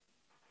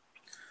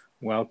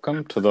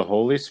Welcome to the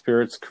Holy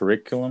Spirit's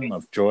Curriculum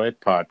of Joy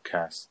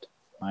podcast.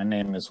 My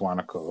name is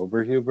Wanaka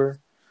Oberhuber,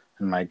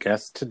 and my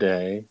guest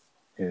today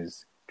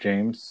is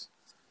James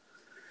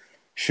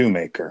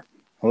Shoemaker.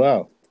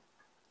 Hello.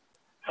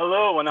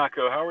 Hello,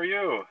 Wanako. How are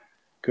you?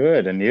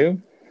 Good, and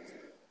you?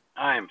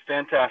 I'm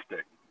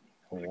fantastic.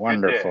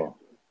 Wonderful.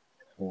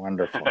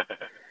 Wonderful.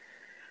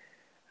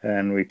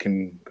 And we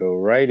can go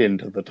right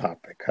into the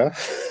topic, huh?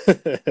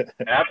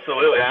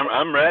 Absolutely.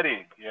 I'm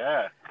ready.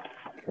 Yeah.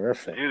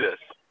 Perfect. Let's do this.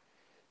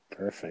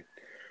 Perfect.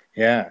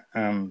 Yeah.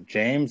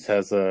 James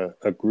has a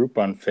group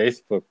on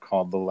Facebook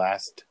called The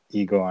Last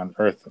Ego on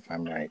Earth, if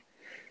I'm right.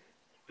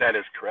 That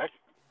is correct.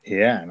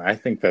 Yeah, and I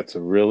think that's a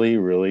really,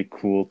 really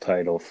cool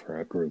title for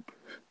a group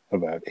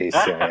about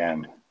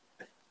ACIM.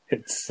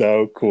 It's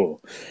so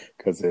cool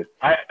because it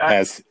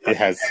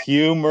has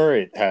humor.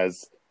 It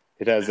has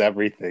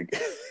everything.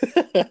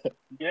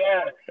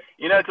 Yeah,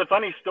 it's a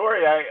funny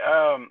story.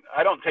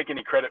 I don't take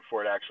any credit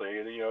for it actually.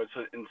 It's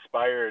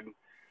inspired,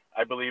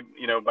 I believe,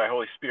 by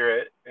Holy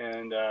Spirit,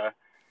 and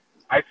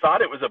I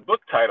thought it was a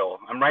book title.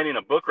 I'm writing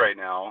a book right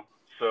now,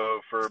 so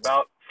for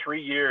about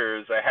 3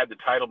 years I had the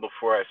title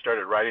before I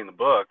started writing the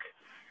book,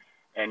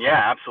 and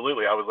yeah,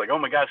 absolutely, I was like, oh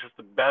my gosh, it's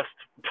the best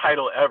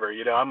title ever.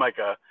 I'm like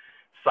a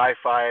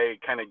sci-fi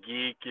kind of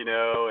geek, and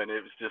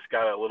it was just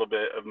got a little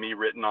bit of me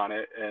written on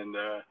it. And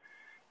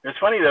it's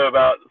funny though,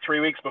 about 3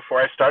 weeks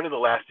before I started The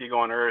Last Ego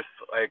on Earth,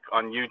 like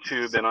on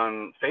YouTube and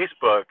on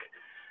Facebook,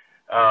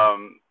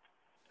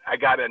 I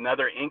got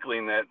another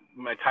inkling that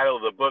my title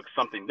of the book's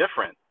something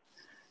different.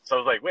 So I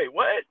was like, wait,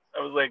 what?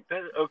 I was like,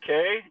 that's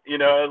okay.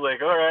 I was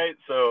like, all right.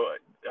 So,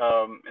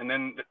 and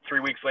then 3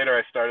 weeks later,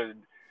 I started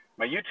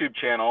my YouTube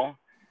channel,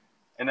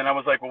 and then I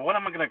was like, well, what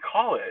am I going to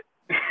call it?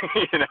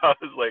 I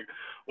was like,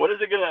 what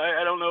is it going to,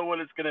 I don't know what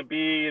it's going to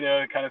be,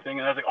 kind of thing.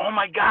 And I was like, oh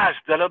my gosh,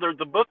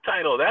 the book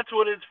title, that's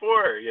what it's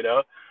for,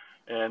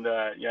 and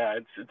yeah,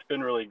 it's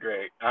been really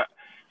great.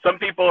 Some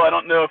people, I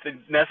don't know if they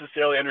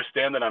necessarily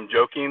understand that I'm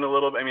joking a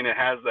little bit. I mean, it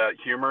has that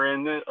humor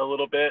in it a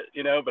little bit,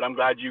 but I'm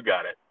glad you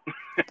got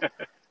it.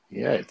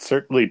 Yeah, it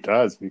certainly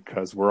does,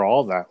 because we're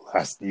all that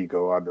last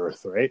ego on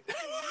Earth, right?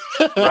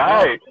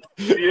 Right.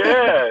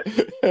 Yeah.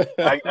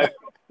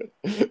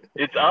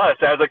 It's us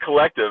as a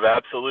collective.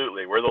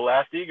 Absolutely. We're the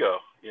last ego,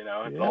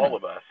 it's all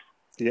of us.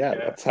 Yeah,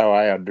 that's how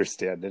I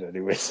understand it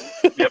anyways.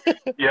 Yep.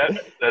 Yeah,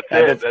 that's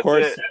and it. Of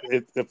course,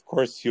 of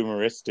course,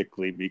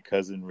 humoristically,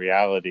 because in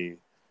reality,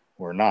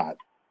 we're not.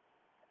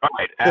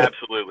 Right,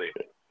 absolutely.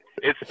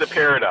 It's the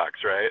paradox,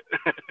 right?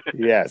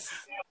 Yes.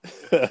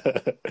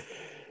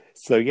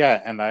 So,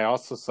 yeah, and I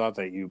also saw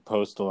that you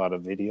post a lot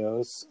of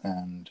videos,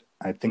 and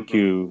I think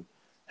you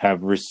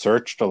have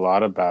researched a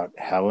lot about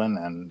Helen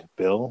and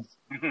Bill,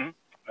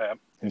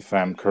 if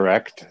I'm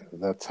correct.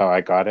 That's how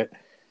I got it.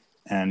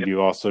 And you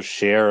also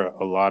share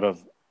a lot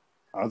of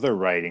other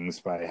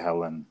writings by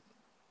Helen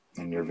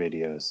in your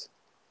videos,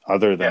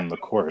 other than the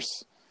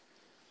Course.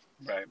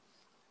 Right.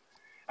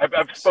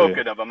 I've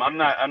spoken of them. I'm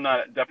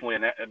not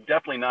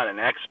definitely not an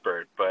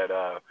expert, but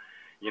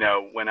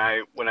when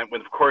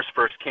the Course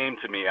first came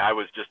to me, I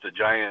was just a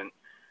giant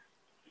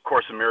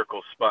Course in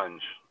Miracles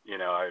sponge.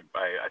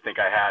 I think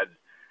I had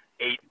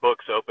 8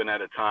 books open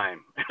at a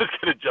time. I was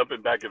kind of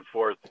jumping back and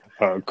forth.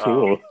 Oh,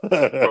 cool.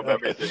 From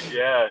everything.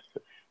 Yeah.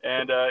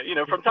 And,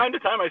 from time to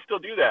time, I still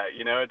do that.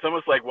 It's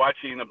almost like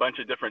watching a bunch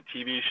of different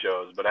TV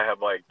shows, but I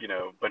have a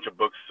bunch of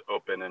books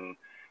open and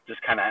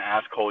just kind of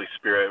ask Holy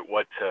Spirit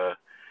what to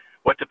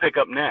pick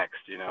up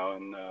next,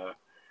 and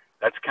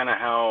that's kind of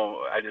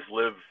how I just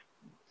live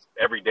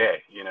every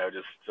day,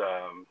 just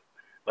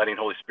letting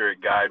Holy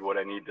Spirit guide what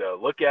I need to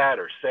look at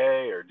or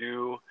say or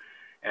do.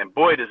 And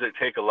boy, does it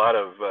take a lot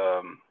of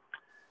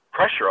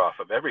pressure off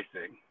of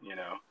everything,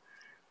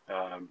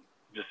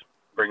 just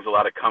brings a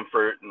lot of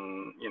comfort.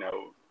 And,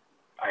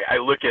 I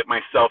look at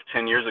myself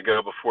 10 years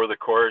ago before the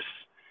Course.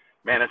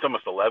 Man, it's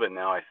almost 11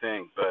 now, I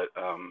think. But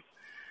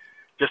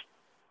just,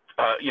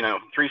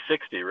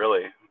 360,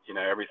 really.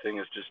 Everything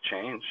has just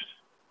changed.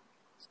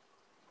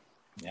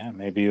 Yeah,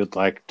 maybe you'd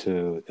like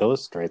to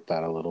illustrate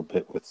that a little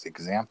bit with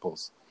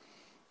examples.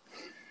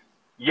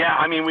 Yeah,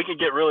 I mean, we could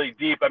get really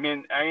deep. I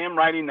mean, I am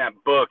writing that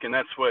book, and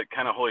that's what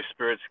kind of Holy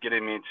Spirit's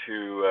getting me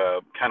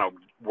to kind of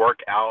work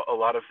out a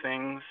lot of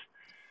things.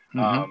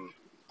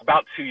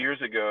 About 2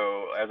 years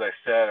ago, as I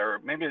said, or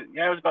maybe, it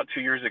was about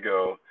 2 years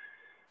ago,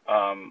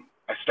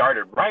 I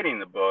started writing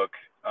the book,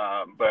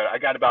 but I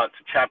got about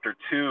to chapter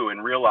 2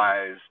 and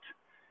realized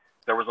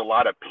there was a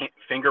lot of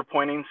finger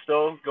pointing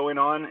still going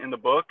on in the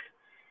book,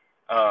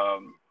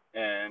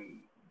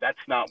 and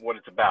that's not what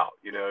it's about.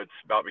 It's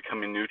about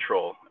becoming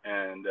neutral.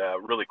 And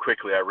really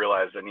quickly, I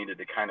realized I needed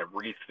to kind of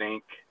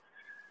rethink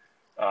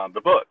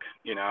the book.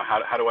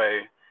 How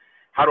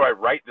do I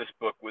write this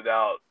book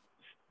without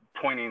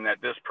pointing that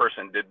this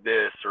person did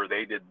this or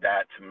they did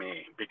that to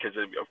me? Because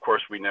of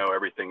course we know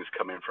everything's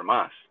coming from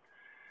us.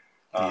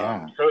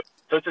 So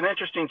it's an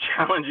interesting,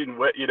 challenging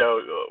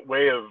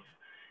way of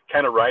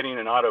kind of writing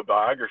an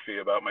autobiography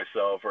about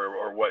myself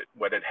or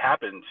what had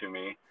happened to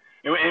me.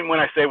 And when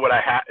I say what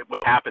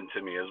happened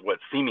to me is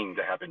what's seeming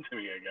to happen to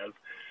me, I guess.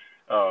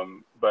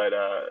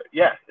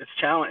 Yeah,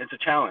 it's a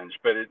challenge,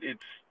 but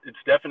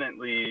it's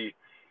definitely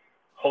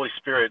Holy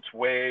Spirit's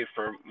way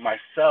for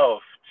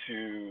myself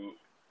to,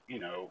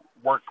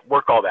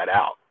 work all that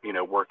out,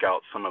 work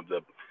out some of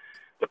the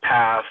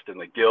past and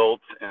the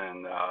guilt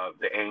and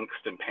the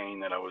angst and pain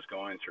that I was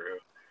going through.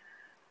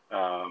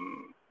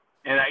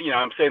 And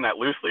I'm saying that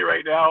loosely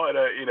right now, and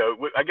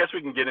I guess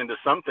we can get into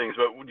some things.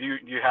 But do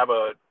you have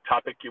a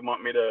topic you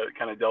want me to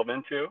kind of delve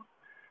into?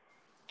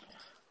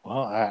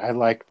 Well, I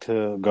like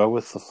to go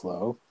with the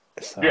flow.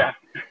 So, yeah,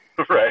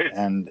 right.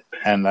 And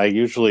I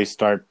usually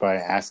start by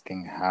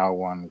asking how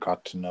one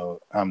got to know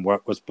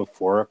what was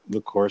before the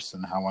Course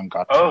and how one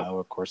got to know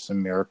A Course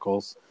in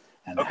Miracles,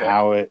 and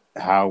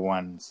how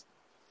one's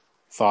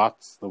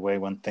thoughts, the way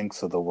one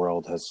thinks of the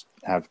world,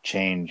 have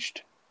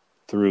changed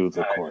through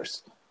the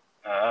Course.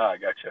 I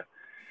gotcha.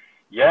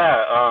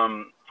 Yeah,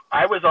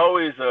 I was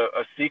always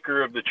a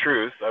seeker of the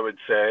truth, I would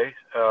say.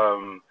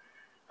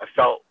 I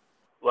felt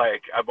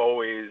like I've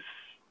always,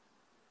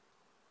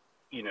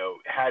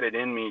 had it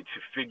in me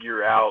to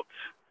figure out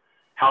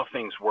how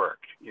things work.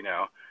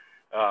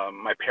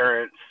 My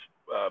parents,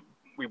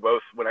 we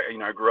both, when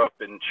I grew up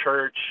in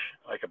church,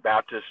 like a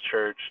Baptist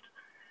church,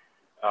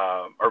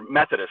 or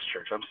Methodist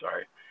church, I'm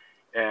sorry.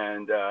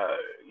 And,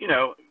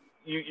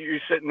 you're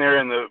sitting there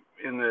in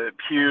the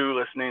pew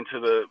listening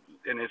to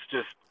and it's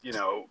just,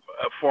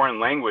 a foreign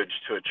language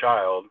to a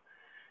child.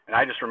 And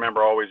I just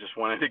remember always just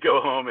wanting to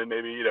go home and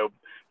maybe,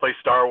 play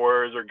Star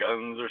Wars or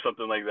guns or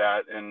something like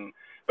that.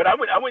 But I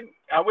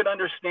would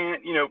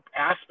understand,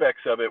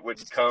 aspects of it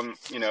would come,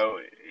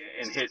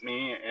 and hit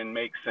me and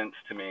make sense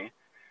to me.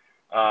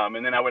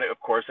 And then I would, of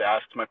course,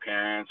 ask my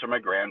parents or my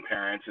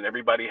grandparents, and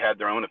everybody had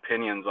their own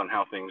opinions on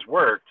how things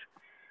worked.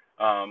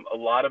 A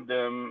lot of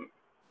them,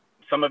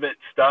 some of it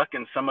stuck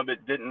and some of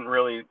it didn't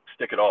really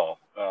stick at all.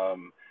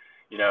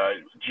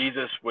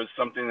 Jesus was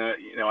something that,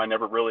 I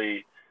never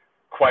really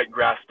quite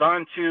grasped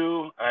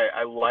onto.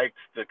 I liked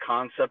the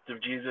concept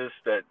of Jesus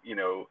that,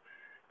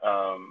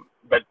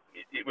 but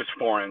it was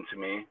foreign to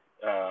me.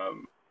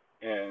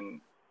 And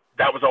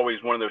that was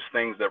always one of those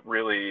things that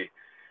really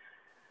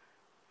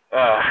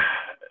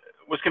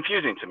was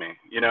confusing to me,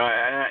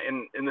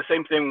 and the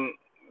same thing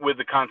with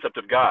the concept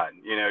of God.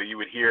 You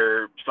would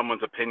hear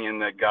someone's opinion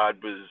that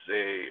God was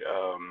a,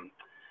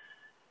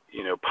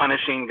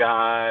 punishing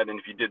God, and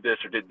if you did this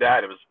or did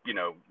that, it was,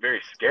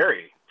 very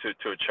scary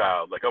to a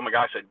child. Like, oh my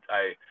gosh,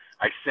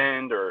 I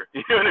sinned, or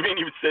you know what I mean?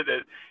 You would sit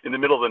in the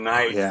middle of the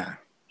night,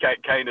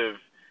 kind of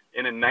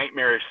in a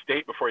nightmarish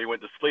state before you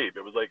went to sleep.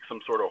 It was like some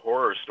sort of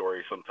horror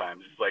story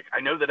sometimes. It's like, I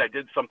know that I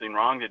did something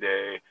wrong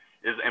today.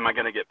 Am I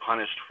going to get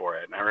punished for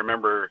it? And I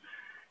remember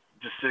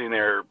just sitting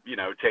there,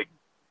 take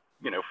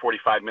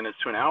 45 minutes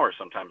to an hour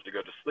sometimes to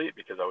go to sleep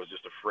because I was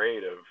just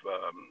afraid of,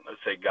 let's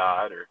say,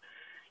 God, or,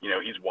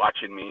 he's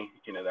watching me,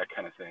 that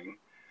kind of thing.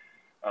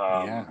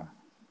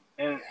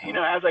 And,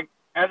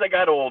 as I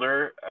got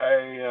older,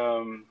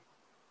 I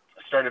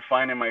started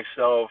finding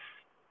myself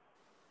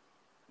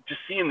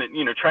just seeing that,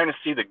 trying to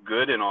see the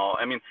good in all.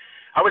 I mean,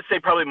 I would say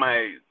probably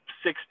my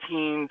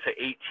 16 to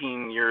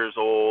 18 years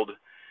old,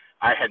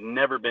 I had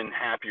never been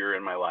happier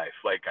in my life.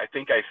 Like, I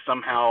think I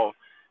somehow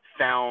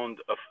found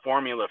a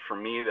formula for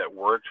me that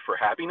worked for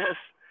happiness.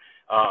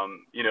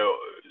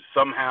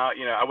 Somehow,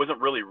 I wasn't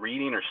really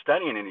reading or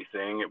studying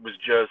anything. It was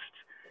just,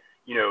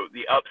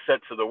 the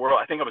upsets of the world.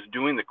 I think I was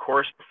doing the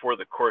course before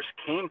the course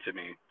came to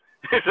me.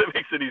 If that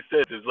makes any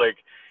sense. It's like,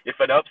 if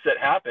an upset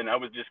happened, I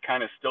would just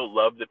kind of still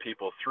love the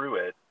people through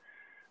it.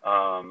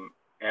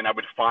 And I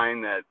would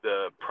find that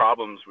the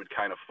problems would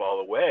kind of fall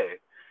away.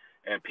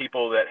 And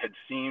people that had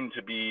seemed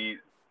to be,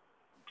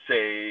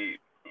 say,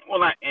 well,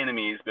 not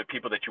enemies, but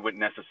people that you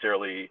wouldn't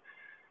necessarily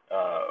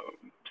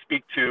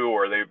speak to,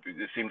 or they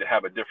seem to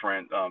have a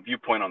different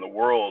viewpoint on the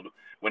world,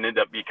 would end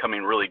up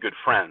becoming really good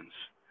friends,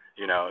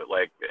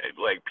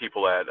 like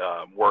people at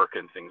work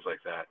and things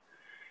like that.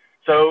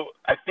 So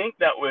I think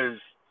that was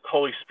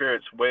Holy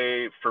Spirit's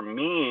way for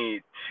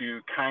me to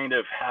kind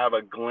of have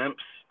a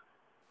glimpse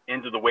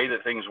into the way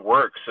that things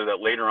work, so that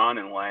later on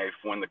in life,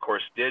 when the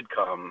course did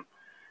come,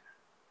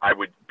 I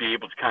would be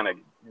able to kind of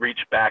reach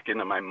back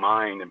into my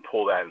mind and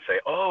pull that and say,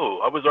 oh,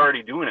 I was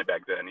already doing it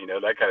back then,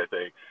 that kind of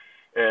thing.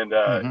 And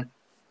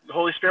the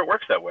Holy Spirit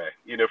works that way.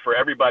 For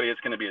everybody,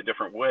 it's going to be a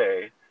different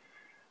way.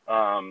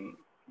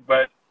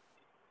 But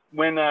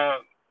when my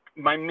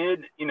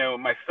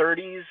my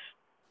 30s,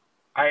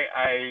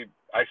 I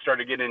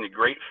started getting into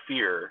great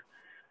fear.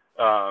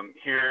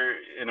 Here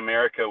in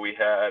America, we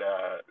had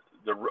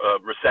the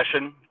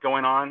recession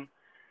going on,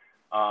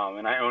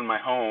 and I owned my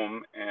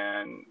home,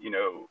 and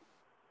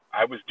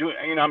I was doing,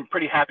 I'm a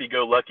pretty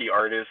happy-go-lucky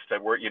artist. I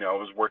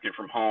was working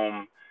from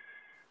home,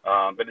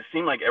 but it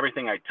seemed like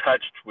everything I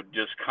touched would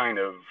just kind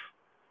of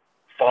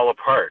fall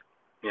apart.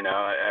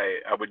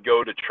 I would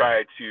go to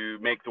try to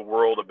make the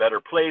world a better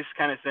place,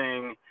 kind of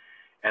thing,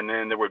 and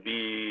then there would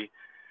be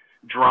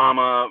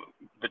drama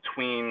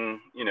between,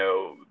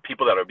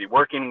 people that I would be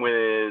working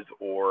with,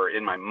 or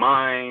in my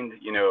mind,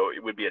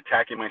 it would be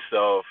attacking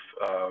myself.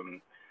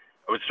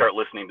 I I would start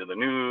listening to the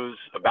news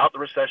about the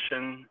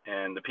recession,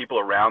 and the people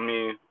around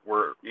me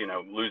were,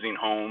 losing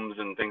homes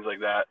and things like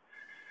that.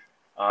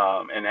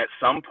 And at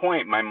some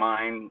point, my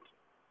mind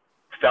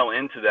fell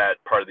into that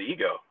part of the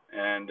ego.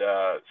 And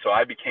so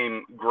I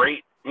became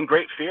in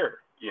great fear,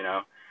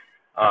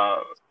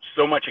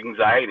 so much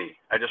anxiety.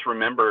 I just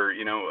remember,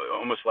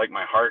 almost like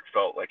my heart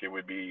felt like it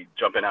would be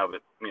jumping out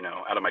of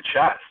my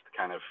chest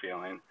kind of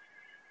feeling.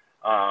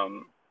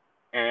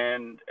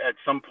 And at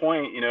some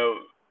point,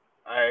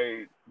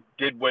 I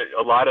did what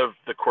a lot of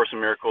the Course in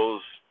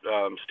Miracles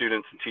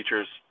students and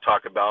teachers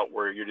talk about,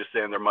 where you're just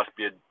saying there must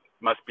be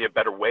a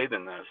better way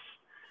than this.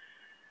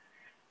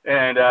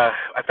 And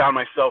I found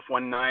myself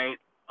one night,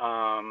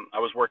 I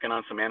was working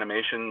on some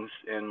animations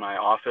in my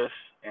office,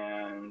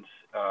 and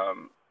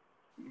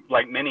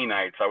like many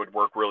nights, I would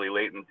work really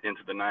late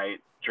into the night,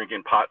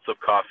 drinking pots of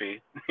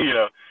coffee,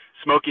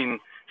 smoking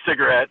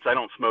cigarettes. I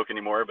don't smoke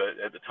anymore, but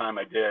at the time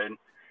I did.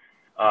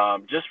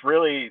 Just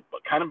really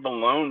kind of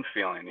alone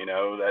feeling,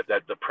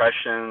 that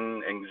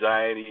depression,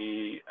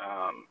 anxiety,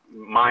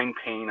 mind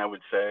pain, I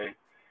would say.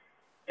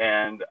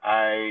 And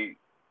I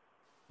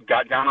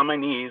got down on my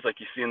knees, like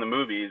you see in the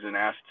movies, and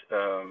asked,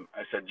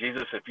 I said,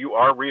 Jesus, if you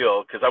are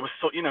real, because I was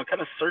so,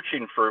 kind of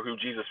searching for who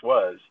Jesus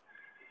was.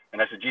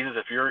 And I said, Jesus,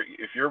 if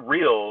you're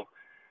real,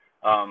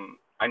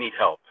 I need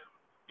help.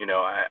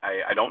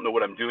 I don't know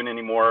what I'm doing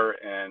anymore.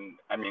 And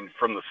I mean,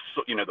 from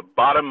the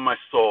bottom of my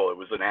soul, it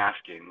was an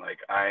asking, like,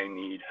 I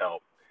need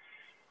help.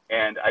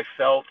 And I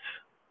felt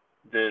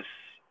this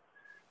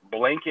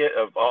blanket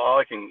of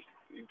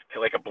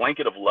like a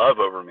blanket of love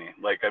over me.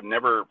 Like I've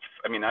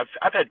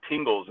had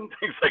tingles and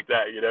things like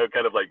that,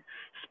 kind of like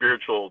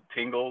spiritual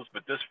tingles,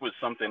 but this was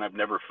something I've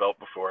never felt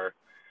before.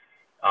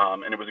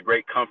 And it was a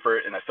great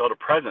comfort, and I felt a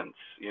presence.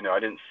 I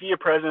didn't see a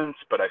presence,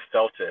 but I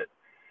felt it.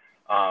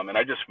 And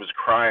I just was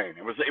crying.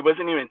 It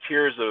wasn't even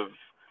tears of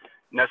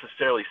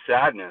necessarily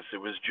sadness.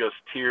 It was just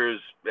tears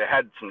that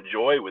had some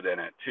joy within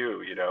it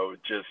too,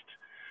 just,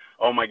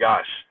 oh my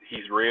gosh,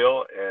 he's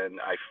real, and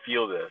I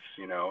feel this,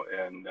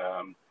 and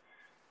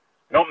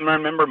I don't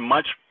remember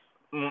much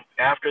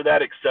after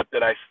that, except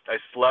that I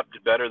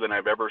slept better than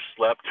I've ever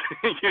slept.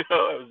 It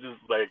was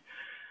just like,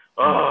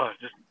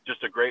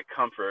 just a great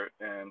comfort.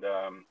 And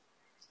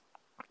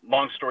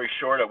long story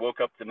short, I woke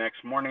up the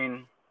next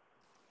morning,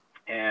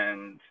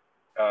 and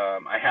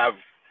I have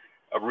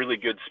a really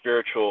good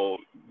spiritual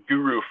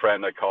guru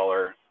friend, I call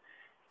her,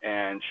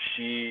 and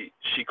she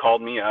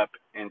called me up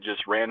and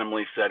just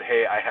randomly said,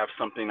 hey, I have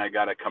something I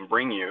gotta come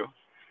bring you.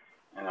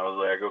 And I was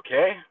like,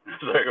 okay.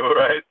 I was like, all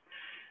right.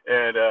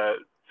 And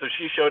so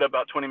she showed up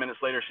about 20 minutes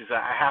later. She said,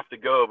 I have to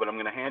go, but I'm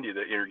going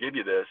to give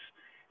you this.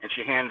 And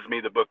she hands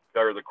me the book,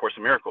 or the Course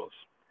in Miracles.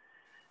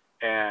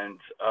 And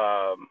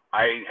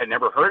I had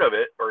never heard of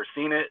it or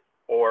seen it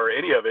or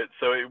any of it.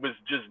 So it was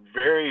just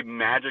very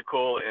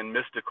magical and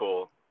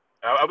mystical.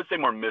 I would say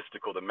more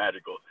mystical than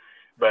magical.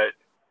 But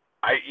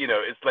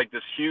it's like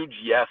this huge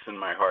yes in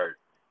my heart.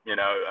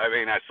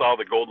 I saw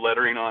the gold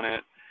lettering on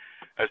it.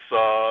 I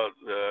saw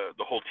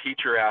the whole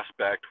teacher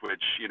aspect,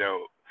 which,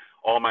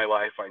 all my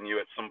life I knew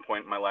at some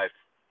point in my life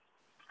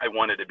I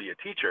wanted to be a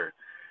teacher.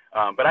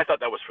 But I thought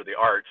that was for the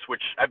arts,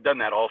 which I've done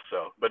that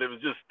also. But I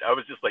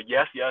was just like,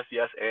 yes, yes,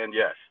 yes, and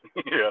yes.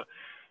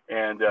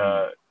 And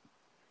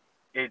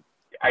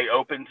I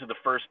opened to the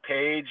first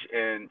page,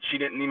 and she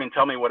didn't even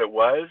tell me what it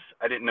was.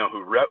 I didn't know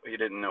who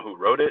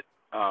wrote it.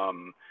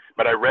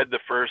 But I read the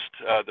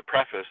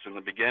preface in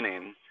the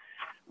beginning,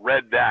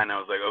 read that, and I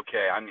was like,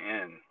 okay, I'm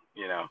in,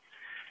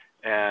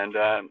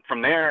 And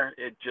from there,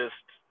 it just,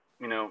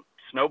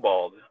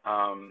 snowballed.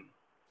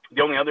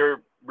 The only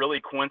other really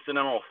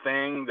coincidental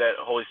thing that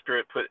Holy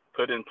Spirit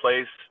put in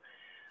place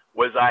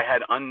was I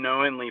had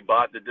unknowingly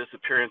bought The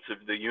Disappearance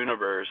of the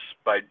Universe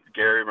by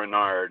Gary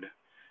Renard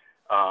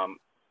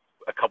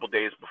a couple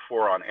days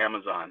before on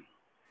Amazon.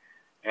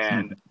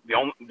 And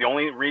the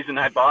only reason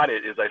I bought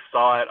it is I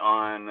saw it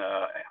on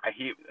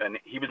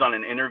he was on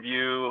an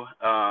interview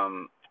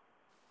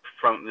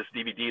from this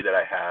DVD that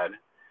I had,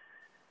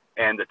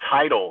 and the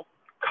title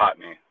caught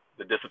me,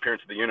 The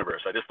Disappearance of the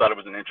Universe. I just thought it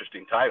was an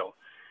interesting title.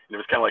 And it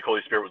was kind of like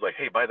Holy Spirit was like,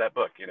 hey, buy that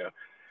book,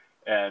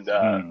 And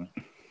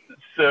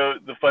so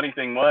the funny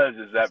thing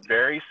is that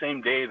very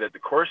same day that the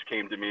Course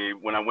came to me,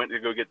 when I went to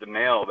go get the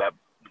mail, that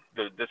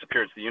The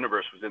Disappearance of the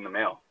Universe was in the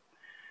mail.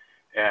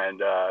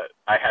 And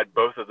I had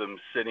both of them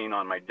sitting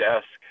on my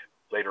desk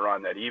later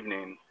on that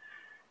evening.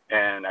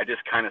 And I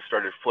just kind of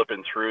started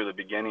flipping through the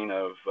beginning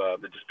of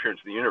The Disappearance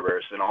of the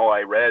Universe. And all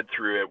I read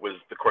through it was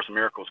the Course in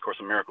Miracles, Course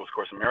in Miracles,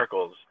 Course in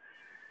Miracles.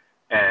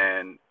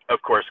 And,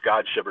 of course,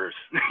 God shivers.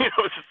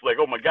 It's just like,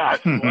 oh, my gosh,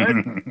 what?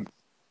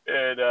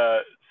 And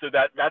so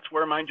that's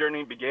where my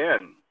journey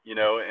began,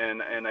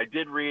 And I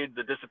did read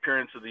The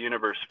Disappearance of the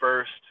Universe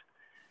first.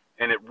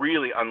 And it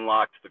really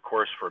unlocked the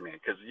Course for me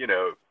because,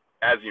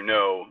 as you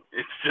know,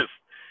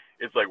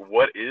 it's like,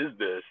 what is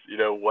this?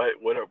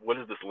 What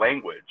is this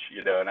language?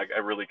 And I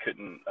really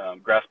couldn't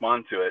grasp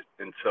onto it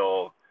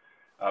until,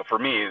 for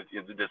me,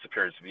 The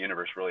Disappearance of the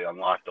Universe really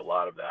unlocked a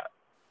lot of that.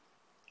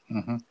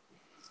 Mm-hmm.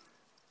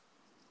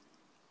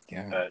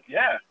 Yeah.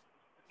 Yeah.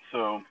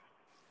 So,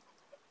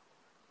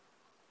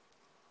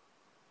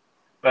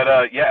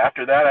 but yeah,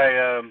 after that,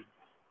 I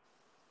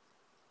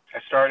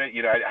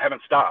started. I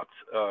haven't stopped.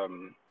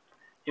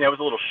 It was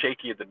a little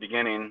shaky at the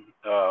beginning.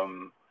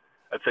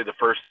 I'd say the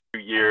first 2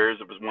 years,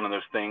 it was one of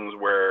those things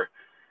where,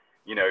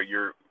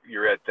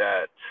 you're at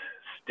that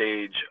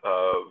stage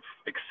of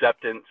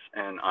acceptance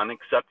and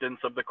unacceptance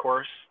of the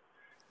course.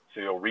 So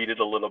you'll read it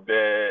a little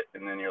bit,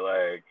 and then you're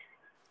like,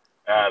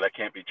 that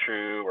can't be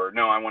true, or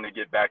no, I want to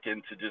get back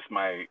into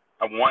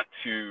I want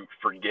to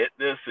forget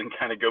this and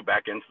kind of go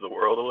back into the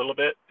world a little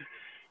bit.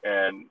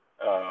 And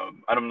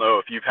I don't know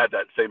if you've had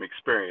that same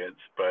experience,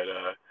 but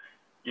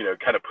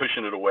kind of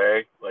pushing it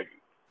away, like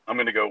I'm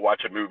going to go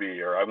watch a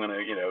movie, or I'm going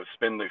to,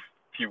 spend a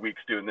few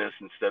weeks doing this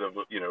instead of,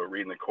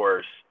 reading the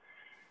course,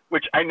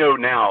 which I know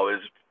now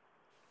is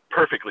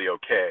perfectly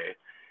okay.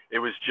 It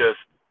was just,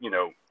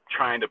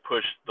 trying to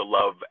push the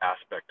love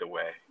aspect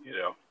away,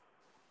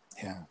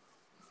 Yeah.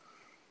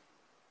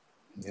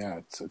 Yeah,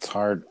 it's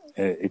hard.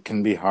 It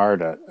can be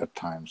hard at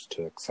times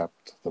to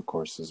accept the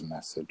course's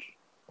message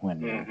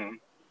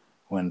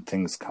when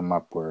things come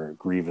up, where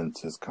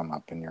grievances come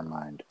up in your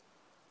mind.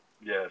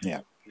 Yes.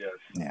 Yeah. Yes.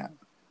 Yeah.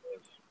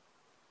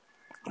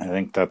 I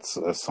think that's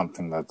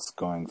something that's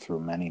going through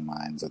many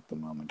minds at the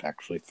moment,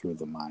 actually through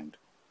the mind.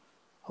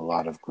 A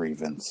lot of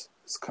grievance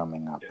is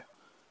coming up.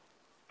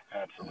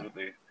 Yeah.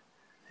 Absolutely.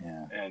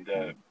 Yeah. And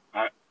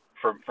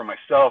for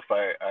myself,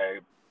 I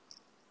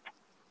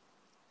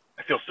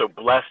feel so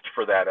blessed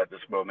for that at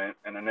this moment.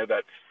 And I know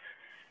that's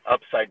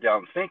upside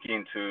down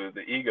thinking to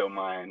the ego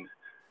mind,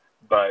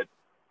 but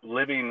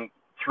living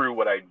through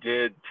what I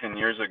did 10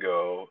 years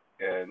ago,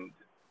 and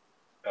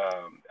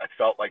I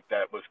felt like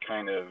that was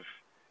kind of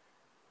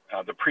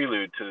the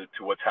prelude to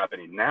what's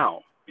happening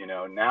now.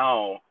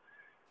 Now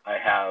I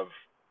have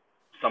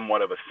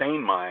somewhat of a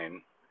sane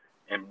mind,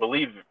 and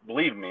believe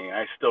me,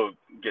 I still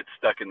get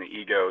stuck in the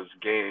ego's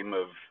game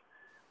of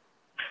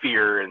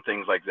fear and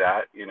things like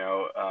that,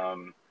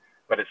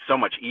 but it's so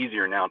much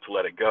easier now to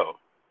let it go,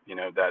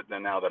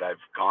 than now that I've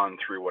gone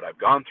through what I've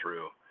gone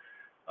through.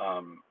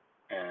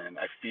 And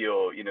I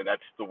feel,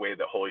 that's the way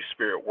the Holy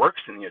Spirit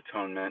works in the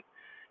atonement,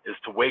 is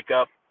to wake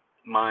up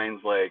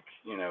minds like,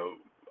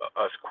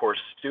 us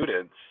course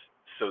students,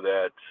 so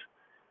that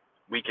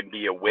we can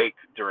be awake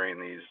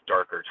during these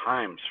darker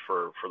times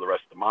for the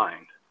rest of the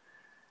mind,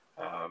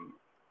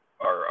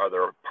 or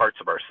other parts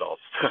of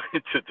ourselves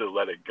to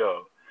let it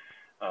go,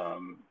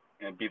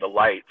 and be the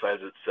light, as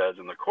it says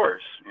in the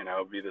course,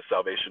 be the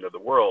salvation of the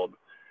world,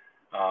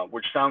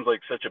 which sounds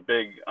like such a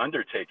big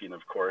undertaking,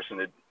 of course,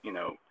 and it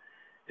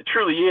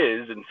truly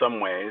is in some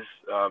ways,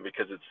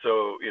 because it's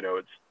so,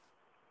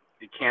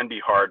 it can be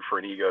hard for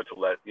an ego to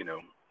let,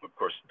 of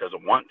course,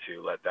 doesn't want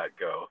to let that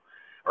go,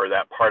 or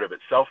that part of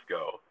itself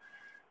go.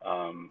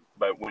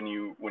 But when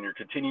you're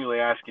continually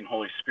asking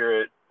Holy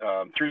Spirit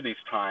through these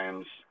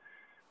times,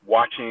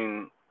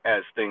 watching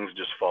as things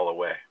just fall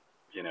away,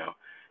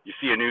 you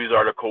see a news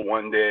article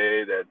one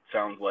day that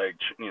sounds like,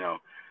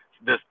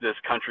 this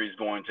country is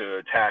going to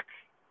attack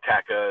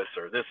us,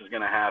 or this is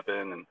going to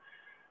happen, and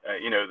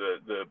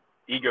the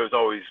ego is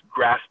always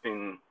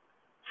grasping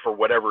for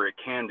whatever it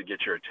can to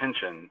get your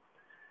attention.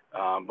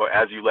 But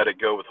as you let it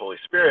go with Holy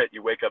Spirit,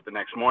 you wake up the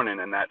next morning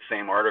and that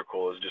same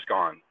article is just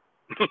gone.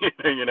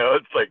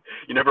 It's like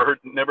you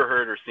never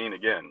heard or seen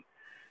again.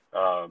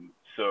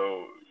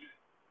 So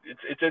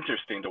it's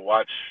interesting to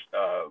watch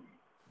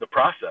the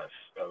process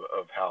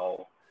of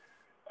how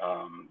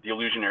the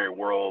illusionary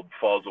world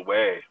falls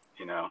away.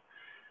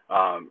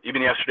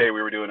 Even yesterday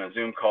we were doing a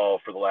Zoom call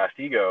for the last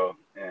ego,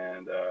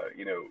 and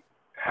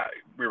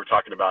we were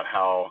talking about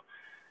how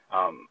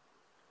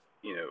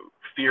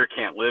fear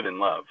can't live in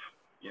love.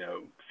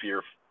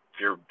 Fear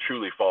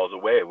truly falls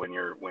away when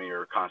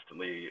you're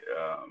constantly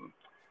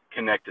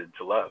connected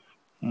to love.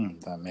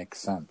 That makes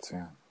sense.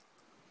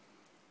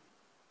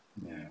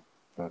 Yeah.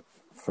 But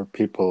for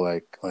people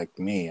like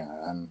me,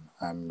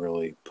 I'm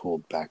really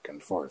pulled back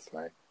and forth,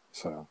 right?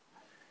 So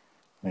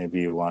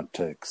maybe you want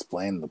to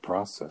explain the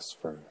process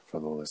for the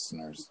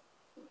listeners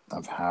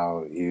of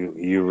how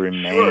you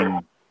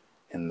remain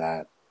in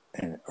that,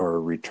 or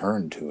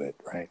return to it,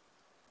 right?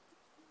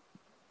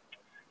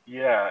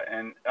 Yeah,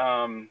 and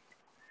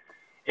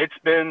it's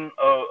been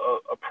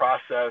a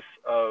process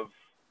of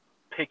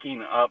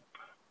picking up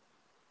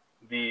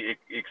the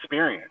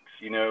experience,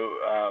 and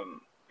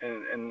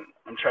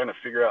I'm trying to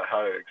figure out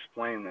how to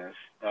explain this.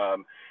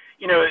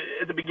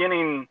 At the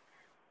beginning,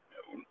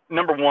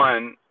 number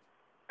one,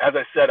 as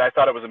I said, I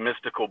thought it was a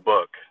mystical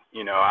book.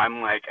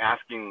 I'm like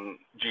asking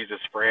Jesus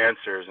for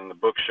answers, and the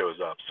book shows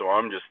up. So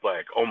I'm just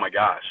like, oh my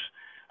gosh.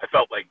 I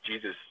felt like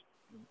Jesus,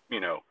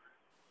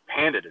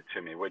 handed it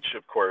to me, which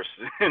of course,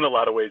 in a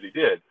lot of ways he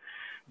did.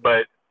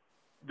 But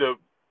the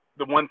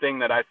one thing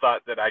that I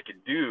thought that I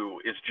could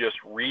do is just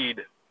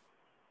read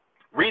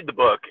the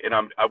book, and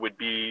I would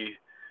be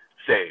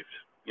saved.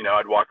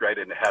 I'd walk right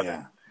into heaven.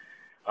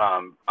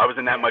 Yeah. I was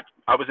in that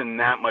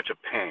much of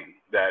pain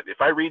that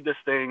if I read this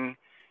thing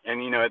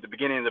And, at the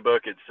beginning of the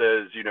book, it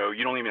says, you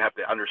don't even have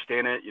to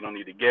understand it. You don't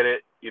need to get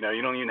it. You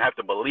don't even have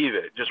to believe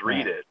it. Just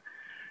read it.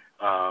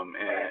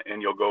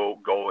 And you'll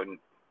go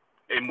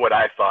and what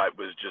I thought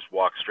was just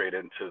walk straight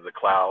into the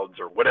clouds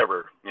or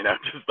whatever,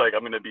 just like I'm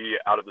going to be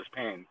out of this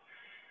pain.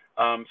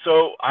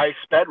 So I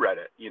sped read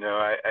it.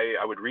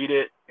 I would read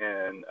it,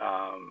 and,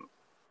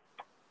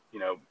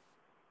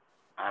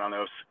 I don't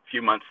know, a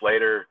few months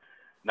later,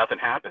 nothing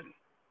happened.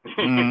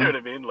 You know what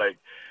I mean? Like,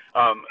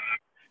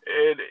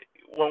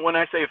 when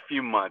I say a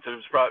few months, it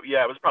was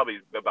probably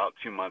about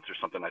 2 months or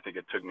something. I think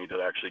it took me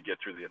to actually get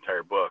through the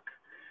entire book.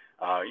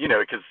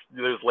 Because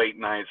those late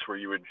nights where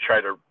you would try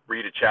to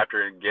read a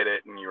chapter and get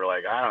it, and you were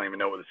like, I don't even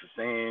know what this is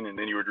saying, and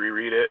then you would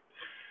reread it.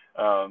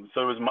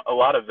 So it was a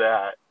lot of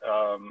that.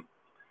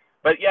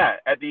 But yeah,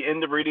 at the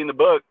end of reading the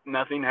book,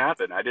 nothing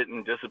happened. I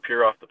didn't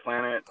disappear off the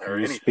planet or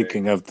anything. Are you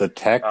speaking of the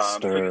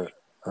text or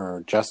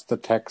just the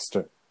text?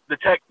 The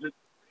text,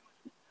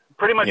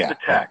 pretty much the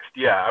text.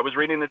 Yeah, I was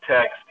reading the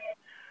text.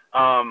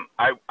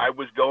 I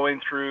was going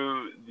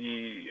through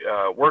the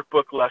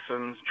workbook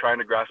lessons, trying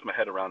to grasp my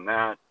head around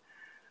that.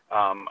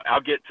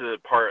 I'll get to the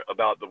part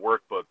about the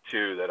workbook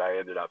too that I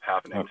ended up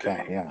happening to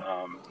me.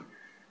 Yeah.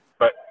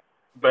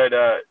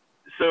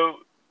 So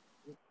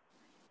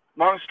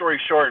long story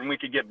short, and we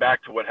could get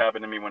back to what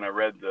happened to me when I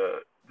read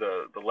the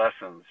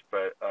lessons,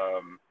 but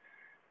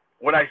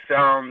what I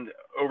found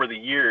over the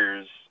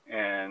years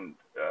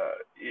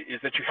is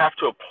that you have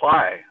to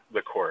apply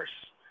the course.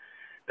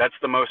 That's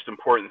the most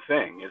important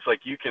thing. It's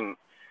like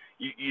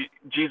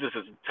Jesus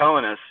is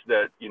telling us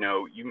that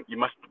you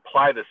must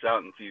apply this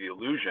out into the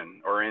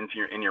illusion or in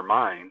your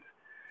mind.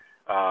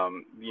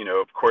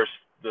 Of course,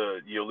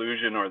 the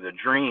illusion or the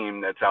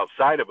dream that's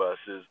outside of us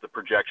is the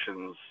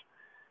projections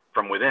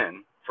from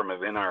within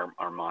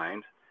our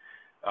mind.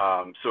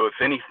 So if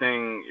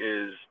anything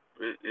is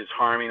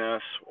harming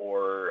us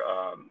or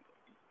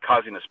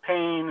causing us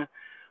pain,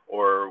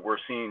 or we're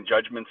seeing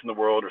judgments in the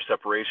world or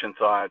separation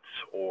thoughts,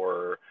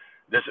 or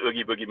this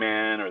oogie boogie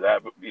man or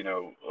that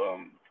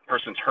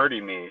person's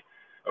hurting me,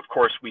 of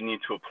course we need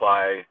to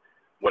apply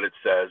what it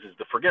says is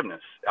the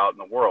forgiveness out in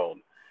the world.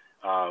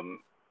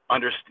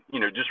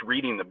 Just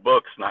reading the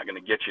book's not going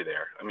to get you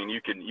there. I mean,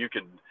 you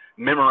could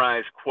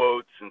memorize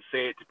quotes and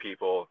say it to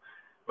people,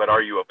 but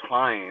are you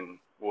applying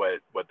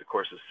what the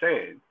course is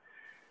saying?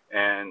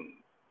 And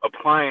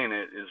applying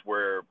it is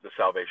where the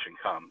salvation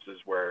comes, is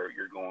where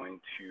you're going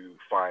to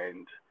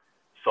find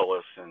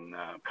solace and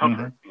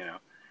comfort,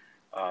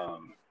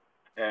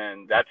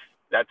 and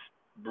that's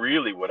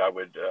really what I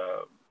would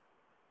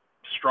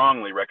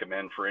strongly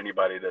recommend for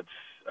anybody that's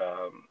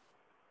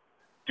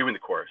doing the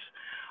course.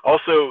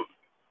 Also,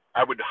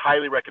 I would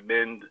highly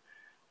recommend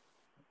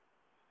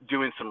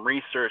doing some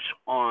research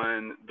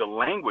on the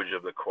language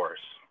of the course.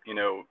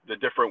 The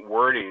different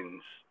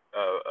wordings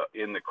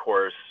in the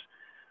course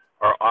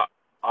are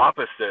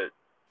opposite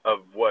of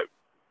what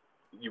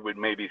you would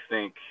maybe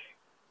think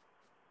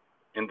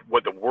in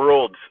what the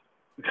world's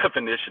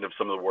definition of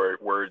some of the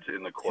words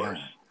in the course.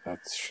 Yeah,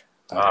 that's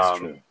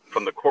true.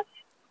 From the course.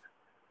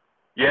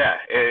 Yeah,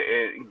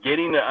 and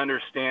getting to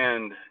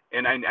understand,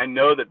 and I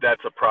know that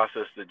that's a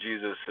process that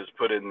Jesus has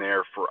put in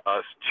there for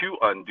us to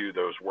undo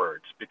those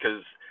words,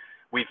 because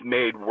we've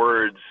made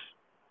words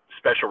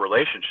special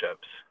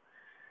relationships,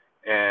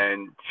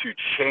 and to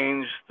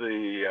change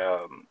the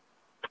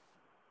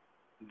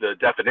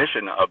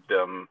definition of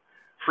them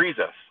frees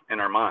us in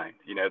our mind.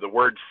 The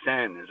word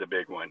sin is a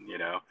big one.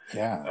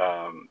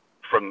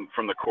 From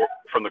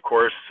the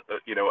course,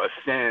 a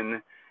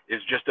sin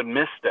is just a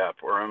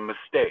misstep or a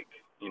mistake.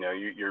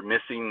 You're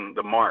missing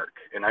the mark,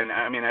 and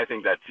I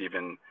think that's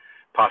even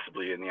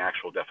possibly in the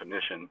actual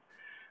definition.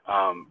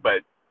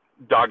 But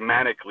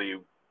dogmatically,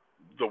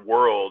 the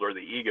world or the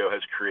ego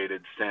has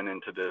created sin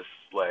into this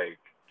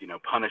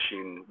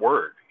punishing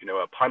word.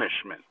 A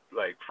punishment,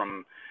 like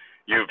from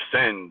you've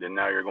sinned and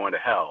now you're going to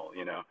hell.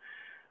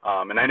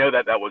 And I know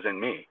that was in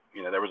me.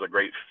 There was a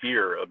great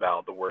fear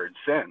about the word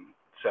sin.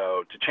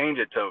 So to change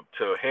it to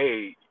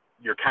hey,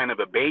 you're kind of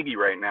a baby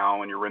right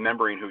now and you're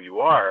remembering who you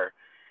are,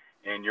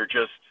 and you're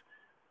just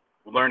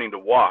learning to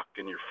walk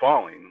and you're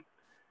falling,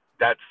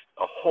 that's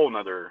a whole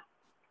nother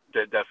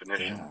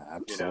definition. Yeah,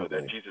 absolutely.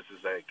 That Jesus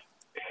is like,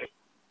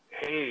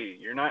 hey,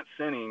 you're not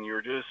sinning,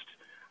 you're just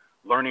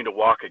learning to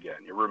walk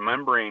again. You're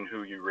remembering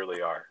who you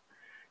really are.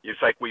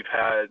 It's like we've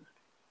had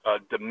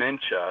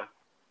dementia,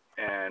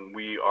 and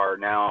we are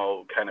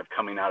now kind of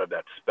coming out of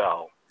that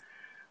spell.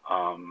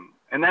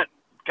 And that,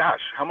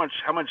 gosh, how much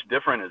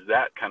different is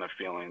that kind of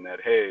feeling that,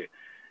 hey,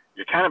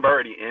 you're kind of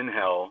already in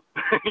hell,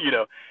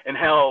 and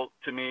hell,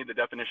 to me, the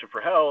definition for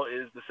hell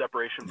is the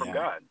separation from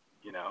God,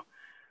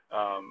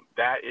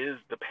 that is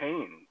the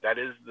pain, that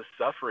is the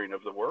suffering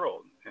of the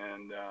world.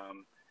 And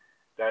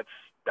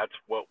that's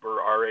what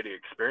we're already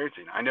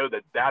experiencing. I know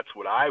that that's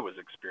what I was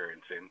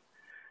experiencing,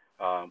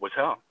 was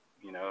hell.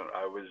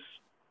 I was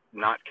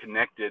not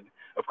connected.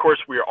 Of course,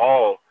 we're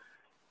all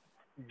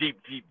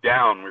deep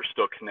down, we're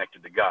still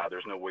connected to God.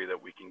 There's no way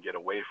that we can get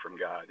away from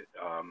God.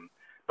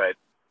 But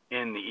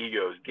in the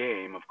ego's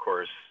game, of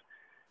course,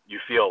 you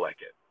feel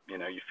like it.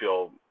 You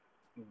feel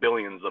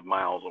billions of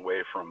miles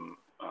away from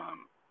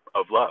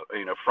of love,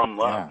 from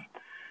love.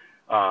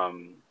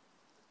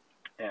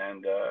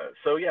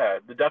 So yeah,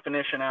 the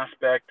definition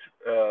aspect,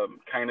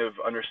 kind of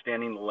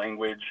understanding the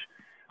language.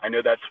 I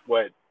know that's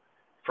what,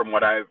 from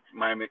what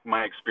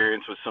my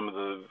experience with some of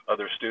the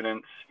other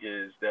students,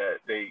 is that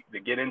they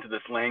get into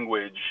this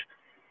language,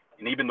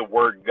 and even the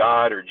word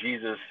God or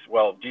Jesus,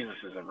 well, Jesus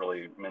isn't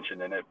really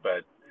mentioned in it,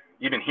 but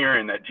even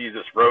hearing that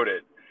Jesus wrote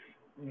it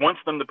wants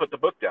them to put the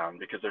book down,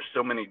 because there's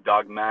so many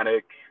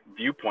dogmatic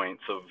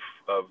viewpoints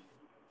of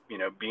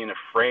being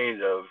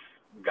afraid of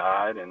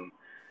God and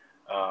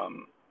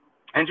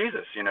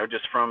Jesus,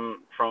 just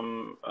from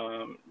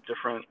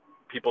different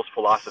people's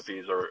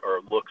philosophies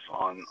or looks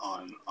on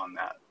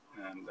that.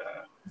 And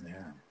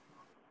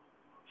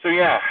so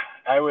yeah,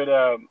 I would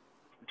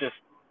just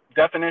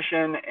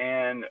definition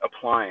and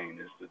applying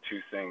is the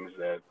two things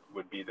that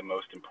would be the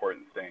most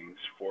important things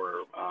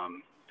for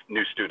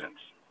new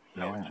students,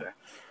 I would say.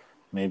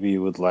 Maybe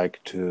you would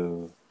like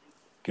to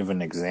give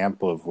an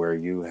example of where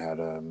you had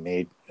a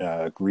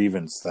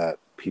grievance that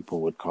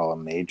people would call a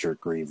major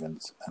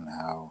grievance, and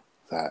how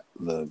that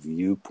the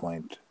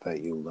viewpoint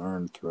that you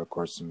learned through A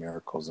Course in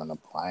Miracles and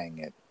applying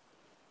it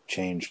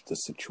changed the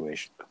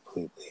situation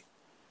completely.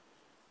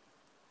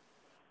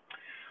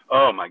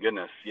 Oh my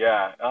goodness,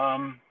 yeah.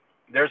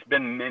 There's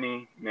been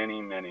many. Let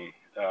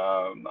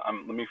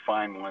me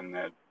find one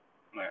that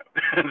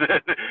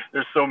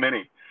there's so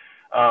many.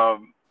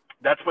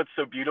 That's what's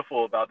so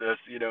beautiful about this,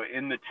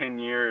 in the 10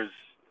 years,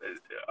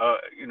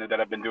 that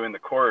I've been doing the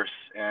course.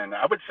 And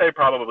I would say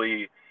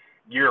probably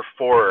year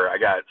 4, I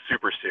got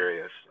super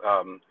serious.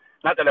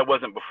 Not that I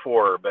wasn't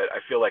before, but I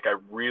feel like I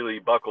really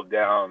buckled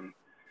down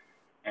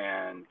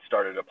and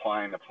started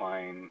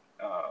applying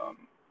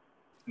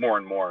more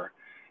and more.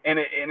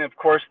 And of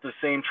course, the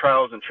same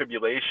trials and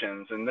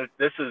tribulations. And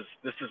this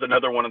is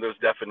another one of those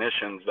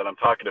definitions that I'm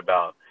talking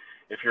about.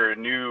 If you're a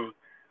new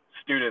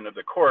student of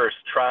the course,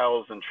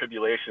 trials and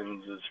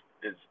tribulations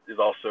is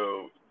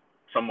also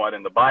somewhat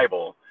in the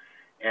Bible,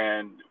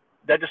 and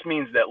that just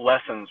means that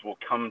lessons will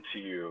come to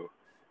you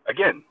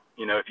again.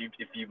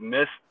 If you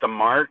miss the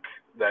mark,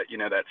 that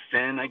that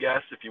sin, I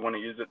guess, if you want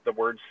to use the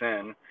word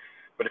sin,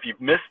 but if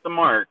you've missed the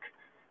mark,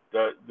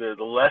 the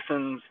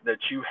lessons that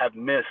you have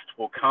missed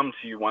will come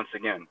to you once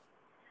again.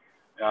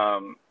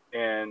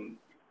 And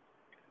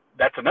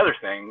that's another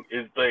thing,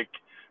 is like,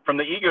 from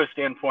the ego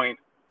standpoint,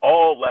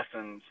 all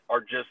lessons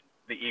are just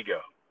the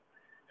ego.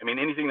 I mean,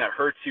 anything that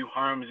hurts you,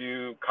 harms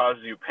you,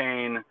 causes you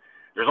pain,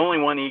 there's only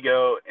one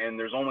ego, and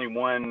there's only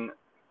one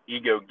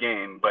ego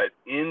game. But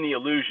in the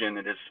illusion,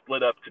 it is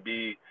split up to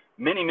be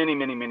many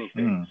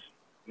things,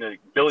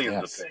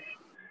 billions of things.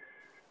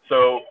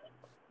 So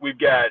we've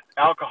got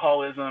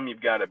alcoholism,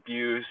 you've got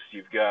abuse,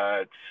 you've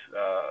got,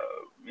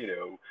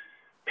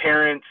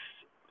 parents,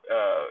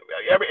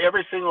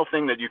 every single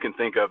thing that you can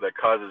think of that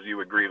causes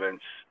you a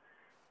grievance.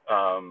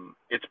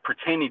 It's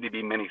pretending to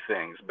be many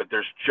things, but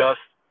there's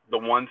just the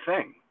one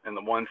thing, and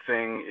the one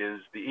thing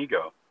is the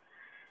ego.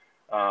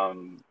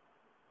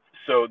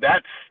 So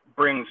that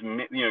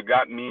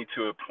got me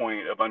to a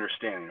point of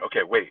understanding,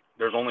 okay, wait,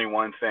 there's only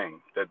one thing,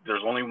 that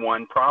there's only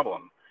one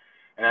problem.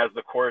 And as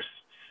the Course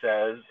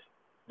says,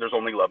 there's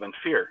only love and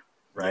fear,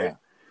 right? Yeah.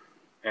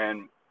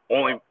 And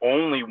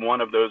only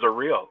one of those are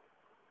real,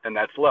 and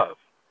that's love.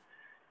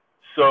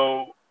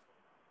 So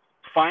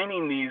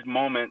finding these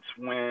moments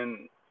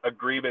when a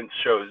grievance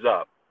shows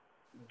up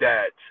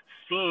that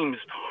seems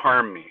to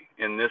harm me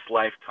in this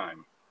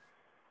lifetime,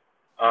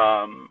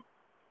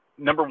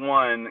 number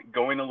one,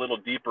 going a little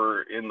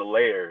deeper in the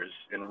layers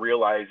and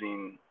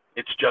realizing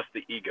it's just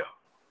the ego.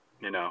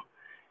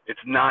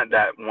 It's not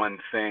that one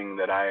thing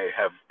that I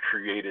have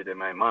created in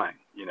my mind.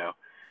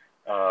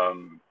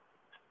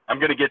 I'm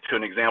going to get to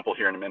an example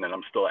here in a minute.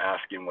 I'm still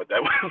asking what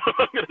I'm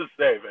going to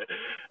say, but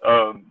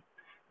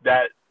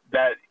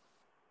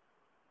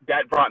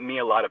that brought me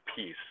a lot of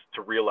peace,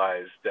 to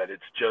realize that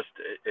it's just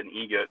the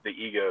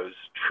ego's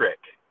trick,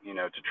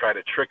 to try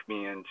to trick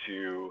me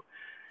into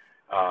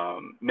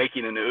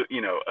making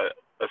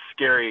a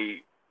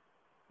scary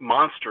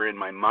monster in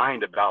my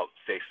mind about,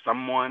 say,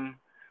 someone,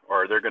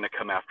 or they're going to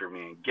come after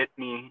me and get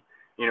me.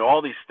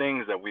 All these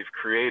things that we've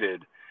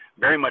created,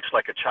 very much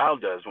like a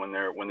child does when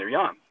they're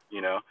young.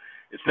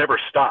 It's never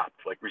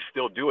stopped. Like, we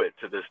still do it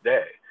to this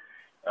day.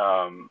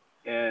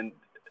 And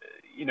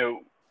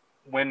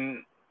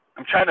when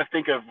I'm trying to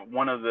think of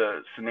one of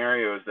the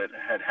scenarios that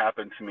had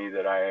happened to me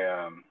that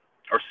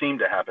or seemed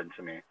to happen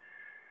to me.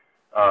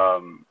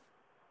 I'm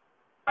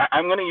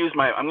going to use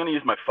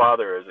my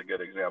father as a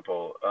good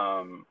example.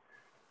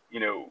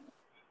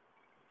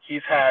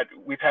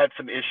 We've had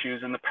some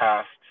issues in the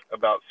past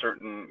about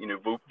certain,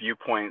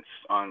 viewpoints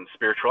on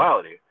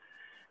spirituality,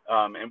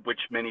 and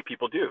which many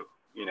people do.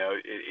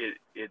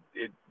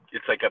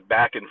 It's like a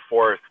back and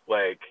forth.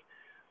 Like,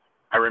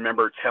 I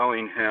remember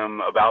telling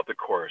him about the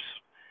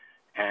Course,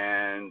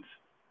 and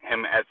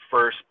him at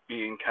first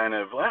being kind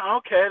of, well,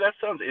 okay, that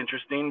sounds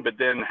interesting, but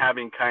then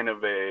having kind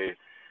of a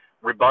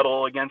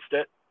rebuttal against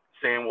it,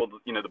 saying, well,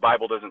 the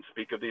Bible doesn't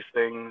speak of these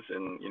things,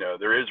 and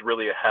there is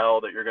really a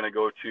hell that you're going to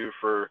go to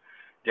for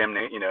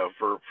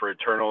for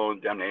eternal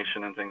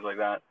damnation and things like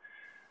that.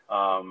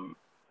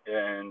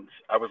 And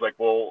I was like,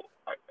 well,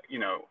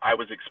 I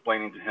was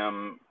explaining to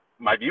him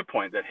my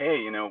viewpoint that,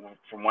 hey,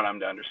 from what I'm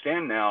to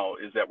understand now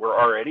is that we're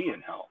already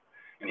in hell.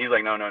 And he's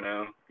like, no.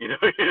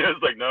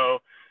 It's like, no,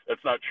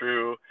 that's not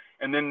true.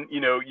 And then,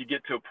 you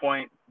get to a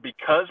point,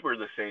 because we're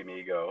the same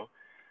ego,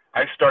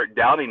 I start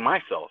doubting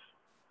myself,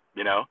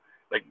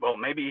 like, well,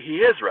 maybe he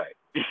is right,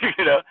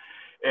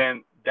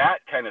 and that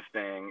kind of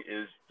thing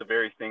is the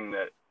very thing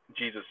that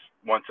Jesus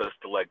wants us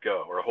to let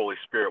go, or Holy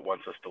Spirit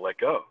wants us to let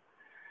go,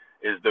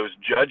 is those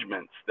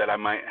judgments that I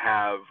might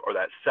have, or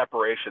that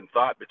separation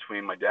thought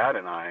between my dad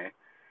and I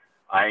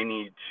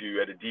need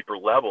to, at a deeper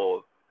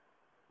level,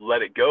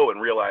 let it go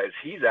and realize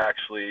he's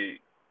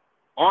actually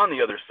on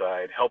the other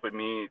side helping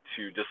me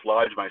to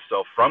dislodge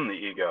myself from the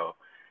ego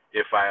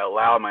if I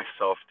allow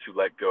myself to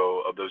let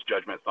go of those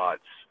judgment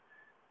thoughts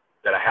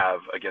that I have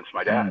against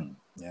my dad.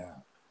 Yeah.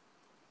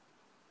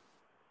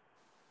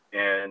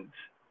 And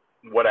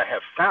what I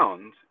have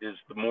found is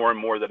the more and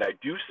more that I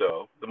do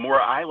so, the more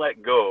I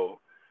let go,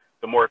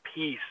 the more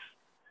peace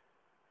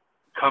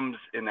comes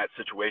in that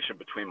situation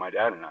between my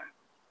dad and I.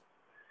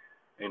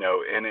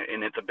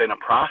 And it's been a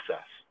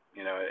process.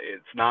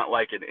 It's not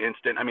like an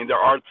instant. I mean, there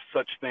are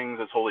such things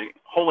as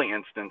holy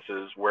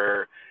instances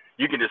where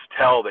you can just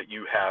tell that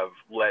you have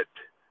let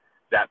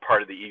that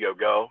part of the ego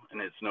go,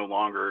 and it's no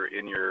longer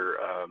in your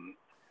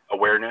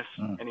awareness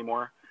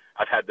anymore.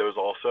 I've had those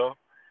also.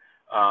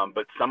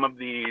 But some of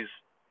these,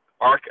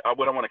 what I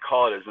want to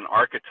call it is an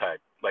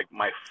archetype, like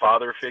my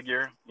father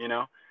figure,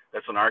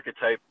 that's an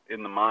archetype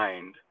in the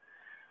mind.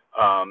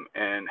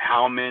 And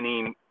how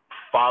many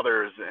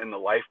fathers in the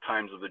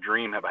lifetimes of the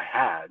dream have I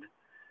had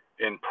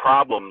in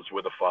problems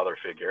with a father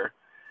figure?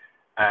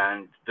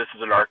 And this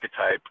is an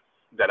archetype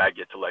that I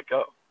get to let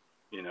go,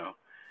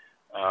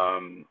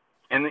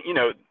 and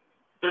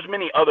there's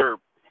many other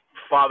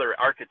father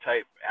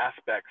archetype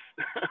aspects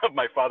of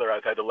my father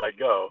I've had to let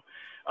go.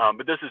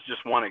 But this is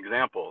just one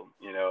example,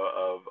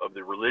 of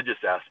the religious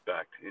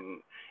aspect.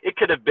 And it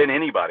could have been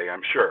anybody,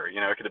 I'm sure.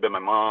 It could have been my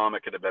mom.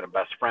 It could have been a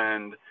best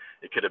friend.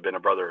 It could have been a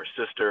brother or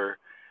sister.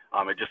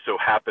 It just so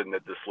happened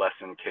that this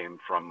lesson came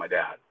from my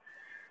dad.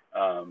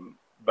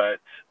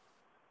 But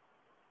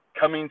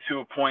coming to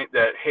a point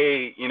that,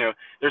 hey,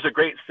 there's a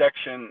great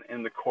section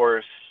in the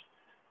course,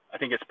 I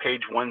think it's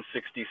page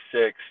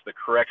 166, the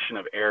correction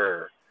of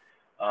error.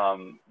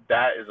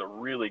 That is a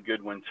really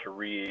good one to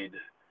read,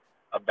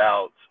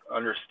 about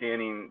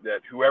understanding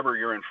that whoever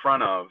you're in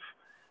front of,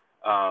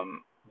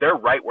 they're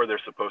right where they're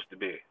supposed to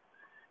be.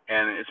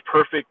 And it's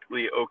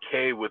perfectly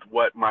okay with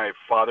what my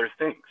father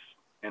thinks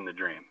in the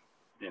dream,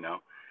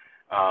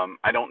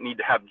 I don't need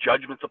to have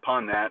judgments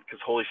upon that, because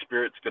Holy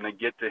Spirit's going to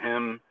get to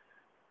him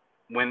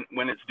when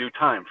it's due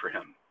time for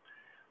him.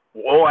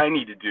 All I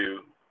need to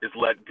do is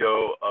let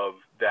go of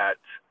that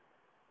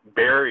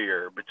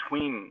barrier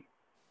between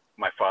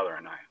my father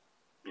and I.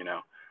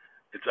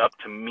 It's up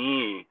to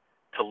me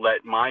to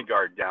let my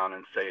guard down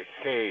and say,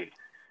 hey,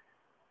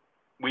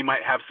 we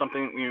might have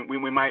something,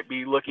 we might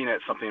be looking at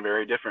something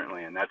very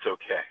differently, and that's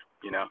okay,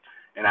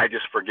 and I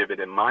just forgive it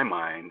in my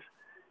mind,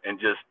 and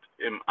just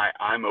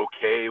I'm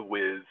okay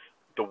with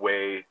the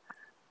way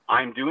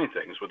I'm doing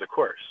things with the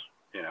course,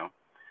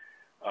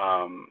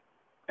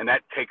 and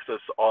that takes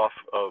us off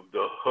of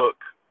the hook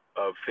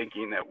of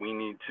thinking that we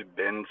need to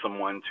bend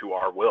someone to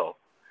our will,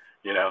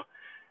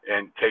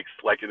 and takes,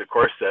 like the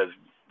course says,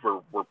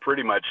 we're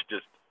pretty much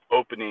just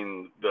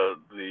opening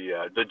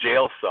the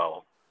jail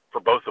cell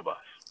for both of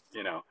us,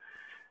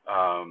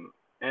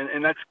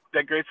 and that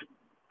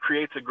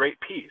creates a great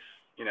peace,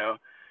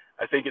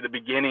 I think at the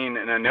beginning,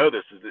 and I know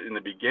this is in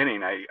the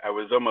beginning, I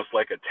was almost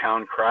like a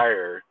town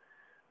crier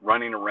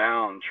running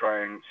around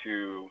trying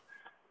to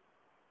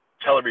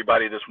tell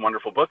everybody this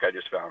wonderful book I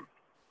just found,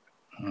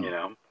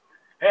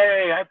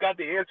 hey, I've got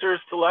the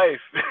answers to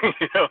life,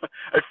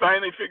 I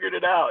finally figured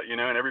it out, and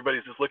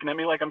everybody's just looking at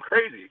me like I'm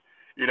crazy,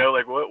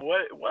 like what,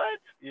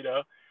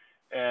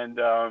 and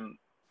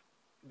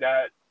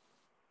that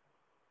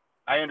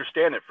I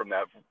understand it from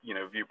that,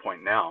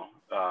 viewpoint now,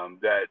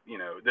 that,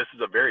 this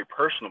is a very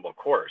personable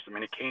course. I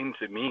mean, it came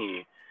to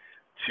me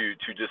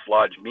to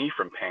dislodge me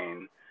from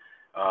pain.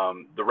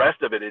 The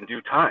rest of it in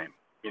due time,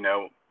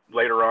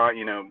 later on,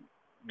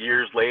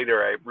 years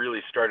later, I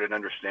really started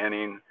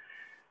understanding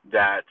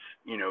that,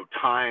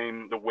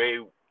 time, the way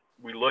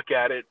we look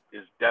at it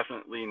is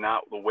definitely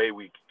not the way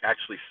we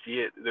actually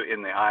see it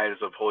in the eyes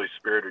of Holy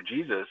Spirit or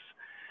Jesus.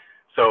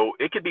 So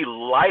it could be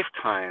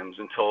lifetimes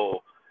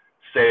until,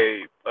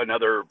 say,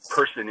 another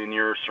person in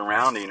your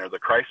surrounding or the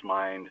Christ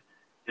mind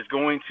is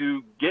going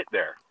to get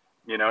there.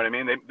 You know what I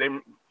mean? They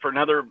for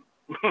another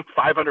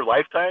 500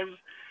 lifetimes,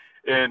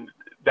 and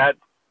that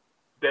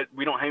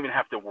we don't even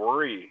have to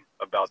worry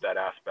about that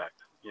aspect.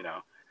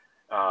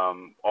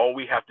 All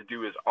we have to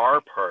do is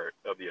our part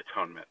of the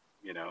atonement.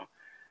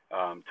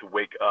 To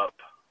wake up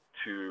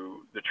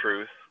to the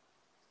truth,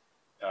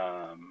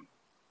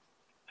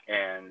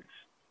 and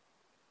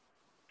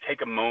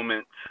take a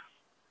moment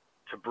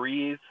to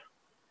breathe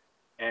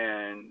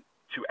and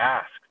to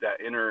ask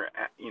that inner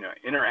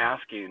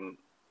asking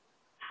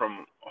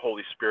from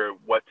Holy Spirit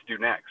what to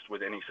do next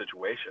with any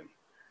situation.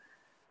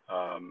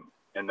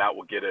 And that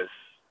will get us,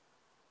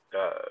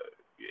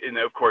 and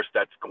of course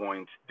that's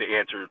the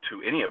answer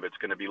to any of it's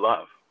going to be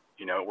love.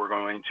 We're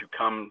going to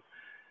come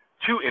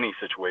to any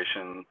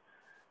situation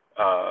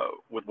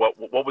with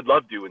what would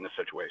love do in this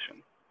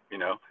situation.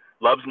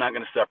 Love's not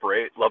going to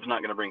separate. Love's not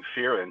going to bring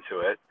fear into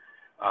it.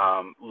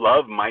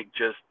 Love might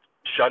just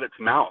shut its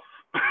mouth.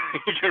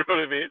 You know what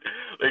I mean?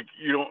 Like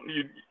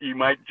you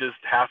might just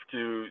have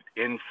to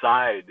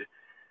inside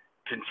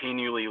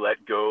continually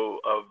let go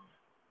of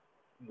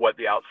what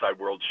the outside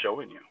world's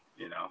showing you.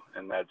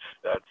 And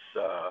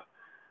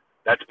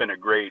that's been a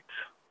great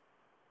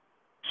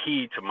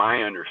key to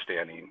my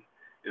understanding,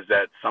 is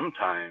that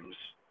sometimes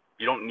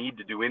you don't need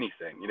to do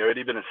anything. It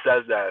even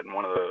says that in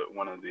one of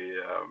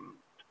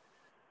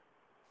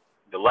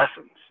the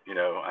lessons.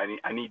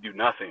 I need do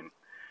nothing.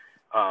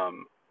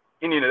 And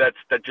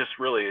that just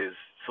really is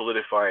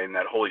solidifying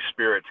that Holy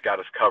Spirit's got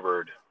us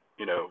covered,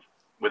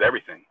 with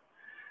everything.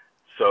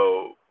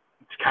 So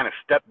to kind of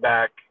step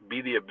back,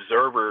 be the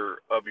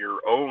observer of your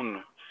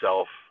own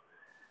self,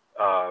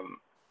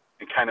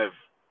 and kind of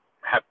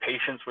have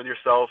patience with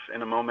yourself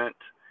in a moment,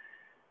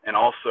 and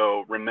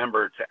also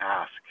remember to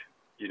ask,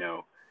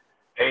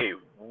 hey,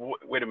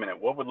 wait a minute,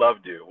 what would love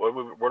do?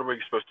 What are we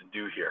supposed to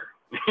do here?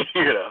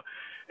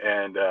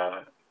 And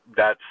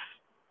that's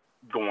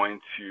going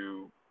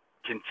to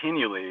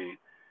continually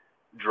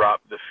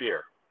drop the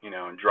fear,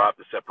 and drop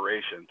the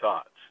separation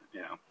thoughts,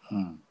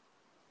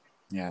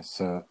 Yeah.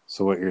 So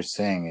what you're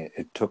saying,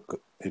 it took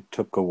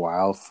a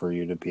while for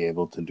you to be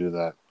able to do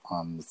that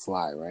on the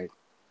fly, right?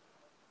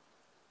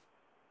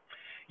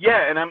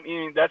 Yeah.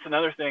 And that's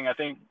another thing. I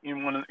think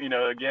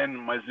again,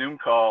 my Zoom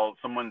call,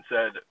 someone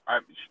said,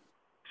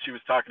 she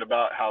was talking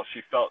about how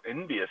she felt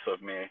envious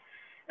of me.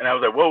 And I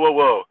was like,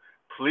 whoa,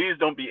 please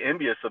don't be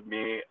envious of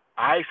me.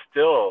 I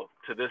still,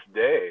 to this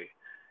day,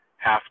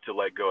 have to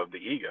let go of the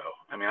ego.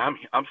 I mean,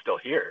 I'm still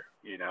here,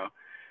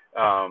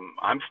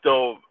 I'm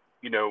still,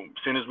 as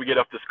soon as we get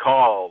off this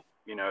call,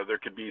 there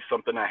could be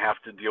something I have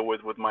to deal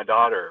with my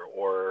daughter,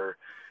 or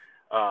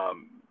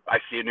I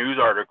see a news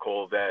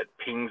article that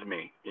pings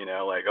me,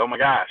 like, oh my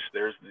gosh,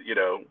 there's,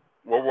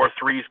 World War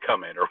III's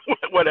coming, or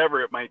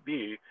whatever it might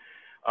be.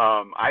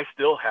 I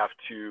still have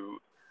to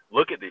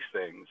look at these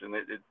things, and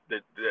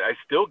I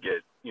still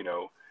get,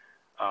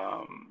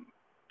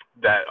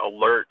 that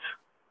alert,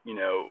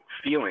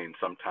 feeling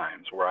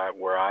sometimes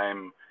where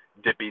I'm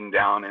dipping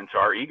down into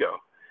our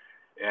ego,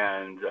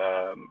 and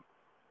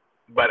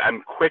but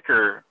I'm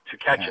quicker to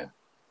catch it,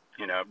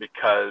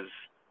 because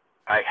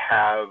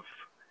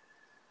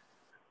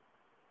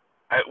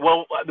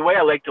the way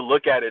I like to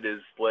look at it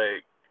is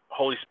like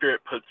Holy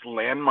Spirit puts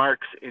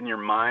landmarks in your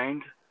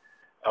mind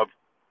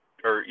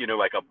or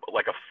like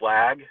a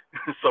flag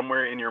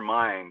somewhere in your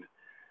mind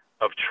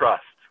of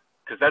trust,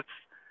 because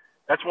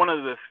that's one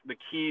of the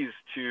keys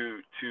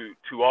to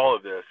all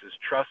of this, is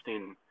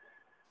trusting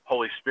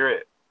Holy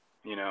Spirit,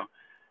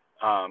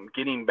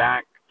 getting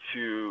back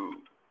to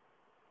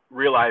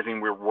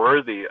realizing we're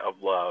worthy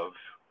of love,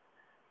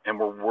 and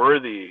we're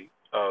worthy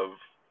of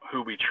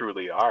who we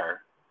truly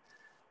are.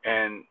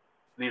 And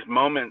these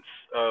moments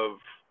of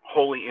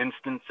holy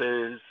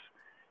instances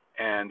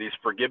and these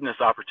forgiveness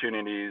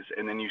opportunities,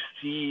 and then you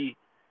see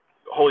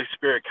Holy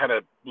Spirit kind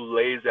of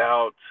lays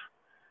out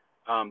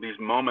these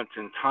moments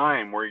in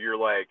time where you're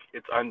like,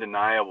 it's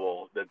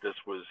undeniable that this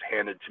was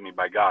handed to me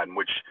by God, and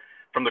which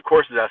from the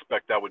Course's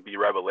aspect, that would be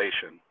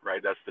revelation,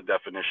 right? That's the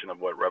definition of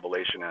what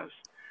revelation is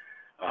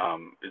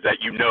that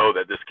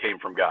that this came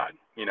from God,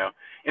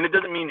 and it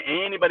doesn't mean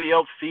anybody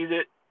else sees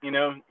it.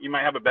 You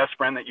might have a best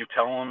friend that you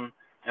tell them,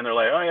 and they're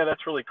like, oh yeah,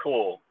 that's really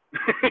cool.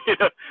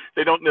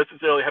 They don't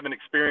necessarily haven't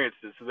experienced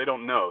it, so they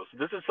don't know. So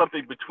this is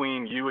something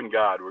between you and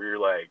God, where you're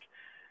like,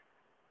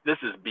 this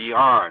is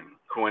beyond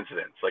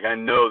coincidence. Like, I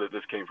know that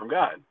this came from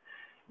God,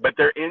 but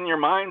they're in your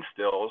mind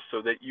still,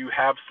 so that you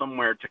have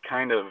somewhere to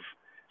kind of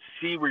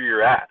see where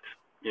you're at.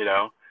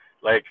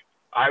 Like,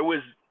 I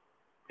was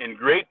in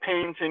great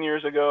pain 10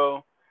 years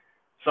ago,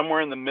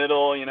 somewhere in the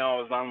middle. I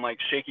was on like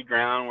shaky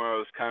ground where I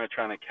was kind of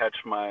trying to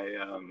catch my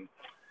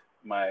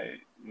my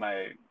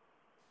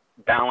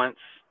balance.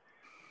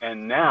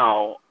 And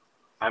now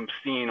I'm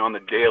seeing on the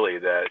daily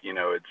that,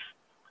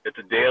 it's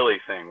a daily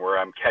thing where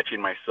I'm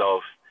catching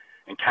myself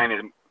and kind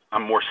of,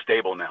 I'm more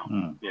stable now,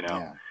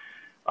 Yeah.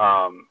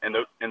 And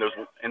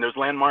those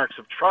landmarks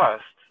of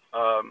trust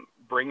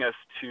bring us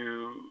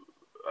to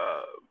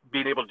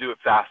being able to do it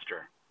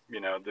faster.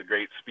 The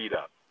great speed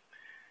up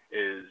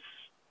is,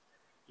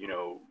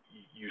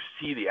 you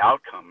see the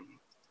outcome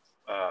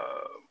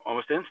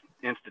almost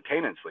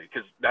instantaneously,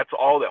 because that's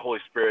all that Holy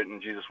Spirit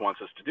and Jesus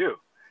wants us to do.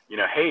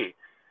 Hey,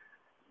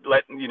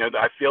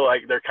 I feel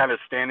like they're kind of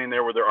standing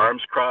there with their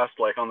arms crossed,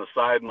 like on the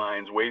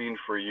sidelines, waiting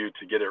for you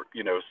to get it,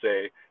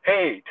 say,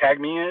 hey, tag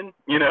me in,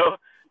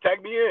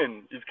 tag me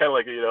in. It's kind of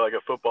like, like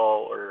a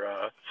football or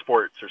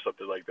sports or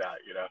something like that,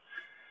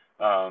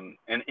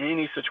 And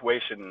any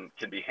situation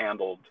can be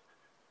handled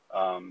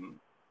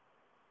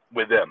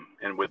with them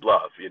and with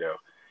love,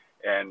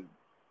 and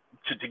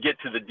to get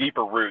to the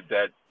deeper root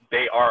that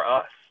they are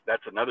us.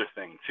 That's another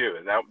thing too,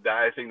 and that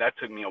I think that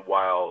took me a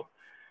while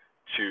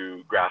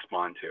to grasp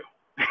onto.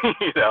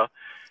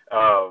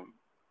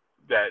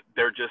 That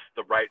they're just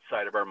the right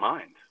side of our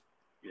mind.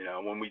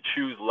 When we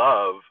choose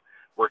love,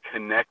 we're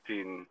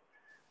connecting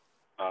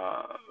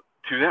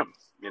to them.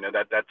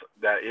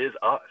 That is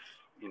us.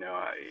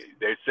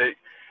 They say,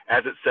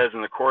 as it says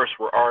in the Course,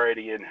 we're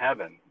already in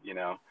heaven.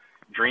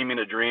 Dreaming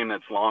a dream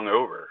that's long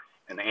over,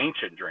 an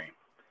ancient dream,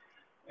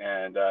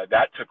 and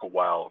that took a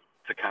while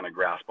to kind of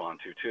grasp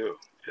onto too.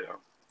 So,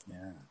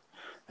 yeah,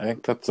 I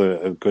think that's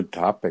a good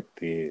topic.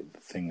 The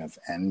thing of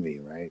envy,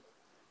 right,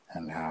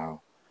 and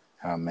how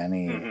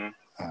many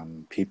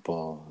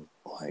people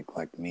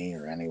like me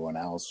or anyone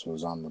else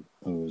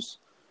who's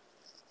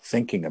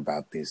thinking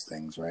about these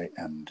things, right,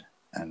 and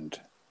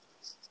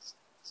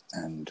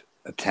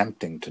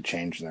attempting to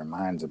change their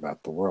minds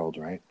about the world,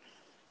 right,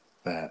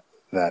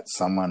 that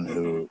someone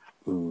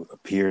who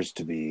appears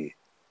to be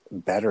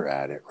better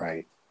at it,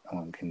 right,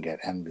 one can get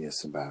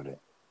envious about it.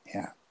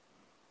 Yeah.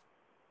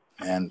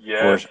 And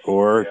yes,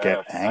 or yes.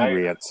 get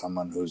angry at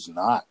someone who's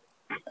not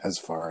as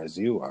far as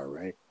you are,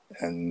 right?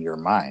 In your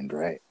mind,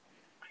 right?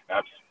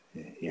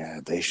 Absolutely. Yeah,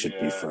 they should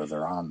be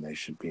further on. They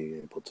should be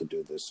able to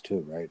do this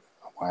too, right?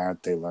 Why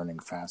aren't they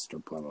learning faster?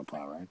 Blah blah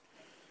blah, right?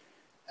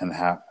 And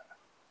how?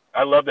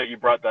 I love that you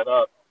brought that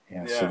up.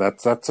 Yeah, so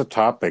that's a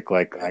topic.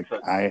 Like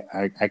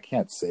I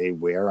can't say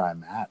where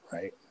I'm at,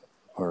 right?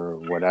 Or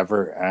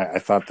whatever. I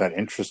thought that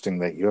interesting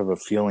that you have a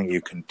feeling you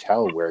can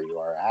tell where you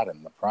are at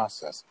in the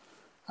process.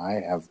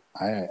 I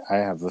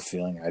have the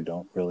feeling I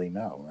don't really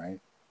know, right?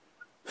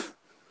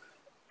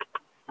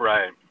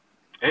 Right.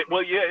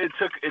 It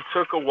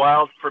took a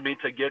while for me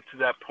to get to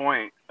that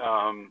point,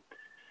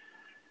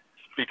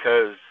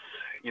 because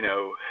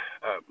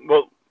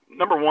well,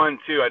 number one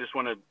too, I just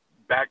want to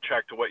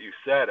backtrack to what you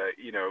said.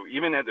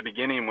 Even at the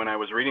beginning when I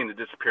was reading The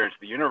Disappearance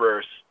of the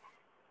Universe,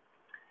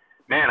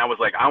 man, I was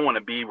like, I want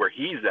to be where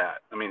he's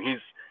at. I mean, he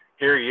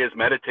is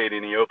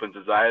meditating. He opens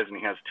his eyes and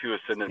he has two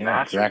ascended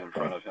masters in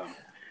front of him.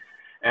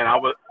 And I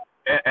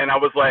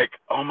was like,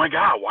 oh my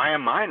God, why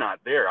am I not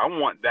there? I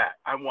want that.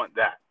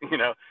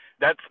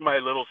 That's my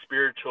little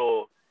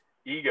spiritual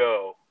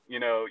ego,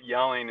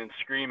 yelling and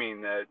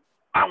screaming that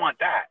I want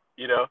that.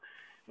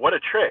 What a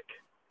trick.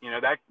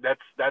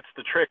 That's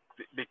the trick,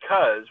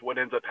 because what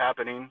ends up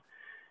happening,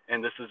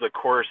 and this is a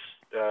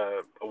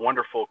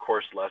wonderful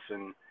Course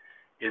lesson,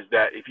 is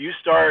that if you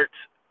start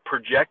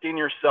projecting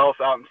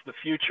yourself out into the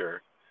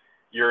future,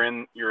 you're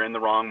in the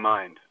wrong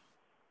mind.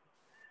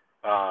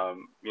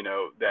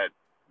 That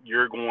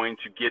you're going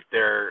to get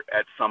there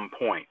at some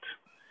point,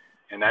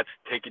 and that's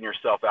taking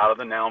yourself out of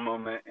the now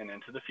moment and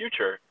into the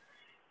future.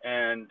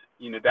 And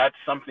that's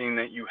something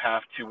that you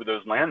have to, with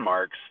those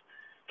landmarks,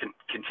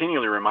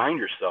 continually remind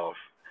yourself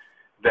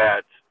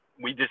that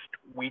we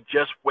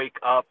just wake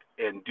up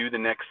and do the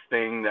next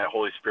thing that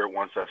Holy Spirit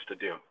wants us to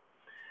do.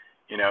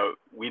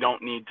 We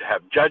don't need to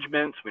have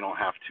judgments. We don't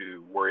have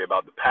to worry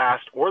about the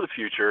past or the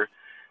future.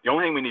 The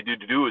only thing we need to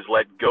do is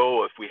let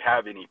go if we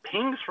have any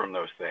pings from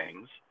those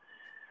things.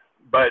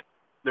 But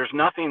there's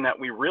nothing that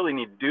we really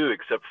need to do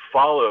except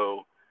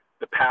follow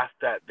the path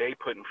that they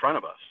put in front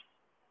of us.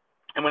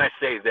 And when I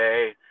say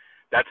they,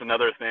 that's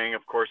another thing.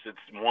 Of course, it's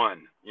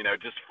one.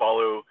 Just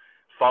follow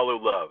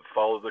love,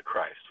 follow the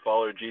Christ,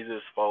 follow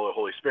Jesus, follow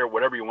Holy Spirit,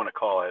 whatever you want to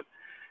call it.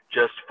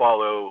 Just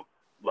follow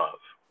love.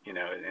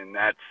 And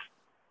that's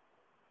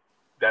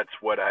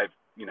what I've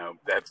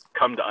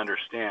come to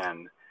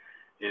understand,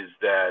 is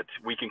that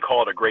we can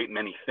call it a great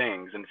many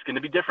things, and it's going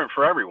to be different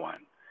for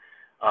everyone.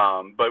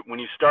 But when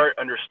you start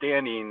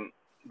understanding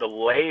the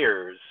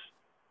layers,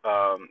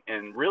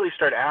 and really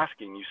start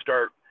asking, you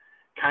start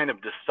kind of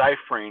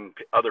deciphering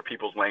other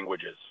people's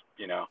languages.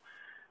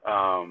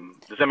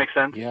 Does that make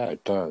sense? Yeah,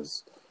 it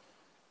does.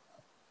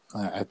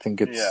 I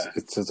think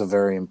it's a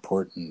very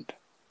important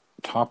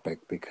topic,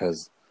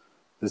 because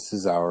this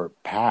is our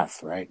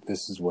path, right?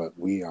 This is what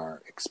we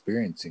are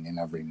experiencing in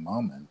every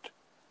moment.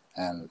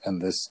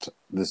 And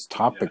this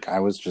topic, I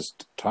was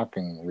just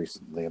talking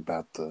recently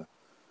about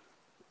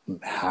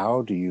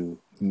how do you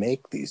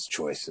make these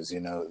choices?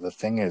 The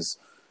thing is,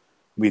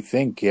 we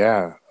think,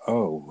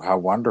 oh, how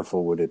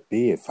wonderful would it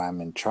be if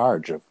I'm in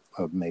charge of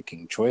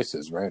making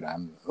choices, right?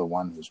 I'm the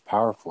one who's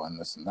powerful and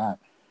this and that.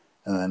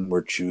 And then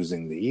we're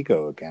choosing the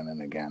ego again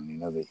and again,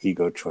 the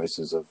ego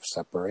choices of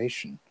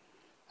separation.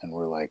 And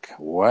we're like,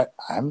 what?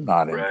 I'm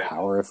not in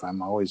power if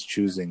I'm always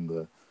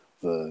choosing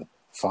the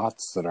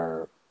thoughts that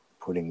are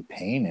putting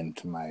pain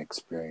into my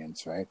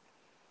experience, right?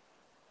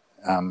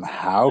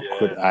 How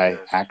could I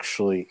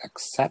actually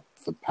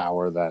accept the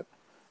power that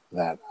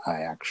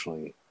I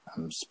actually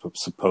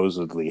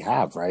supposedly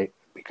have, right?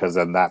 Because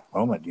in that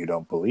moment, you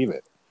don't believe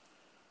it.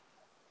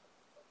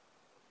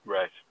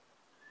 Right.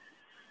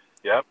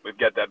 Yep, we've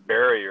got that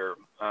barrier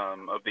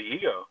of the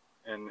ego,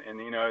 and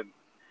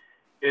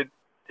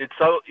it's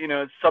so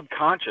it's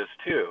subconscious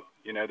too.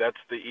 That's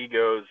the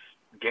ego's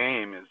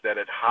game is that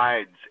it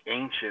hides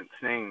ancient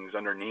things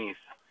underneath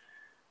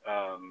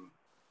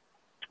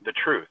the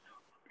truth,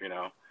 you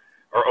know,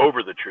 or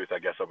over the truth, I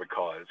guess I would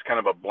call it. It's kind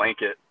of a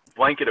blanket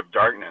of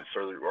darkness,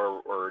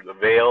 or the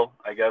veil,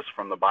 I guess,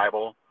 from the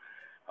Bible.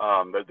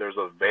 That there's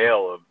a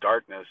veil of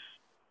darkness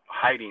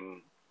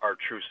hiding our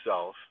true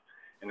self,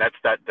 and that's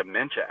that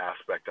dementia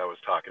aspect I was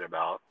talking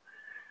about.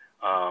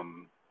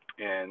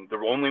 And the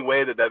only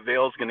way that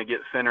veil is going to get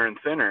thinner and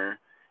thinner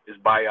is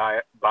by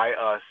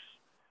us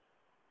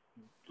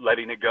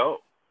letting it go.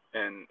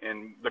 And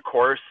the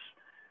Course,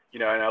 you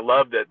know, and I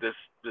love that this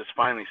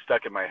finally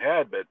stuck in my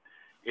head, but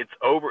it's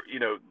over, you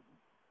know,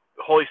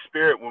 the Holy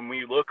Spirit, when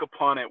we look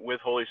upon it with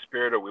Holy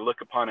Spirit, or we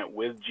look upon it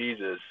with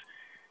Jesus,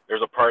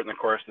 there's a part in the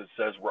Course that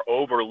says we're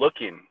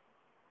overlooking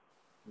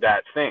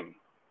that thing.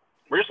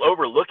 We're just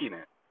overlooking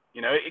it.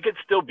 You know, it could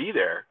still be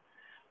there.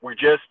 We're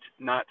just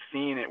not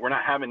seeing it. We're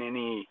not having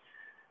any,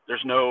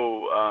 there's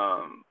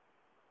no,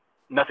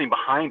 nothing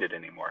behind it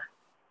anymore.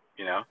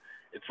 You know,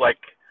 it's like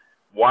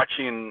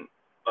watching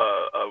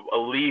a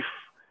leaf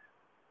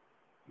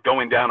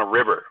going down a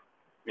river.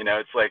 You know,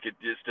 it's like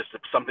it's just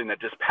something that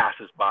just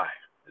passes by.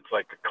 It's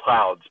like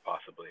clouds,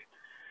 possibly.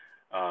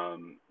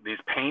 These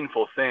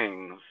painful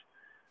things,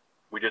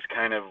 we just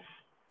kind of,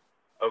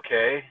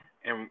 okay,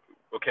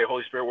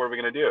 Holy Spirit, what are we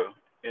going to do?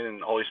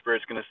 And Holy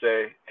Spirit's going to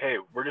say, hey,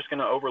 we're just going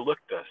to overlook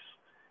this.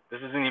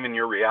 This isn't even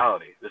your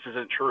reality. This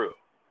isn't true.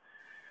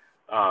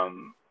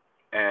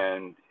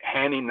 And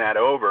handing that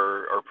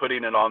over, or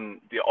putting it on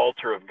the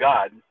altar of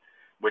God,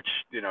 which,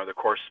 you know, the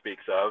Course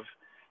speaks of,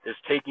 is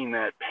taking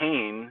that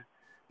pain,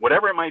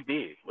 whatever it might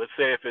be. Let's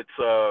say if it's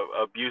a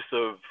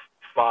abusive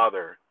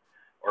father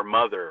or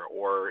mother,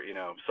 or, you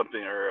know,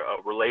 something, or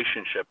a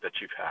relationship that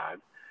you've had,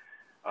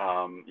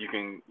 you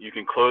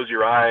can close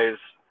your eyes,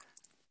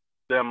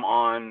 them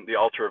on the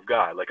altar of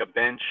God, like a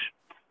bench,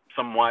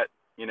 somewhat,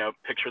 you know,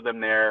 picture them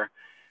there,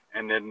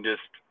 and then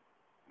just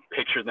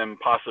picture them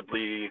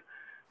possibly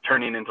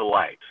turning into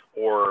light,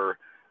 or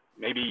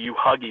maybe you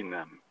hugging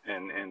them,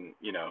 and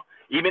you know,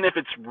 even if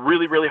it's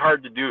really, really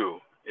hard to do,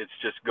 it's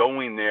just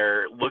going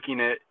there, looking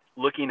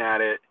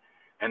at it,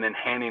 and then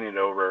handing it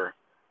over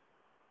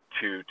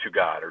to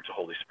God, or to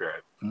Holy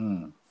Spirit.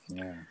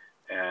 Yeah.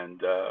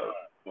 And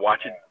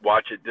watch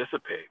it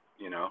dissipate,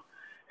 you know,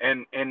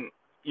 and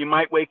you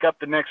might wake up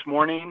the next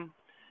morning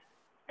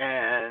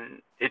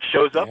and it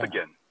shows up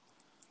again,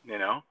 you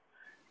know.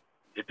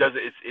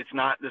 It's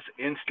not this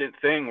instant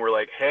thing where,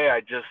 like, hey, I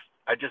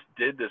just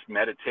did this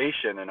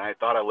meditation and I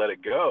thought I let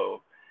it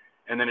go,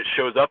 and then it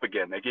shows up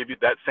again. They give you,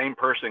 that same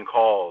person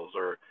calls,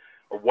 or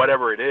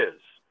whatever it is.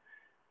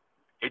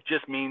 It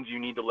just means you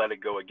need to let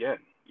it go again.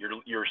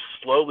 You're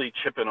slowly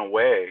chipping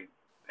away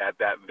at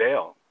that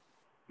veil,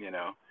 you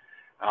know.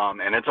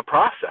 And it's a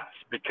process,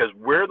 because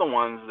we're the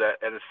ones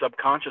that at a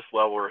subconscious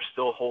level are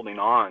still holding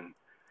on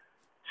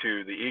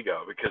to the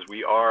ego, because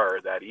we are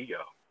that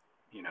ego,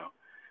 you know.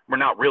 We're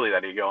not really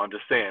that ego. I'm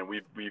just saying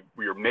we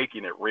are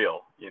making it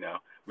real, you know.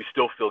 We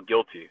still feel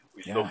guilty.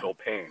 We still feel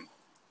pain.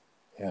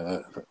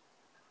 Yeah.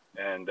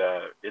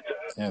 It's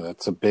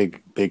that's a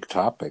big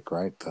topic,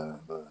 right?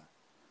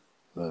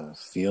 The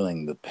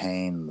feeling, the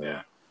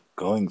pain,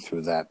 going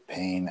through that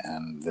pain,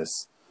 and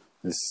this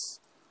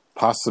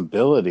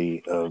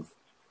possibility of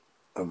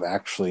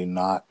actually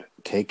not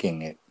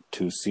taking it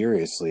too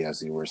seriously,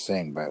 as you were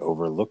saying, by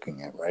overlooking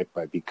it, right?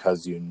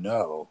 Because you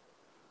know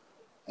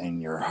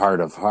in your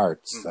heart of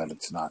hearts that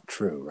it's not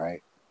true,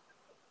 right?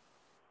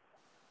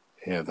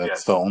 Yeah,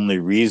 that's the only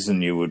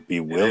reason you would be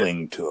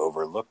willing to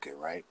overlook it,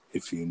 right?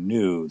 If you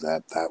knew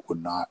that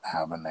would not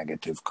have a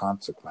negative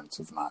consequence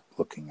of not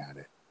looking at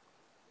it.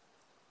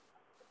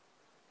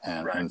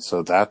 And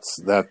so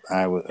that's that.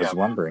 I was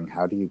wondering,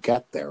 how do you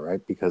get there,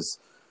 right? Because,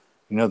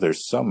 you know,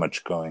 there's so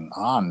much going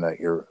on that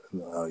your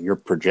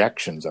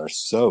projections are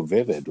so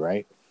vivid,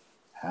 right?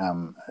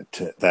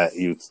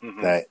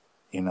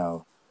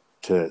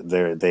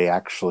 They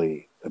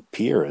actually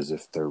appear as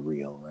if they're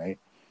real, right?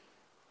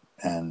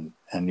 And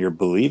you're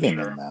believing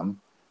in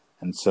them,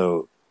 and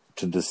so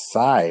to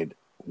decide,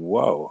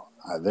 whoa,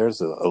 there's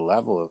a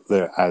level of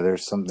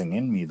there's something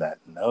in me that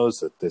knows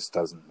that this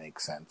doesn't make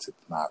sense.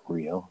 It's not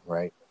real,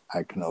 right?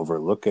 I can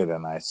overlook it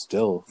and I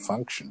still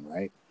function,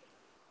 right?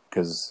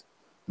 Because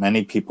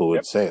many people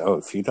would say, oh,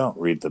 if you don't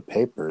read the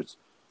papers,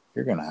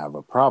 you're going to have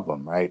a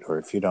problem, right? Or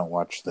if you don't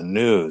watch the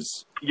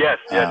news, you're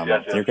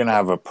going to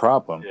have a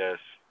problem. Yes.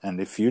 And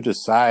if you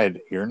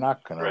decide you're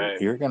going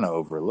to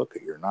overlook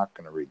it, you're not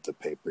going to read the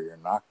paper, you're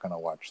not going to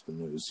watch the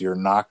news, you're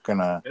not going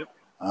to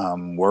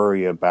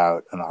worry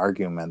about an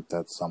argument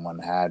that someone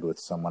had with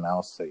someone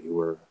else, that you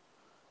were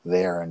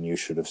there and you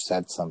should have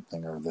said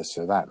something, or this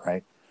or that,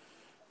 right?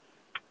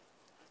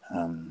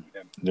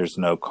 There's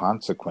no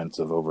consequence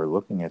of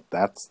overlooking it.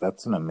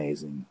 That's an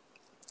amazing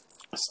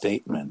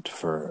statement.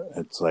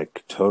 It's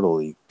like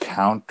totally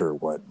counter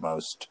what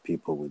most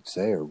people would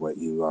say, or what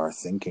you are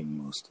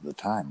thinking most of the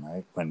time,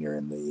 right? When you're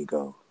in the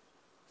ego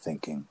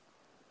thinking.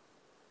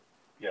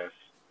 Yes,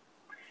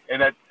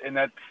 and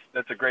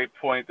that's a great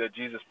point that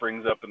Jesus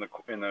brings up in the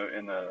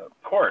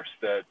Course,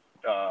 that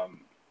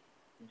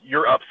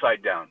you're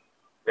upside down,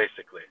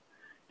 basically.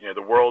 You know,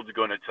 the world's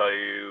going to tell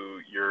you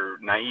you're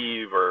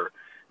naive or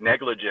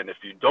negligent if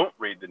you don't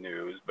read the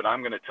news, but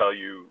I'm going to tell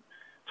you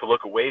to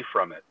look away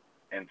from it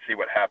and see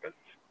what happens.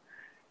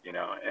 You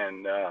know,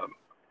 and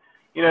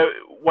you know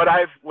what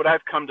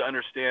I've come to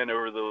understand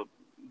over the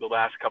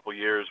last couple of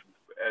years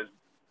as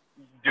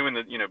doing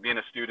the, you know, being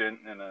a student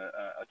and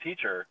a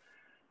teacher,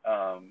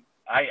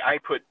 I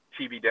put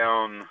TV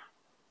down,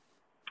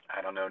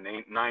 I don't know,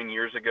 9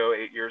 years ago,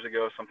 8 years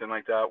ago, something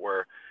like that,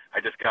 where I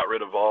just got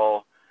rid of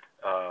all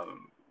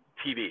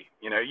TV.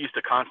 You know, it used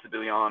to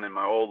constantly be on in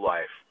my old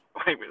life.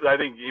 I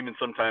think even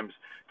sometimes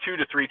 2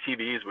 to 3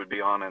 TVs would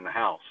be on in the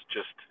house.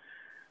 Just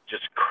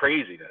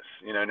craziness.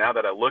 You know, now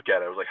that I look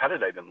at it, I was like, how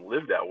did I even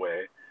live that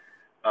way?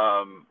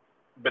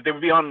 But they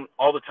would be on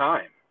all the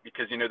time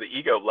because, you know, the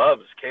ego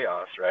loves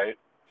chaos, right?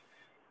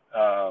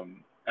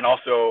 And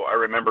also I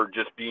remember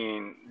just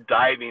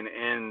diving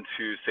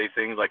into, say,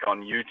 things like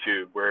on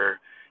YouTube where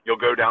you'll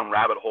go down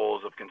rabbit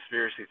holes of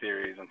conspiracy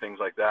theories and things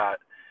like that.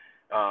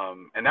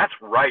 And that's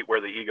right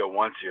where the ego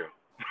wants you,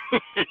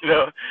 you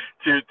know,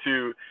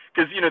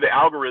 because, you know, the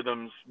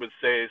algorithms would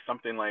say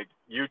something like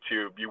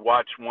YouTube, you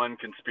watch one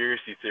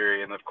conspiracy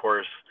theory and of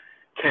course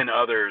 10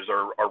 others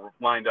are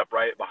lined up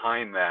right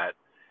behind that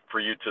for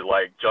you to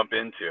like jump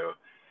into.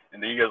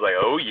 And the ego's like,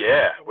 oh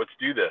yeah, let's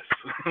do this.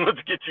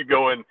 Let's get you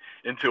going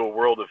into a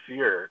world of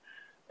fear.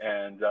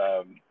 And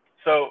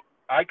so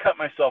I cut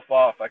myself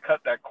off. I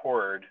cut that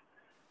cord,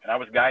 and I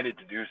was guided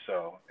to do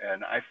so.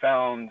 And I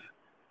found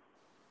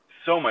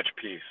so much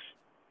peace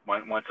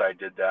once I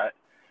did that.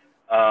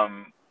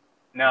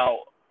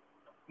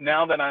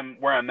 Now that I'm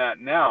where I'm at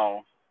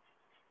now,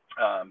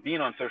 being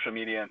on social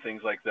media and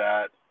things like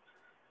that,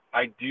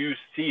 I do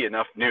see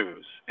enough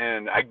news,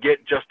 and I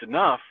get just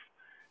enough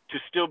to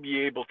still be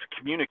able to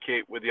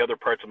communicate with the other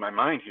parts of my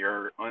mind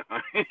here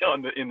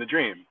in the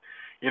dream.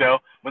 You know,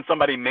 when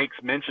somebody makes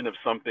mention of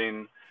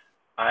something,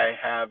 I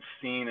have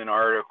seen an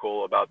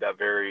article about that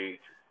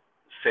very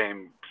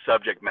same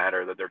subject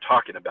matter that they're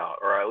talking about,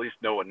 or I at least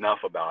know enough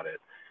about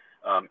it.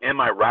 Am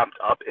I wrapped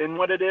up in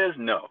what it is?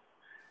 No.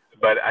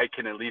 But I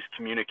can at least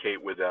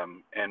communicate with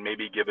them and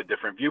maybe give a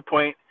different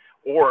viewpoint,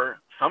 or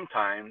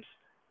sometimes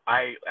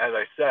as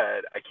I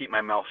said, I keep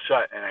my mouth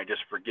shut and I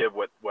just forgive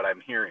what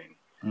I'm hearing.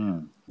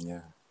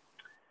 Yeah.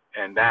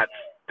 And that's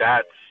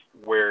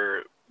where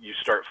you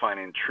start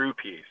finding true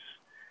peace,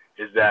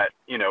 is that,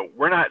 you know,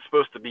 we're not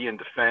supposed to be in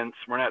defense.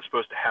 We're not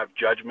supposed to have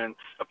judgments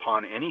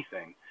upon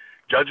anything.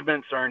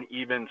 Judgments aren't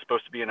even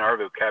supposed to be in our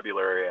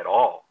vocabulary at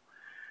all.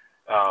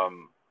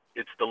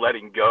 It's the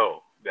letting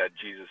go that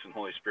Jesus and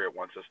Holy Spirit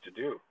wants us to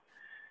do.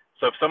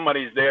 So if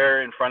somebody's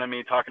there in front of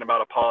me talking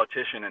about a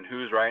politician and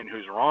who's right and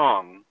who's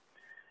wrong,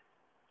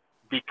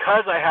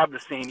 because I have the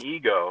same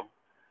ego,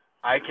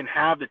 I can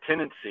have the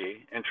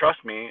tendency, and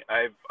trust me,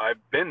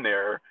 I've been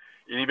there,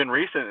 even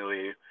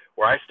recently,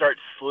 where I start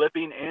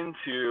slipping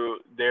into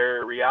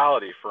their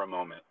reality for a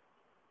moment.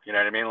 You know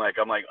what I mean? Like,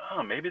 I'm like,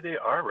 oh, maybe they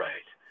are right.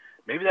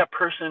 Maybe that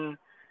person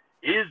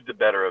is the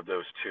better of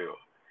those two.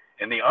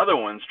 And the other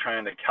one's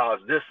trying to cause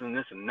this and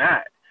this and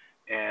that.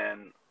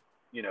 And,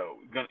 you know,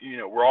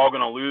 we're all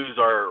going to lose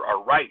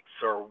our rights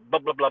or blah,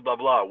 blah, blah, blah,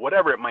 blah,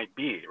 whatever it might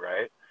be,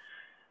 right?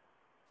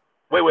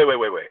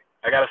 Wait.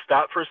 I got to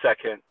stop for a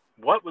second.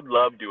 What would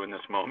love do in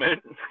this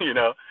moment? You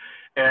know?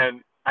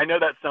 And I know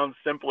that sounds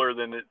simpler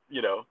than it,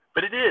 you know,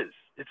 but it is.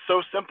 It's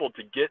so simple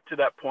to get to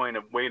that point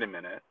of, wait a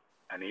minute,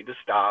 I need to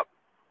stop.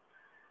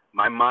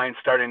 My mind's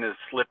starting to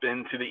slip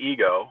into the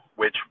ego,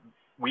 which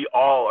we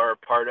all are a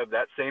part of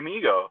that same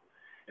ego.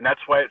 And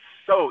that's why it's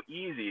so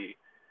easy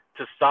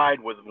to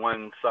side with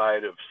one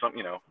side of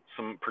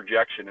some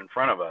projection in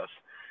front of us,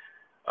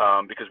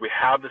 because we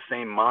have the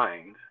same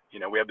mind. You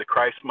know, we have the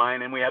Christ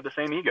mind and we have the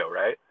same ego,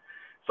 right?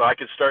 So I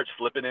could start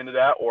slipping into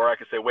that, or I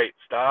could say, wait,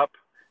 stop.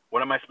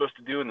 What am I supposed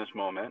to do in this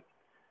moment?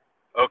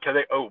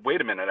 Okay. Oh,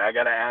 wait a minute. I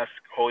got to ask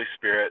Holy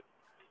Spirit,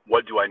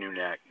 what do I do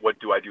next? What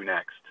do I do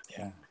next?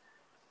 Yeah.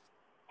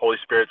 Holy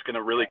Spirit's going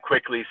to really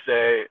quickly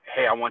say,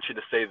 hey, I want you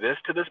to say this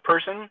to this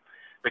person,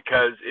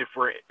 because if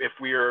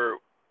we're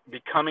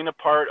becoming a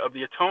part of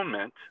the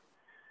atonement,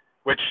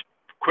 which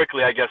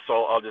quickly, I guess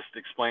I'll just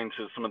explain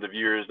to some of the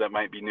viewers that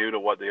might be new to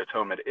what the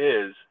atonement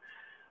is.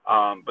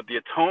 But the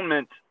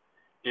atonement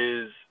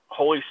is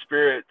Holy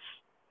Spirit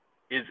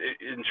is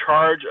in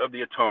charge of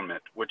the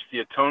atonement, which the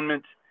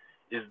atonement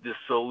is the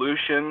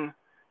solution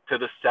to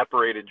the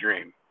separated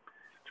dream.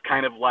 It's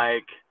kind of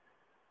like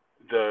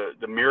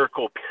the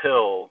miracle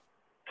pill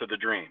to the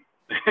dream.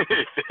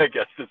 I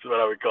guess that's what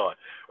I would call it,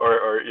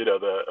 or you know,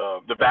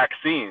 the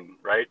vaccine,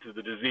 right, to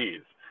the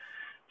disease.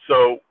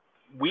 So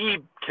we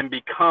can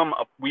become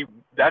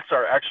that's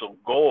our actual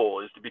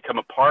goal, is to become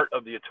a part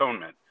of the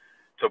atonement,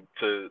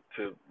 to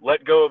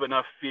let go of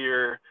enough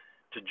fear,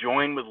 to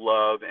join with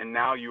love, and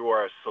now you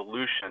are a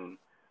solution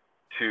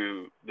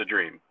to the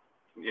dream,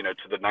 you know,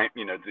 to the night,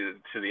 you know,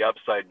 to the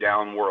upside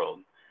down world.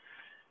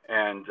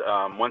 And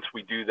once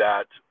we do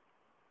that,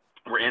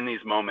 we're in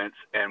these moments,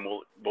 and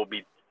we'll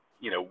be,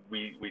 you know,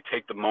 we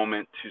take the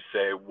moment to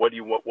say, what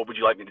would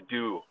you like me to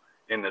do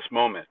in this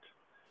moment?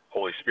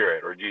 Holy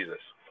Spirit or Jesus.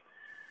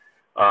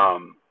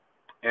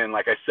 And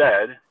like I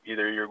said,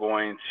 either you're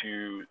going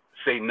to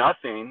say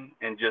nothing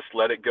and just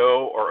let it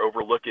go or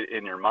overlook it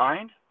in your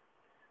mind,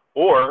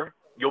 or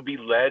you'll be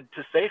led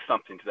to say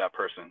something to that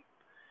person.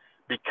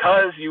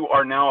 Because you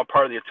are now a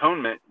part of the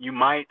atonement, you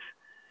might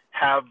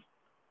have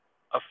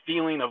a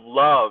feeling of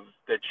love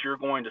that you're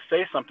going to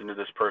say something to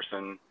this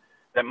person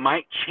that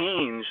might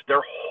change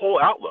their whole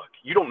outlook.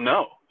 You don't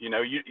know,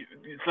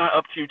 it's not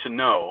up to you to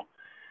know,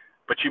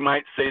 but you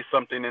might say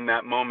something in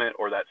that moment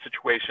or that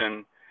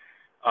situation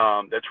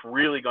that's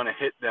really going to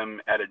hit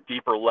them at a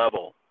deeper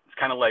level. It's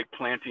kind of like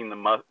planting the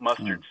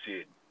mustard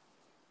seed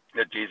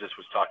that Jesus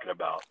was talking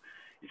about.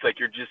 It's like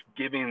you're just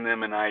giving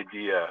them an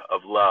idea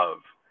of love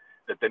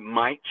that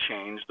might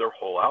change their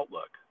whole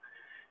outlook.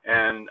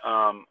 And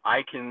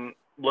I can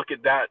look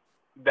at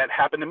that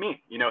happened to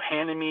me,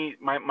 handing me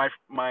my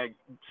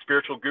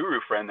spiritual guru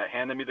friend that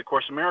handed me the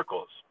Course in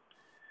Miracles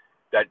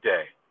that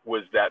day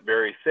was that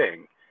very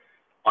thing.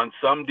 On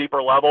some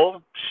deeper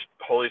level,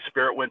 Holy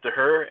Spirit went to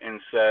her and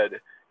said,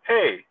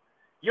 hey,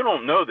 you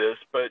don't know this,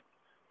 but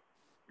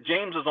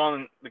James was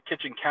on the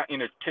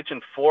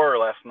kitchen floor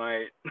last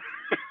night,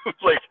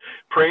 like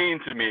praying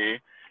to me,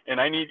 and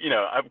I need,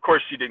 of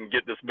course she didn't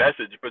get this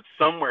message, but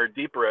somewhere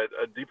deeper at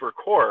a deeper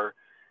core,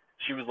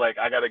 she was like,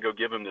 I got to go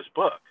give him this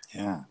book.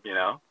 Yeah.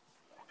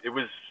 It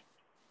was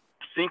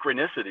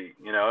synchronicity,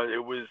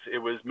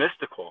 it was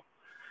mystical.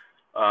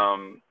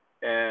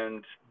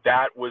 And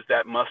that was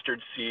that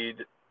mustard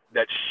seed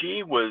that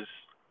she was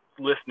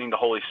listening to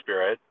Holy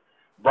Spirit,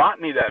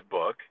 brought me that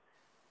book.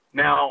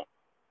 Now,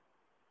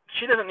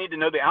 she doesn't need to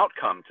know the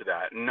outcome to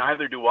that, and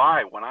neither do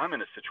I when I'm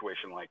in a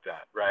situation like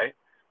that, right?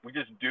 We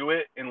just do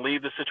it and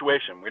leave the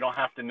situation. We don't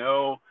have to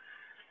know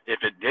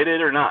if it did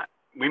it or not.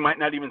 We might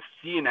not even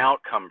see an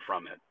outcome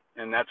from it.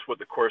 And that's what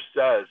the Course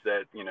says,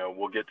 that,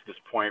 we'll get to this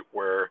point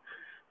where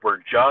we're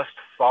just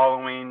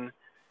following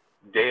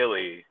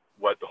daily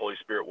what the Holy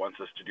Spirit wants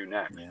us to do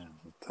next. Yeah,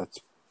 that's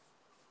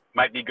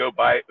might be go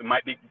buy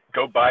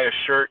a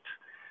shirt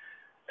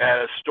at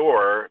a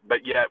store,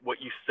 but yet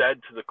what you said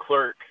to the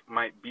clerk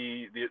might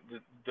be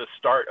the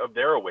start of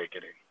their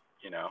awakening.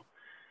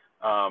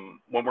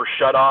 When we're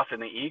shut off in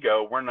the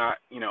ego, we're not,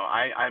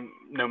 I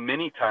know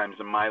many times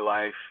in my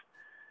life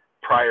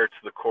prior to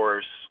the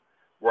Course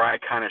where I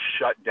kind of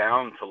shut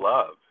down to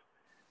love,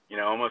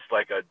 almost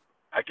like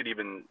I could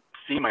even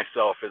see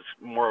myself as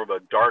more of a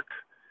dark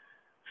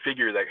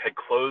figure that had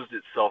closed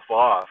itself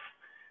off.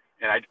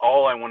 And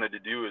all I wanted to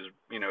do is,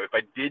 if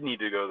I did need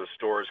to go to the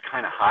stores,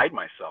 kind of hide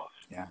myself.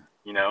 Yeah.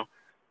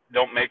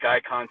 Don't make eye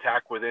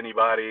contact with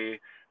anybody.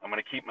 I'm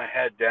going to keep my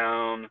head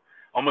down,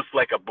 almost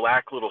like a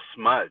black little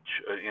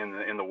smudge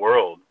in the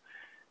world.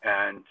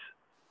 And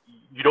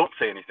you don't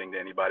say anything to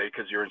anybody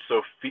because you're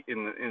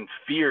in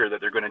fear that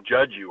they're going to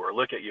judge you or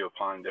look at you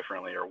upon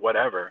differently or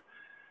whatever.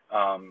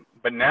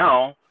 But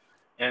now,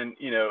 and,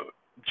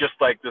 just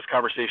like this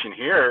conversation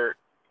here,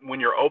 when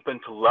you're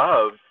open to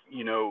love,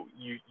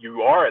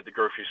 you are at the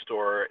grocery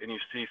store and you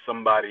see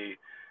somebody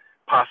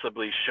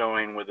possibly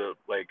showing with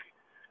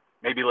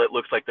maybe it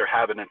looks like they're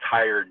having a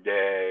tired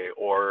day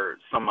or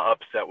some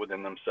upset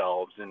within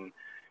themselves. And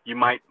you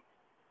might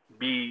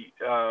be,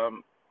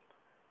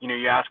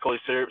 you ask Holy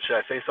Spirit, should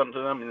I say something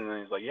to them? And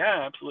then he's like,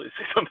 yeah, absolutely.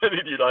 Say something.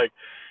 And you're like,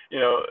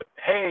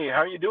 hey,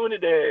 how are you doing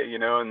today?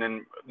 And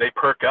then they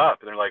perk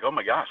up and they're like, oh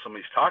my gosh,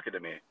 somebody's talking to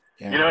me.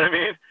 Yeah. You know what I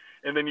mean?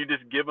 And then you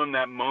just give them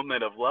that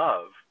moment of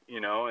love,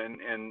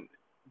 and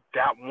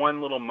that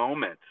one little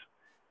moment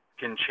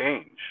can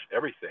change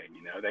everything.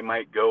 They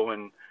might go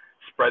and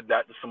spread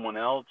that to someone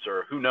else,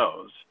 or who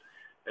knows.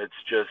 It's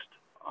just,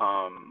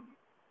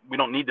 we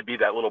don't need to be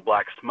that little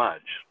black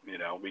smudge.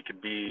 We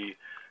could be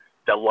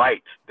the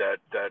light that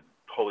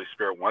Holy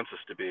Spirit wants us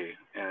to be,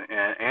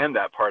 and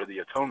that part of the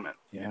atonement.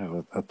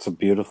 Yeah, that's a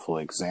beautiful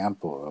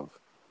example of,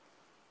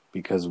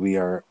 because we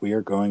are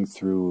going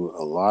through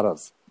a lot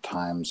of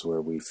times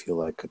where we feel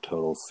like a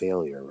total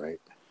failure,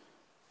 right?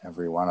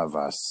 Every one of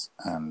us,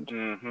 and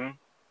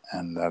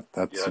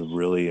that's yes.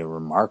 Really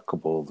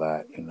remarkable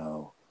that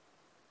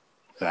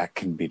that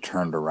can be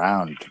turned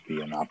around to be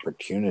an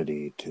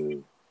opportunity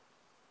to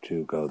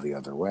go the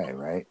other way,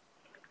 right?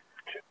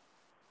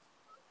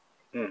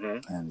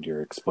 Mm-hmm. And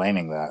you're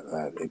explaining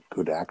that it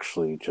could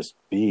actually just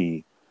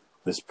be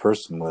this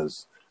person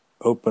was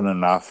open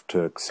enough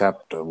to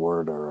accept a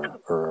word or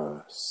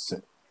a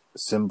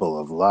symbol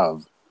of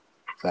love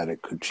that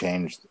it could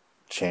change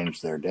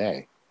their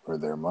day or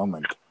their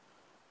moment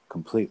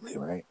completely,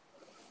 right?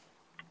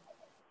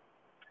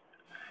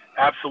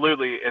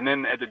 Absolutely. And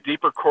then at the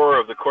deeper core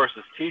of the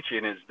Course's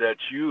teaching is that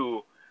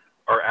you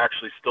are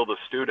actually still the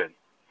student.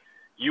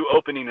 You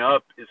opening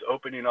up is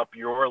opening up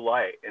your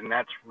light, and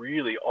that's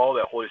really all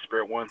that Holy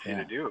Spirit wants you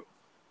to do.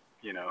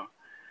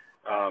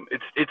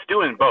 It's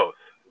doing both,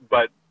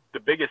 but the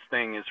biggest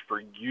thing is for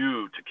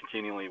you to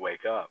continually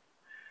wake up.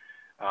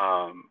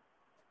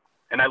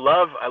 And I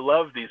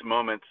love these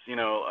moments.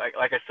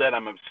 Like I said,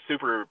 I'm a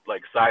super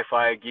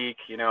sci-fi geek.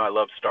 I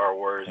love Star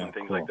Wars and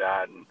things like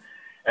that. And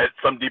at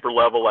some deeper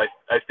level,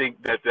 I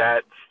think that's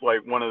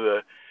one of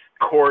the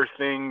core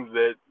things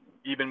that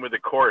even with the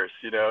chorus,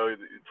 you know,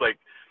 it's like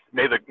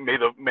may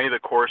the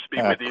chorus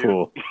be with you,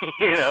 cool.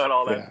 you know, and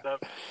all that Yeah. stuff.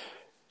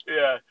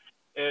 Yeah,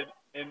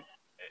 and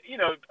you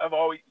know, I've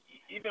always,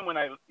 even when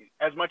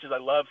as much as I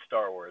love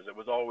Star Wars, it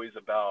was always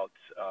about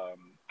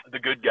the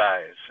good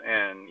guys,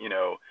 and you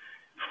know,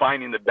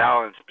 finding the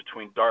balance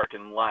between dark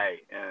and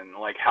light, and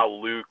like how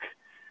Luke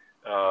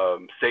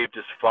saved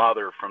his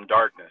father from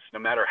darkness. No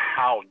matter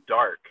how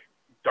dark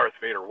Darth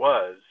Vader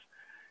was,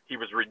 he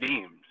was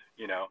redeemed.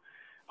 You know,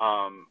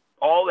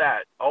 all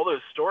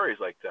those stories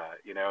like that,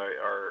 you know,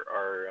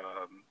 are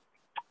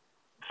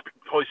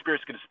Holy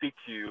Spirit's going to speak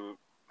to you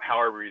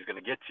however he's going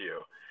to get to you.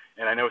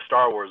 And I know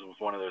Star Wars was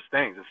one of those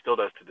things, and still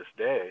does to this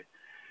day.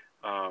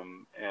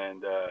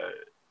 And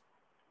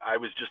I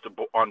was just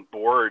on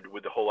board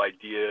with the whole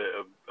idea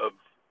of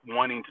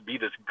wanting to be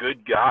this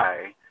good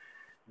guy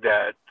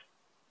that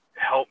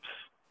helps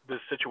this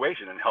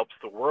situation and helps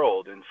the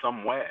world in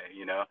some way,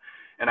 you know.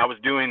 And I was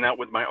doing that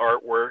with my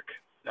artwork,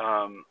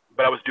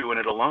 but I was doing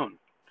it alone.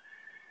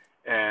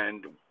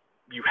 And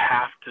you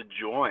have to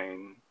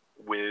join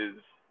with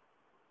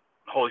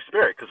Holy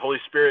Spirit, because Holy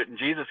Spirit and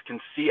Jesus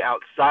can see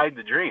outside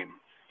the dream.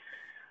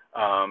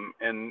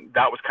 And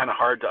that was kind of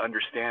hard to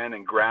understand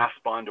and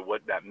grasp onto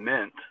what that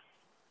meant.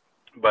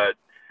 But,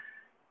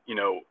 you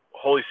know,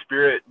 Holy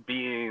Spirit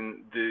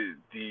being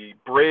the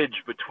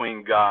bridge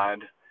between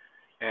God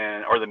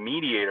and, or the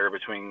mediator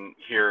between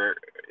here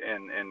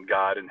and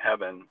God in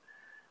heaven,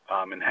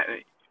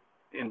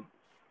 and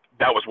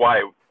that was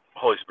why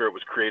Holy Spirit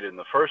was created in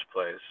the first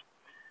place.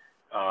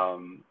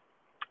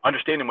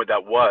 Understanding what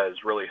that was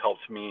really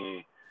helped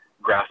me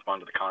grasp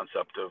onto the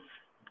concept of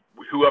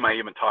who am I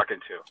even talking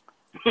to?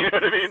 You know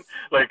what I mean?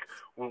 Like,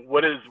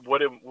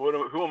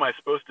 who am I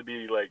supposed to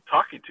be like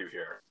talking to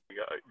here?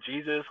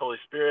 Jesus, Holy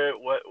Spirit,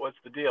 what's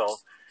the deal?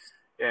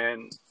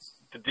 And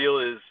the deal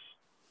is,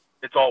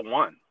 it's all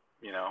one.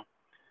 You know,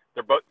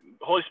 they're both,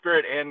 Holy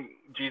Spirit and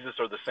Jesus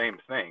are the same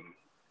thing,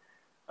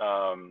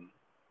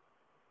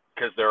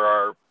 because there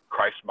are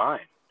Christ's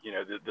mind. You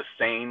know, the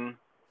same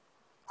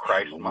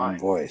Christ's mind. One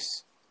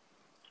voice.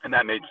 And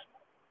that made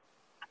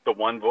the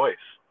one voice,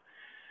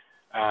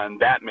 and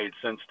that made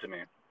sense to me.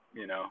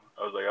 You know,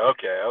 I was like,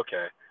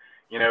 okay.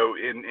 You know,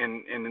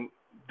 in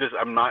this,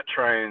 I'm not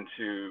trying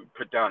to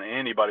put down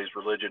anybody's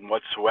religion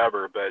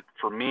whatsoever, but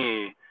for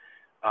me,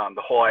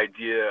 the whole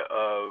idea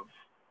of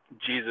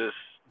Jesus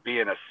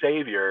being a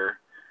savior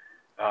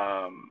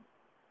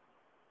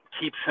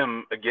keeps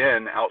him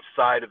again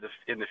outside of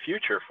in the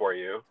future for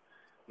you.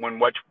 When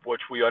what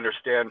we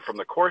understand from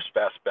the course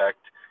aspect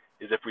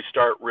is, if we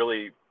start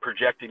really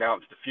projecting out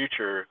into the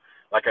future,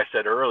 like I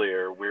said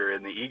earlier, we're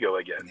in the ego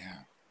again.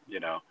 Yeah. You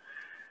know,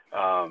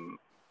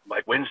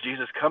 like, when's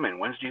Jesus coming?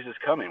 When's Jesus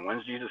coming?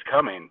 When's Jesus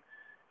coming?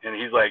 And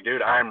he's like,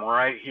 dude, I'm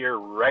right here,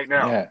 right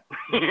now. Yeah.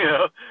 You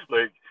know,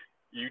 like,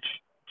 you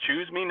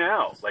choose me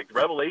now. Like,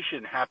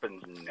 revelation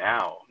happens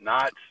now,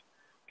 not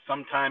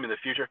sometime in the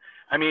future.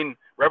 I mean,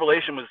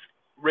 Revelation was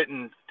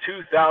written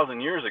 2,000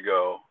 years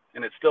ago,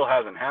 and it still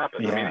hasn't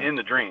happened. Yeah. I mean, in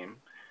the dream,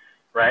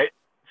 right?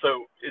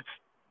 So it's,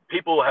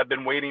 people have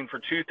been waiting for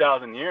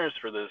 2,000 years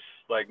for this,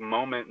 like,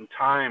 moment in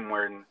time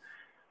when,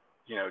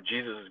 you know,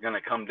 Jesus is going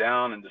to come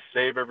down and to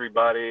save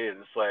everybody. And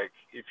it's like,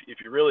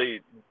 if you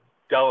really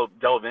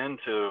delve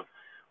into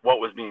what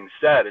was being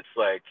said, it's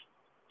like,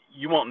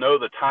 you won't know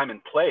the time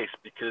and place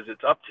because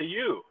it's up to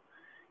you.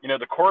 You know,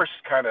 the Course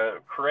kind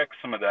of corrects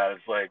some of that.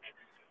 It's like,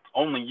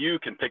 only you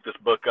can pick this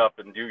book up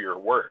and do your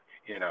work,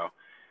 you know.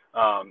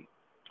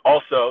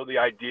 Also, the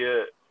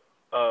idea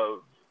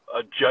of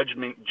a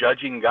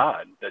judging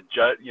God, that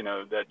you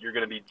know, that you're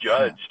going to be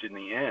judged in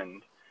the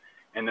end,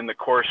 and then the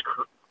Course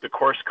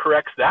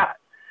corrects that.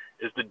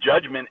 Is the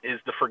judgment is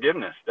the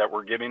forgiveness that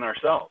we're giving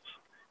ourselves.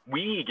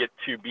 We get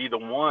to be the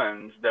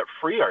ones that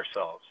free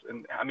ourselves,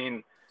 and I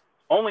mean,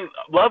 only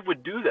love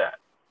would do that.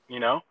 You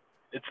know,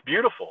 it's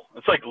beautiful.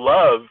 It's like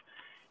love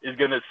is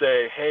going to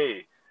say,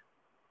 hey,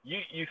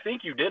 you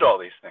think you did all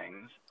these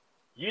things,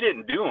 you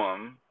didn't do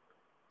them,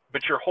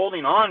 but you're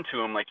holding on to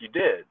them like you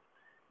did.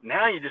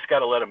 Now you just got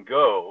to let them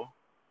go,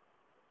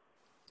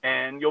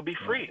 and you'll be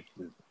free.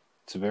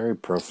 It's very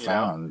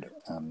profound. You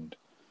know? And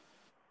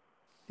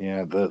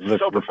yeah, the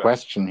so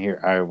question here,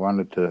 I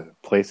wanted to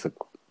place a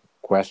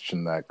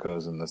question that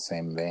goes in the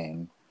same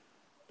vein,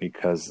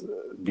 because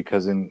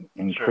in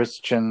sure.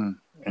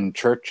 in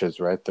churches,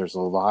 right, there's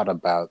a lot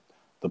about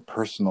the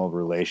personal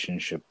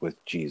relationship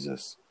with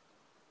Jesus.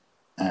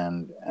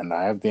 And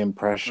I have the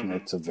impression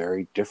it's a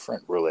very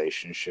different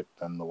relationship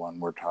than the one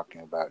we're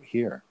talking about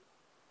here,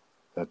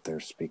 that they're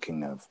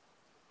speaking of.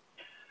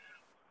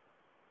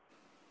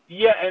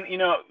 Yeah, and you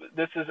know,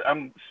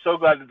 I'm so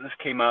glad that this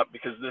came up,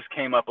 because this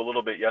came up a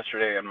little bit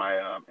yesterday in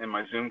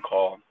my Zoom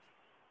call.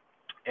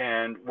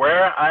 And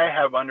where I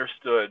have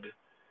understood,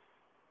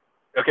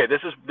 okay,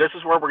 this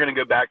is where we're going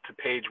to go back to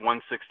page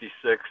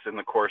 166 in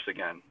the Course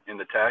again, in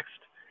the text,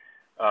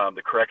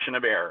 the correction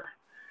of error.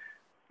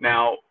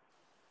 Now,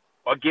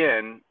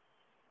 again,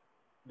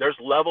 there's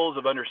levels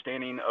of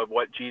understanding of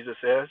what Jesus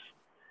is,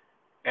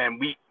 And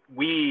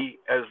we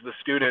as the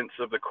students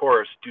of the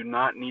course do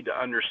not need to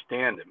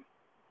understand him.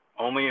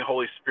 Only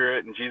Holy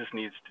Spirit and Jesus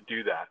needs to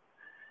do that.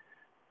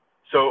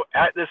 So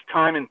at this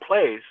time and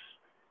place,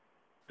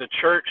 the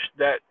church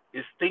that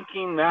is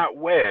thinking that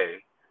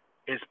way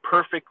is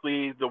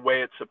perfectly the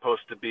way it's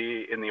supposed to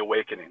be in the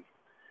awakening.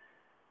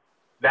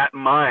 That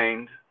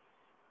mind,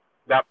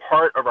 that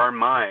part of our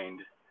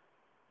mind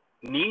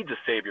needs a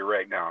savior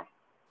right now.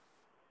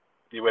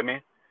 You with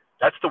me?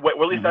 That's the way,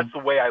 well, at least that's the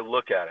way I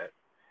look at it,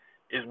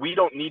 is we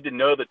don't need to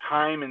know the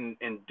time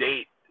and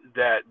date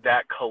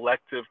that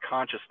collective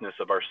consciousness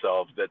of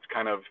ourselves that's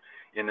kind of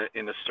in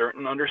a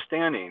certain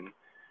understanding.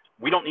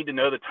 We don't need to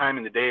know the time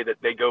and the day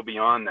that they go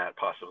beyond that,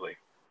 possibly,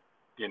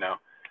 you know.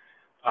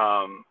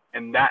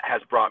 And that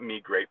has brought me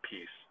great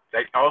peace.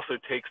 That also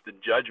takes the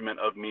judgment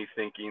of me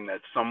thinking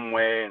that some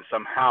way and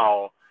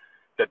somehow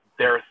that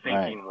they're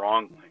thinking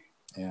wrongly.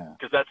 Yeah.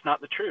 Because that's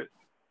not the truth.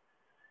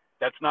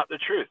 That's not the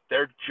truth.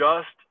 They're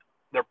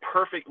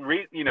perfect.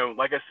 You know,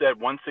 like I said,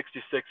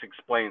 166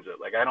 explains it.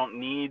 Like, I don't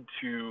need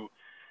to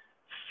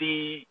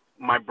see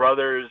my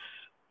brother's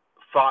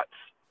thoughts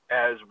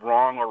as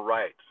wrong or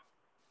right.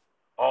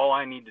 All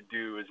I need to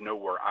do is know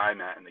where I'm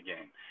at in the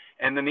game.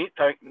 And the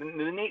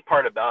neat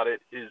part about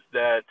it is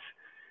that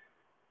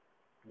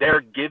they're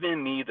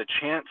giving me the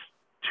chance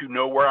to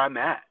know where I'm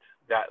at,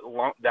 that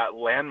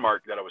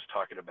landmark that I was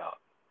talking about.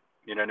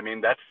 You know what I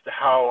mean? That's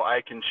how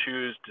I can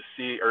choose to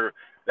see, or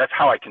that's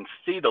how I can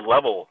see the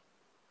level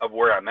of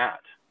where I'm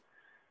at.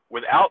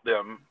 Without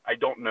them, I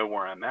don't know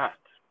where I'm at,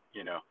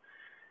 you know.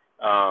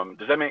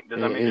 Does that make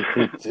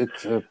sense?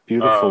 It's a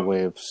beautiful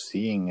way of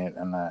seeing it,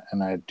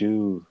 and I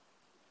do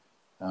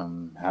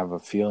have a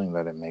feeling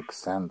that it makes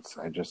sense.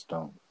 I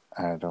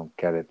don't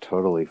get it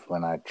totally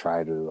when I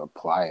try to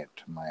apply it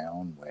to my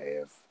own way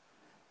of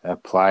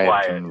apply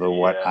it to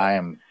what I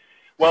am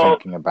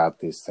thinking about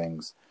these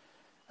things.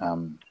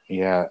 I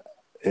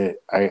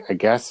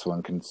guess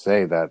one can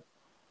say that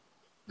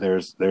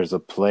there's a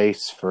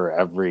place for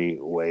every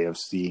way of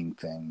seeing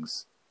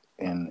things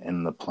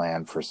in the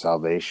plan for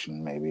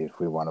salvation, maybe, if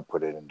we want to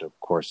put it into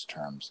course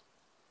terms.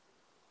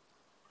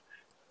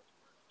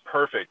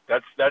 Perfect.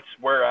 That's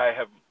where I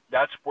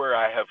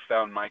have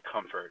found my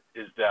comfort,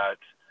 is that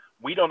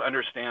we don't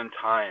understand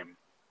time.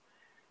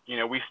 You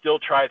know, we still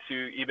try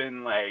to,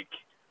 even like,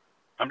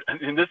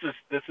 and this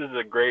is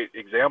a great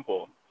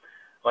example.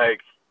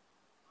 Like,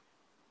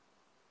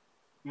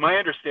 my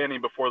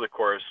understanding before the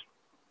course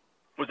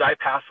was I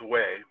pass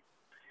away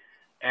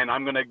and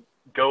I'm going to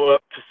go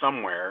up to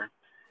somewhere,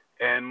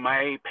 and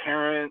my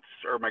parents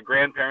or my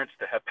grandparents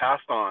that have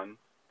passed on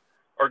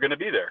are going to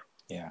be there.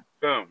 Yeah.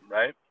 Boom,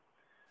 right?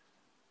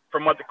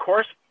 From what the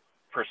course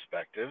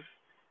perspective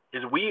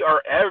is, we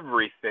are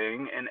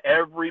everything and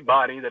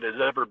everybody that has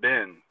ever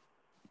been,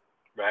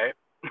 right?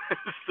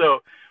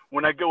 So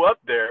when I go up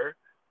there,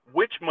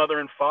 which mother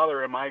and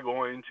father am I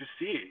going to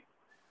see?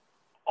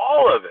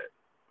 All of it.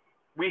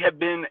 We have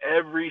been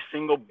every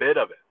single bit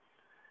of it.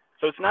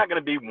 So it's not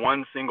going to be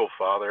one single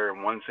father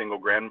and one single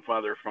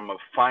grandfather from a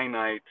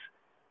finite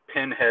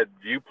pinhead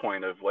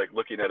viewpoint of like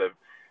looking at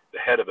the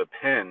head of a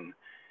pin.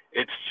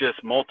 It's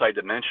just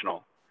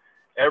multidimensional.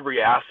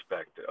 Every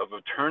aspect of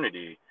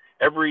eternity,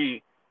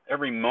 every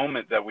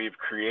moment that we've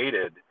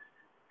created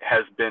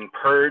has been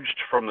purged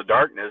from the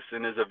darkness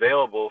and is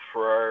available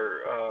for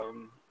our,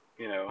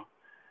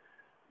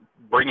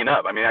 bringing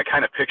up. I mean, I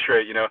kind of picture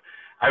it,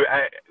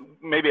 I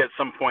maybe at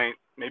some point,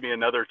 maybe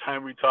another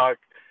time we talk,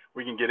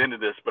 we can get into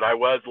this, but I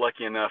was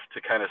lucky enough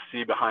to kind of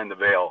see behind the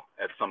veil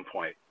at some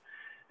point,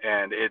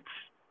 and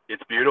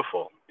it's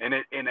beautiful, and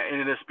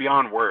it's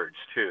beyond words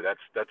too.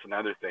 That's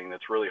another thing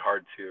that's really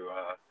hard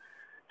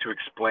to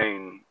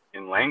explain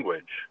in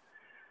language.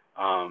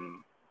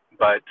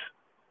 But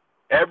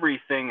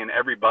everything and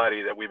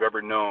everybody that we've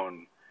ever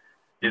known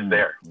is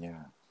there.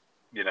 Yeah.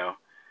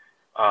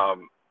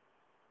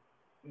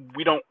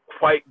 We don't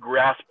quite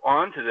grasp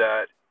onto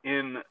that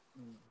in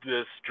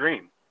this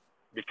dream,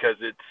 because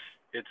it's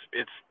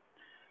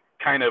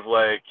kind of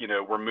like,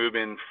 we're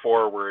moving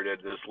forward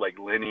at this like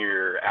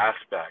linear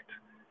aspect.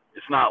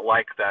 It's not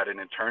like that in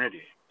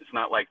eternity. It's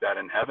not like that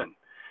in heaven.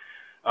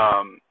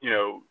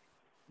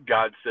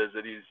 God says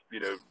that he's,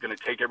 going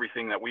to take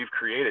everything that we've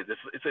created.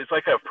 It's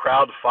like a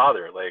proud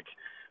father. Like,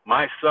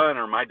 my son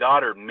or my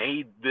daughter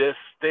made this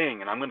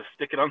thing, and I'm going to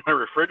stick it on my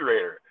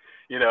refrigerator,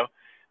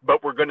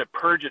 but we're going to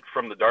purge it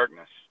from the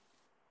darkness.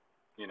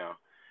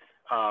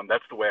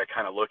 That's the way I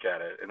kind of look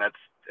at it. And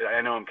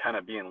I know I'm kind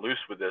of being loose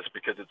with this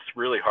because it's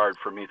really hard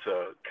for me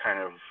to kind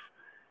of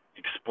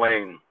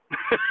explain,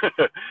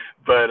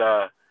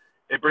 but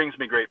it brings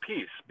me great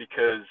peace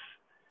because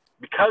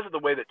of the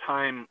way that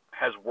time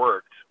has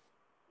worked,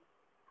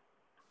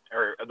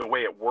 or the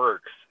way it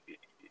works,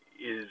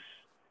 is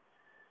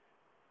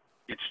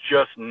it's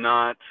just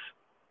not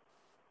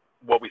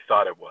what we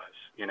thought it was,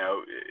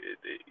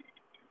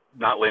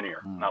 not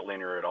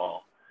linear at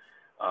all.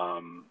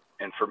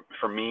 And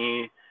for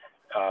me,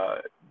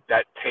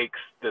 that takes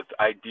the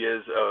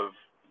ideas of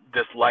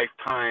this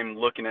lifetime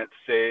looking at,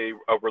 say,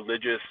 a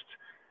religious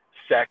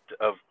sect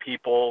of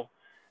people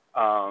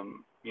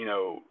you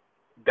know,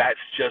 that's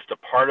just a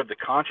part of the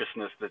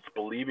consciousness that's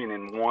believing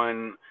in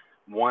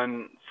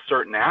one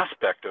certain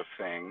aspect of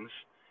things,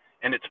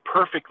 and it's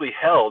perfectly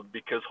held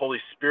because Holy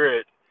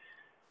Spirit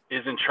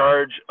is in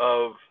charge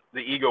of the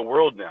ego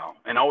world now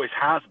and always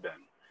has been.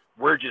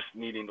 We're just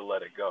needing to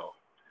let it go.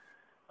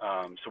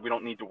 So we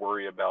don't need to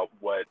worry about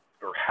what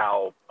or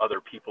how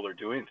other people are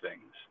doing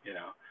things, you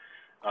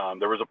know.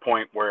 There was a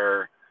point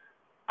where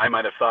I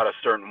might have thought a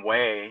certain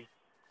way,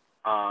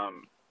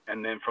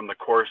 and then from the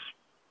Course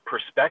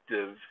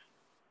perspective,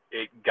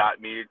 it got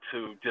me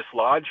to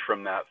dislodge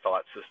from that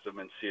thought system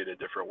and see it a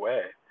different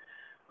way.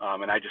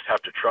 And I just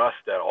have to trust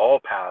that all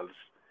paths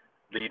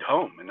lead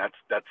home. And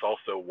that's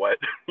also what,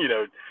 you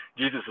know,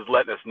 Jesus is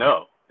letting us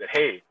know, that,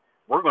 hey,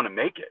 we're going to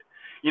make it.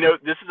 You know,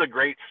 this is a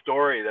great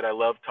story that I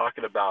love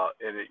talking about,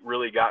 and it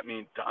really got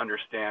me to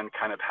understand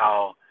kind of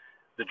how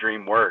the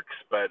dream works.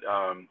 But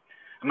I'm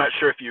not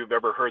sure if you've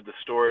ever heard the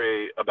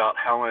story about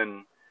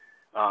Helen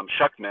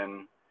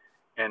Schuckman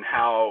and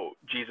how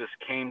Jesus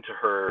came to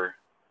her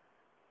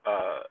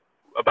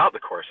about the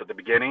Course at the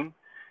beginning.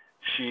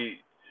 She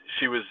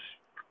was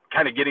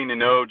kind of getting to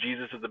know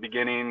Jesus at the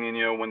beginning, and,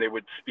 you know, when they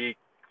would speak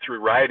through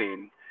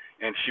writing,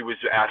 and she was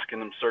asking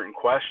them certain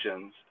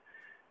questions,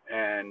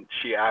 and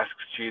she asks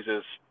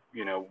Jesus,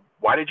 you know,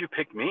 why did you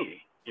pick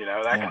me? You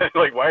know, that kind of,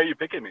 like, why are you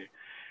picking me?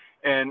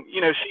 And, you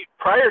know, she,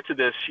 prior to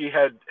this, she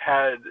had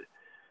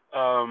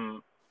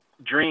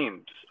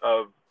dreams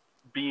of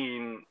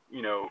being,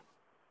 you know,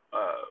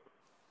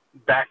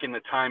 back in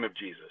the time of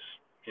Jesus,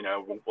 you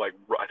know, like,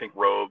 I think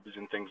robes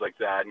and things like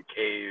that, and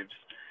caves.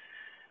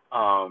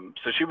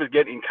 So she was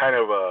getting kind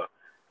of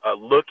a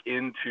look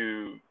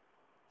into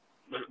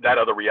that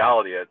other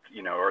reality,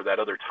 you know, or that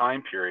other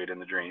time period in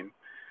the dream.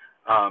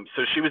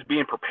 So she was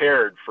being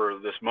prepared for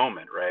this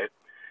moment, right?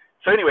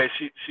 So anyway,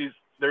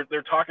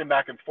 they're talking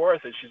back and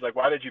forth, and she's like,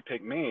 "Why did you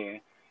pick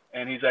me?"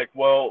 And he's like,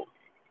 "Well,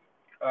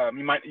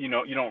 you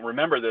don't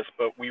remember this,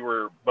 but we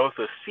were both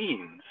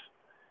Essenes."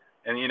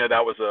 And, you know,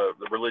 that was the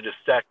religious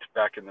sect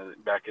back in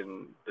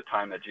the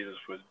time that Jesus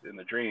was in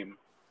the dream.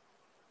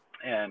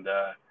 And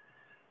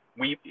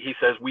he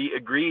says, we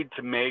agreed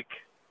to make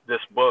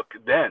this book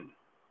then.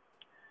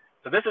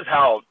 So this is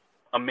how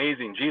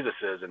amazing Jesus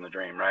is in the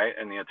dream, right?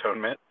 And the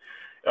atonement.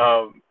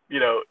 You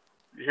know,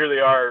 here they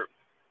are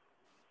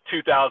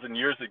 2,000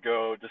 years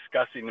ago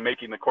discussing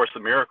making the Course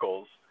of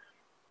Miracles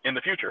in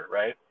the future,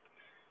 right?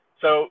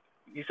 So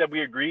he said,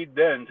 we agreed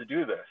then to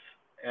do this.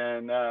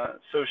 And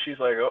so she's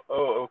like,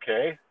 oh,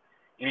 okay.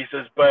 And he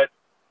says, but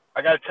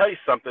I got to tell you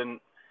something.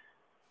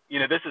 You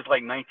know, this is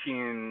like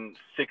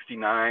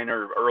 1969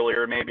 or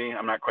earlier, maybe.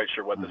 I'm not quite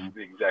sure what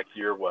the exact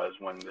year was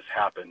when this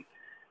happened.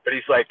 But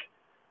he's like,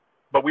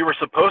 but we were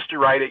supposed to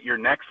write it your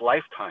next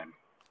lifetime.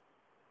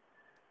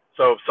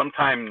 So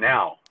sometime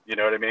now, you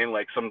know what I mean?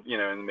 Like you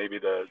know, in maybe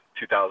the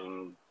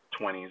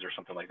 2020s or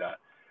something like that.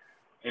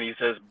 And he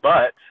says,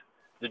 but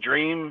the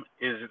dream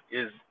is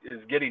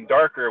getting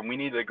darker, and we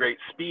need a great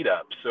speed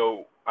up.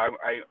 So I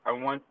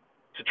want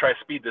to try to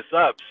speed this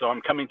up. So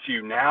I'm coming to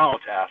you now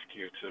to ask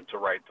you to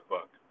write the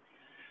book.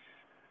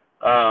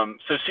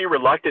 So she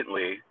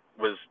reluctantly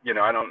was, you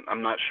know,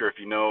 I'm not sure if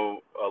you know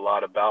a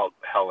lot about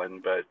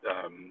Helen, but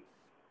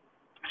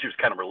she was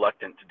kind of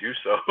reluctant to do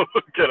so,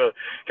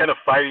 kind of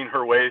fighting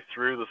her way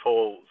through this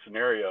whole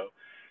scenario.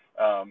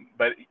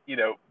 But, you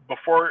know,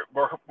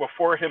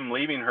 before him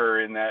leaving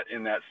her in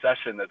that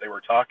session that they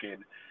were talking,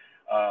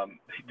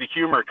 the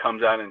humor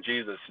comes out in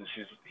Jesus, and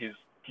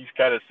he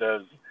kind of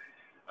says,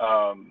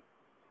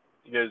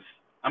 he goes,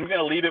 I'm going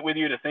to leave it with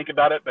you to think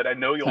about it, but I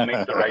know you'll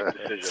make the right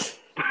decision.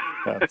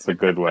 That's a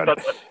good one.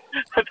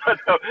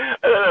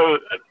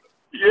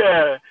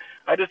 Yeah,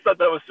 I just thought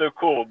that was so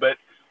cool. But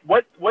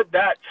what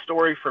that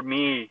story for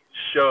me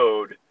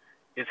showed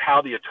is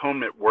how the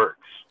atonement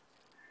works.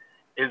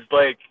 Is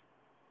like,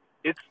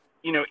 it's,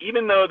 you know,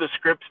 even though the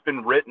script's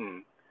been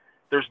written,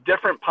 there's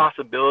different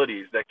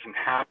possibilities that can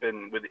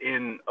happen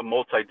within a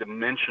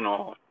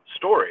multi-dimensional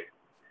story.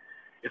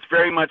 It's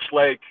very much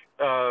like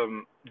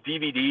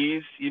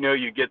DVDs, you know,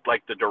 you get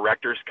like the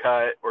director's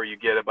cut, or you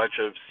get a bunch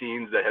of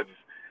scenes that have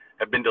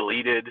been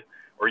deleted,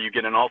 or you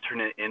get an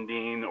alternate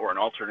ending or an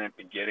alternate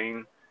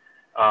beginning.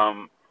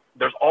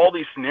 There's all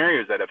these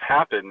scenarios that have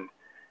happened,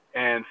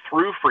 and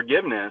through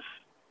forgiveness,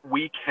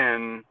 we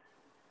can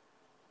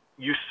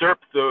usurp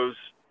those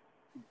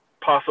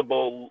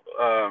possible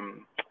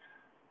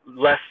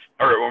less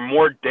or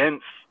more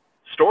dense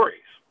stories,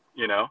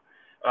 you know.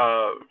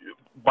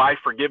 By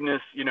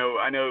forgiveness, you know,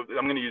 I know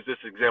I'm going to use this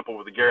example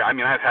with Gary. I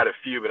mean, I've had a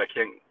few, but I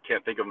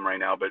can't think of them right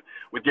now. But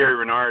with Gary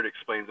Renard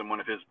explains in one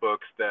of his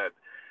books that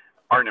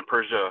Art in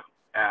Persia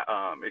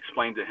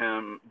explained to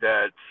him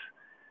that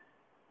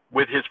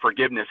with his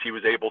forgiveness, he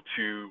was able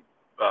to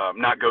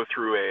not go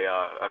through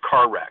a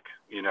car wreck,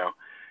 you know.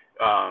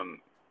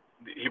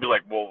 He'd be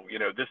like, well, you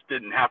know, this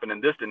didn't happen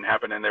and this didn't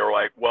happen. And they were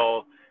like,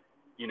 well,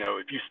 you know,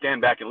 if you stand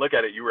back and look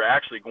at it, you were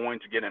actually going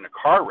to get in a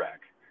car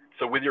wreck.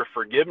 So with your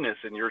forgiveness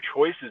and your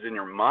choices in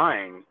your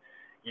mind,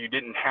 you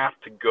didn't have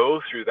to go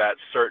through that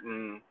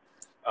certain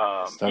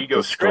Is that ego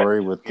the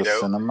story script, with the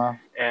cinema?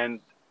 And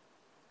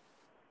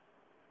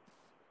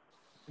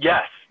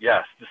yes,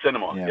 the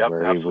cinema. Yeah, Yep,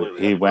 where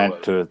absolutely. he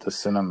went to the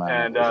cinema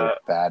and it was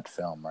a bad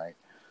film, right?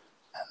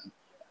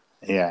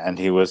 Yeah, and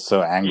he was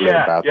so angry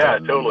about that,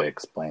 and totally. then they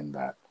explained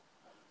that.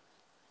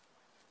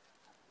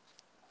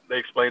 They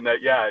explained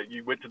that,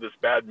 you went to this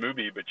bad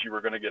movie, but you were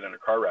going to get in a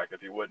car wreck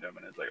if you wouldn't have.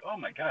 And it's like, oh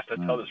my gosh,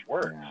 that's how this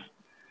works. Yeah.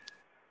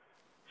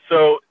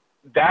 So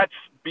that's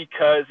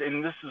because,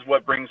 and this is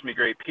what brings me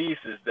great peace,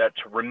 is that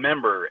to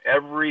remember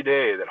every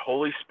day that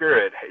Holy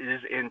Spirit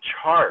is in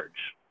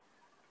charge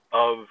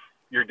of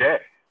your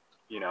day,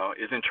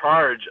 is in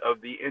charge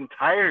of the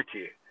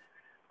entirety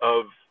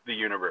of the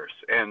universe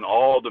and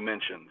all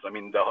dimensions. I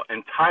mean, the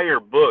entire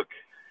book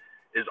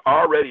is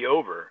already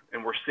over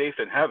and we're safe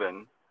in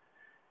heaven,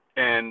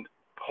 and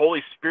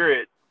Holy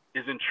Spirit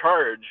is in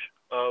charge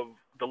of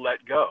the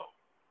let go,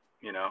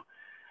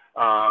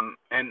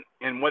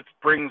 and what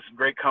brings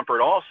great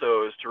comfort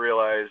also is to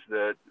realize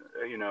that,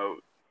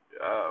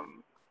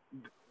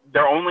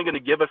 they're only going to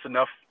give us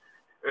enough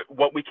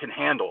what we can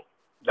handle.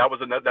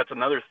 That's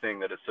another thing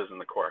that it says in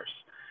the Course,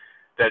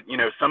 that,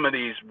 some of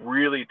these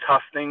really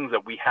tough things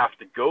that we have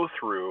to go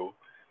through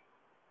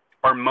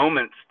are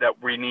moments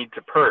that we need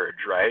to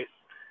purge, right?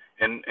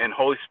 And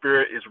Holy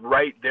Spirit is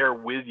right there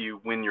with you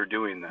when you're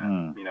doing that,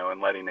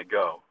 and letting it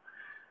go.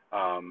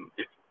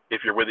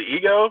 If you're with the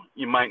ego,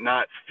 you might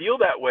not feel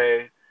that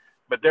way,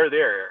 but they're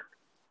there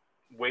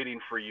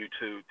waiting for you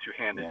to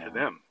hand it to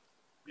them,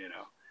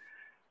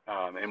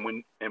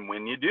 and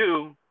when you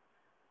do,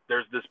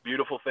 there's this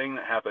beautiful thing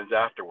that happens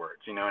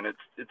afterwards, and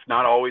it's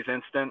not always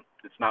instant.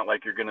 It's not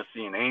like you're going to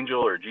see an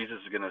angel or Jesus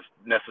is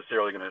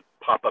necessarily going to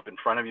pop up in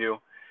front of you,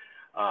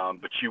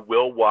 but you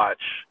will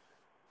watch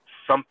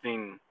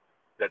something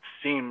that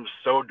seems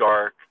so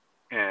dark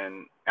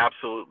and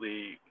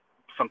absolutely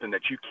something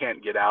that you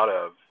can't get out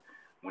of.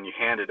 When you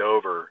hand it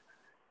over,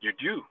 you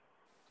do,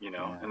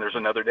 and there's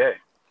another day,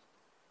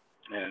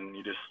 and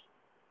you just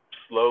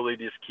slowly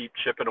just keep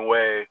chipping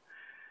away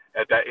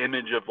at that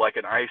image of like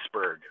an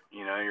iceberg.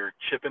 You're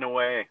chipping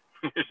away,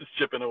 you're just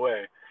chipping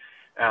away,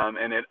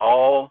 and it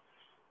all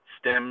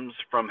stems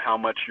from how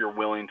much you're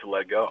willing to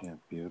let go. Yeah,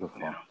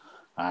 beautiful.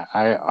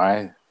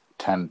 I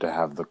tend to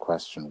have the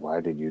question,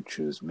 why did you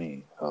choose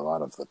me, a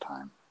lot of the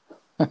time?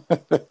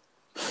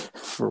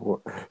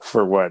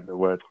 for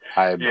what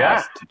I'm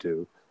asked to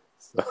do.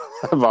 So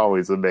I'm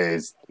always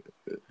amazed.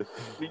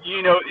 Let me.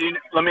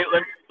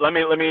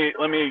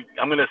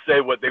 I'm going to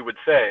say what they would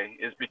say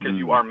is because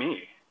you are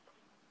me.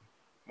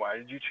 Why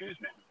did you choose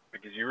me?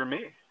 Because you were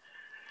me.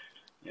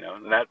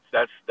 And that's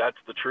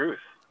the truth.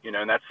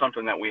 And that's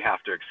something that we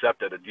have to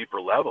accept at a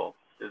deeper level.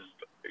 Is,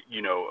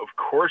 of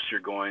course you're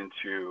going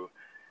to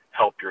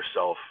help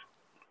yourself.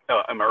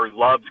 Or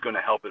love's going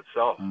to help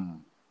itself.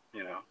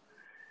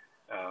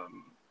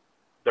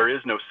 There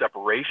is no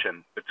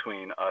separation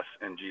between us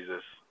and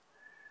Jesus,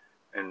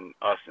 and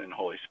us and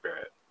Holy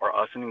Spirit, or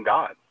us and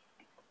God,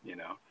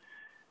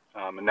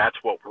 and that's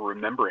what we're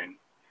remembering.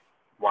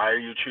 Why are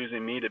you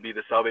choosing me to be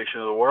the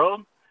salvation of the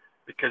world?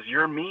 Because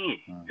you're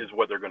me, is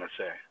what they're going to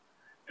say,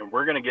 and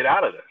we're going to get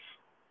out of this.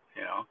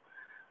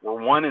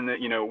 We're one in the,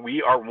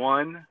 we are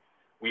one.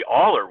 We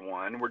all are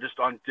one. We're just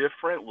on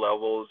different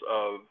levels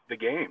of the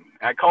game.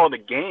 I call it a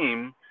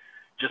game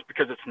just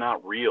because it's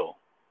not real.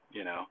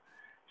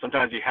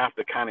 Sometimes you have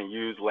to kind of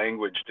use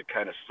language to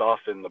kind of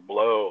soften the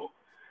blow.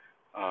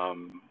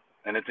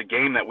 And it's a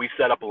game that we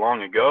set up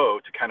long ago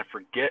to kind of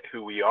forget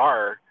who we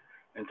are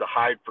and to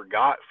hide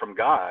from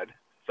God.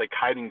 It's like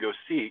hide and go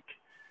seek.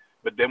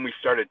 But then we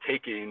started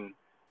taking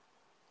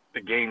the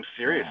game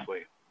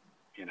seriously,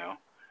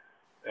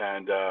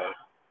 and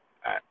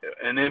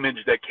an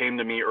image that came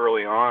to me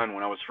early on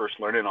when I was first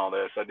learning all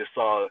this, I just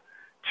saw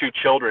two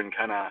children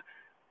kind of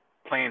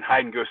playing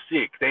hide and go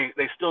seek.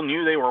 They still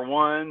knew they were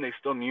one. They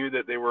still knew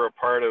that they were a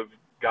part of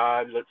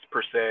God, let's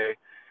per se.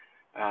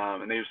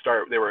 And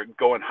they were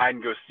going hide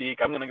and go seek.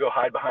 I'm going to go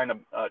hide behind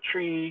a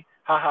tree.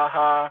 Ha ha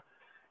ha.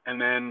 And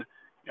then,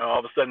 all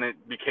of a sudden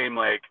it became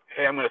like,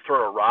 hey, I'm going to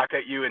throw a rock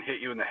at you and hit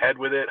you in the head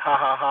with it. Ha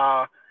ha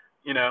ha.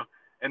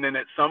 And then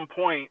at some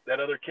point that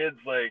other kid's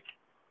like,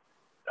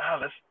 oh,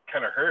 this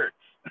kind of hurts,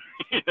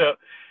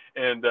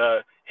 and,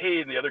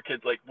 hey, and the other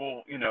kid's like,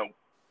 well,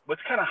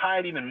 let's kind of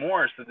hide even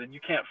more so that you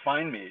can't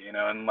find me,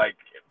 and like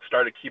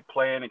started kept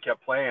playing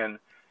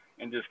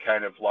and just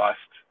kind of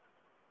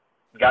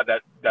got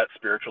that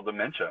spiritual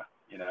dementia,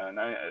 and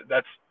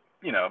that's,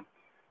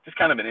 just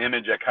kind of an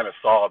image I kind of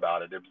saw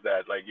about it. It was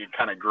that like it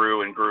kind of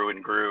grew and grew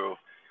and grew,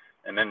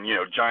 and then,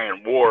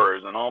 giant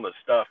wars and all this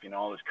stuff,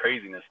 all this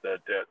craziness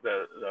that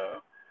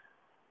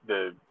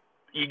the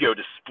ego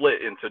just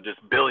split into just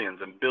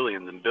billions and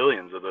billions and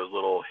billions of those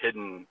little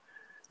hidden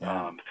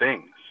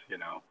things,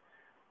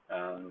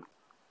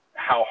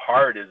 how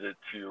hard is it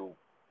to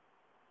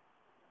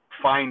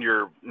find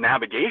your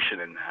navigation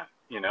in that?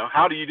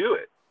 How do you do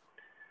it?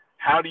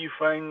 How do you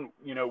find,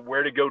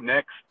 where to go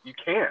next? You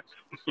can't.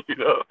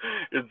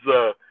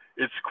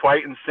 It's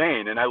quite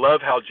insane. And I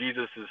love how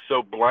Jesus is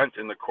so blunt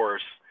in the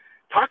Course,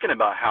 talking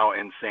about how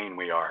insane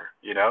we are,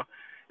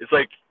 it's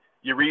like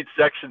you read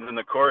sections in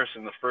the course,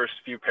 and the first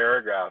few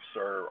paragraphs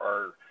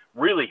are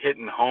really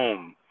hitting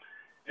home,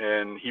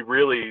 and he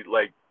really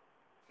like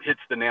hits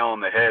the nail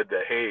on the head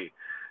that, hey,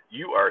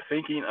 you are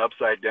thinking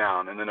upside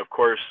down. And then of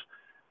course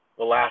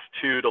the last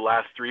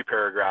three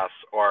paragraphs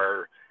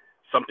are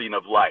something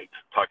of light,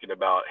 talking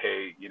about,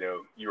 hey,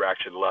 you're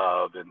actually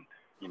loved, and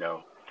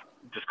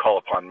just call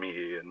upon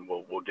me and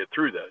we'll get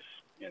through this.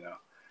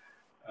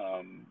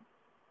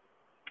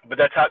 But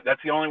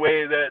that's the only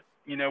way that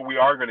we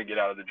are going to get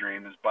out of the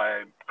dream, is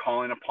by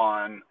calling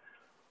upon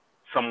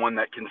someone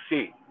that can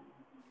see.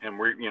 And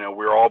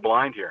we're all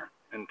blind here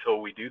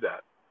until we do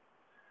that.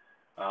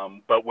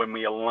 But when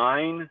we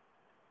align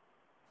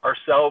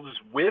ourselves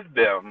with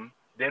them,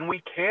 then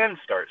we can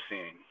start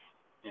seeing,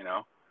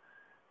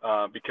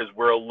 because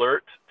we're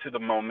alert to the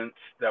moments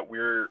that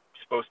we're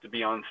supposed to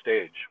be on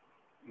stage.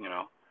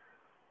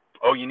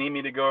 Oh, you need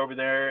me to go over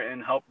there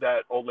and help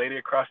that old lady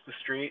across the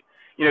street?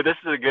 This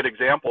is a good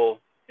example,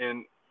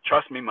 and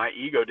trust me, my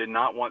ego did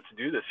not want to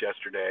do this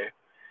yesterday,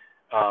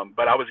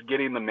 but I was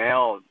getting the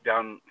mail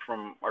down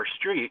from our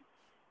street,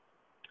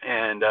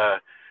 and I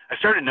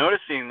started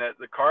noticing that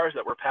the cars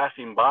that were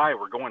passing by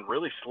were going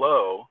really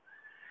slow,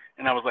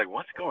 and I was like,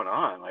 what's going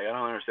on? Like, I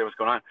don't understand what's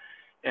going on.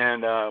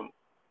 And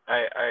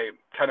I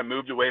kind of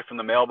moved away from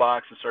the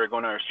mailbox and started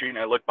going down our street, and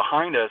I looked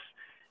behind us,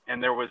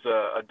 and there was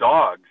a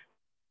dog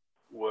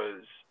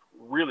was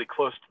really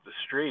close to the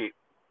street,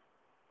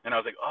 and I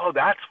was like, oh,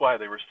 that's why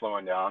they were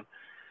slowing down.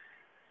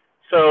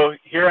 So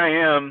here I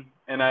am,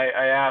 and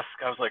I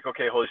was like,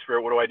 okay, Holy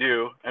Spirit, what do I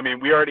do? I mean,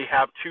 we already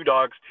have 2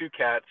 dogs, 2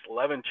 cats,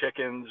 11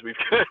 chickens, we've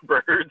got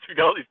birds, we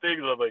got all these things.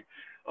 I'm like,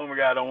 oh my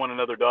God, I don't want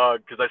another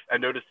dog, because I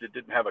noticed it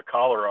didn't have a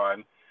collar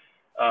on.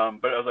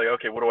 But I was like,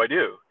 okay, what do I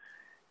do?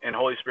 And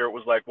Holy Spirit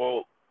was like,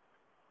 well,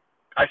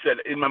 I said,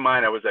 in my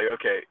mind, I was like,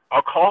 okay,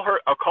 I'll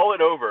call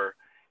it over.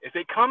 If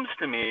it comes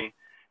to me,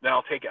 then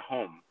I'll take it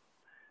home.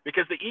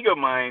 Because the ego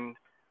mind,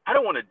 I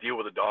don't want to deal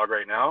with a dog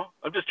right now.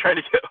 I'm just trying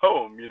to get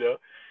home,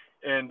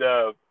 And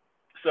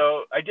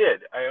so I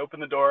did. I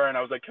opened the door, and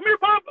I was like, come here,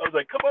 Pop. I was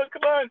like, come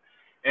on.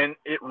 And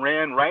it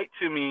ran right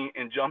to me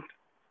and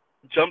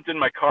jumped in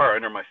my car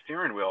under my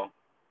steering wheel.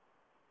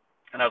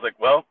 And I was like,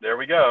 well, there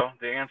we go.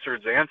 The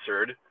answer's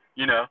answered,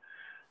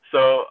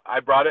 So I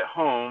brought it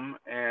home,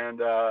 and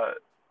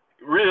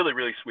really,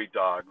 really sweet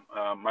dog.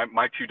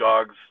 My 2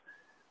 dogs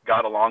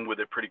got along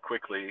with it pretty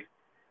quickly.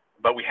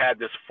 But we had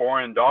this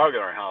foreign dog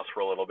in our house for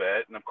a little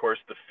bit. And, of course,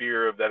 the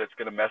fear of that it's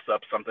going to mess up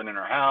something in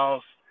our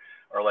house,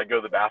 or, like, go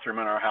to the bathroom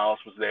in our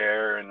house was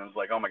there. And it was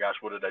like, oh, my gosh,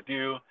 what did I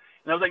do?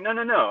 And I was like,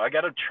 no. I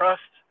got to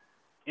trust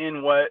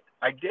in what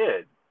I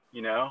did,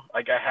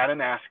 Like, I had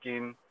an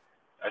asking.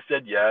 I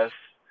said yes.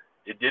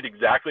 It did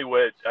exactly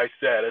what I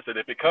said. I said,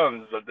 if it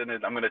comes, then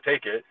I'm going to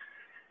take it.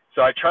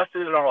 So I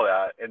trusted in all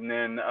that. And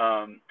then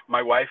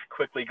my wife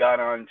quickly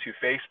got onto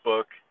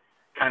Facebook,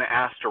 kind of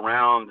asked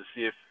around to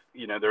see if,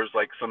 there's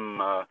like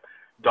some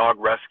dog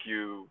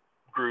rescue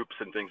groups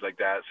and things like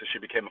that. So she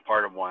became a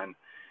part of one.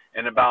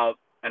 And about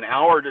an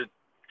hour to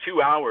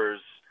 2 hours,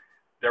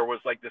 there was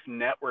like this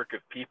network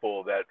of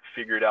people that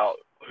figured out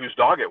whose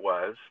dog it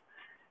was.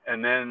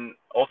 And then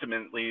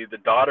ultimately the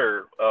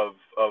daughter of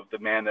the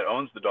man that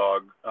owns the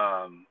dog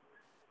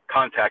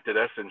contacted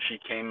us, and she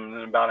came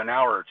in about an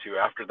hour or 2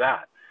 after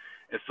that.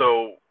 And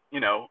so,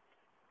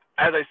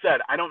 as I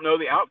said, I don't know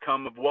the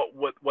outcome of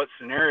what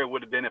scenario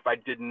would have been if I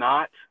did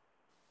not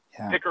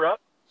pick her up.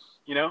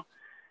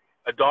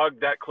 A dog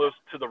that close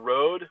to the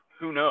road,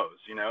 who knows?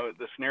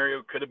 The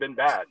scenario could have been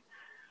bad.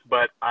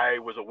 But I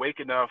was awake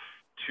enough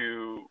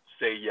to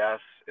say yes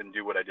and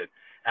do what I did.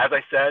 As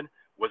I said,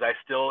 did I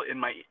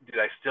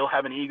still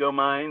have an ego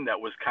mind that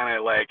was kind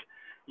of like,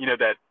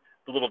 that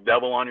the little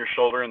devil on your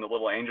shoulder and the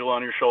little angel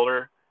on your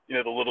shoulder?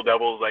 The little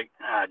devil is like,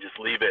 just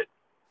leave it.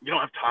 You don't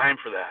have time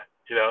for that.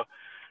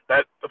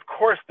 That, of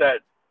course,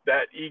 that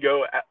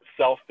ego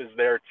self is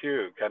there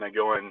too, kind of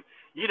going,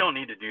 you don't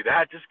need to do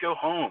that. Just go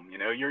home.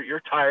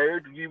 You're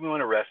tired. You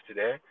want to rest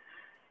today.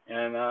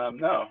 And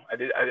no,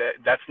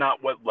 that's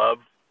not what love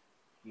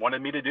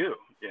wanted me to do,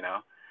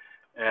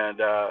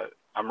 and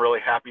I'm really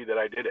happy that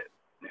I did it,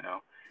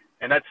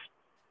 and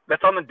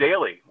that's on the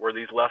daily where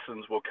these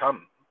lessons will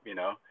come,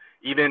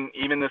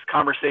 even this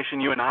conversation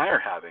you and I are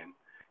having.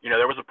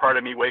 There was a part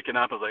of me waking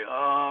up, I was like,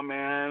 oh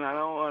man, I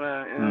don't want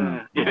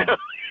to,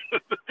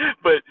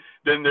 but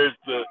then there's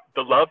the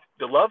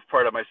love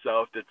part of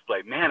myself that's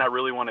like, man, I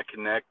really want to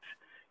connect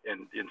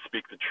and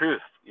speak the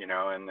truth,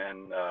 and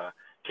then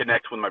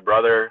connect with my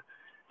brother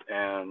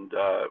and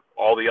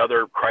all the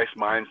other Christ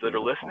minds that are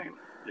listening,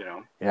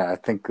 Yeah, I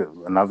think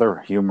another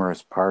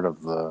humorous part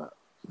of the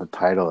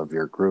title of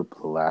your group,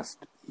 The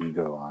Last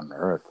Ego on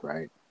Earth,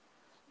 right,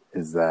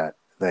 is that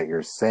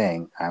you're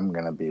saying, I'm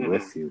going to be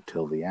with you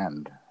till the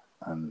end,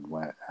 and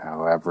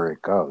however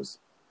it goes.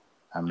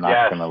 I'm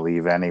not going to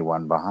leave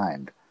anyone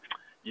behind.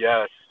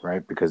 Yes.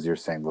 Right? Because you're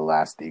saying the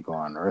last ego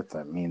on earth,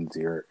 that means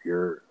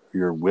you're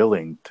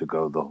willing to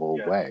go the whole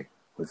way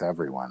with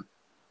everyone.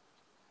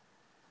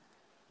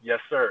 Yes,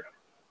 sir.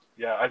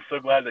 Yeah, I'm so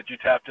glad that you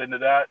tapped into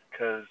that,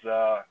 because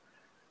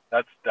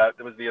That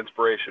was the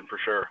inspiration for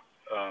sure.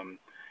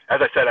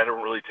 As I said, I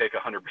don't really take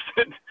 100%.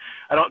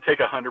 I don't take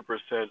 100%.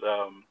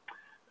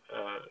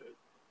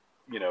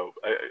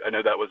 I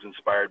know that was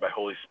inspired by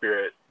Holy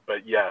Spirit,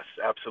 but yes,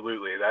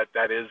 absolutely.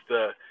 That is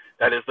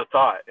the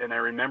thought. And I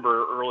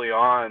remember early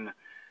on,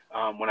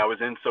 when I was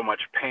in so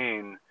much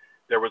pain,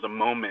 there was a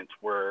moment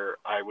where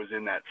I was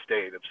in that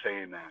state of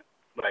saying that,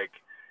 like,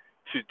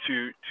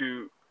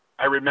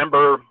 I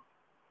remember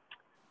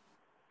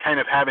kind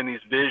of having these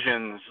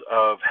visions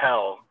of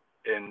hell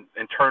and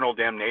eternal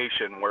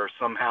damnation, where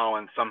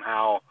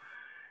somehow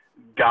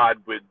God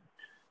would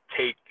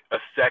take a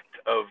sect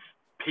of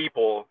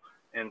people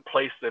and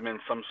place them in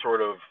some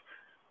sort of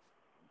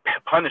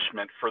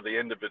punishment for the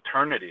end of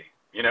eternity.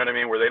 You know what I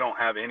mean? Where they don't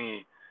have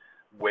any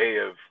way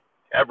of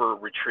ever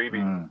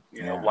retrieving,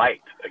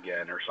 light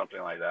again or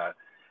something like that.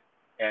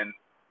 And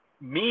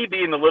me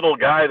being the little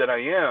guy that I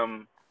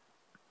am,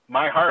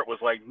 my heart was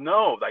like,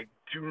 no, I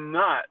do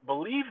not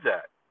believe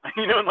that.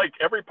 And like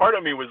every part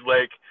of me was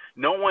like,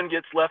 no one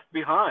gets left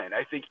behind.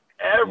 I think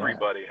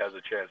everybody has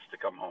a chance to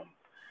come home.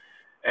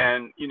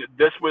 And,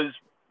 this was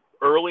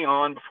early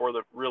on before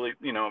the really,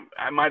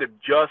 I might have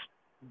just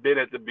been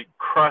at the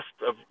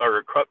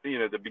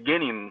the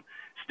beginning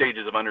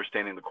stages of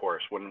understanding the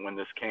Course when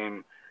this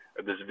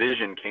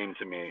vision came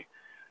to me.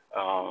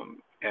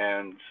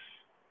 And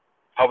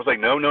I was like,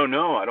 no,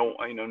 I don't,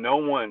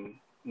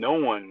 no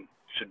one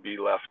should be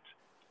left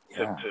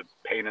to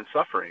pain and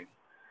suffering.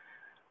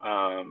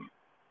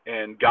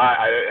 And God,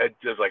 I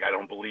just like, I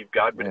don't believe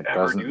God would ever do that. It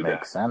doesn't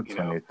make sense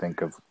when you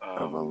think of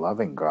a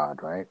loving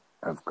God, right?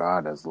 Of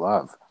God as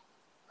love,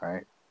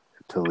 right?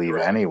 To leave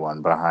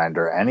anyone behind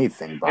or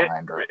anything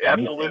behind or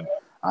anything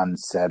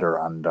unsaid or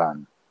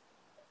undone.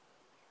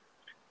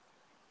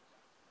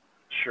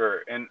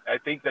 Sure. And I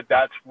think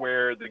that's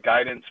where the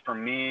guidance for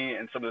me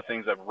and some of the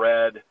things I've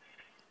read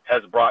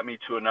has brought me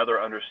to another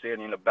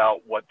understanding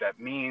about what that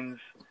means.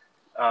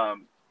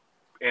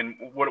 And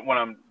what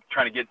I'm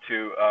trying to get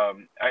to,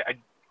 I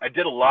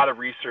did a lot of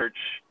research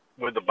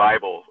with the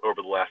Bible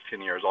over the last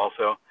 10 years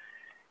also.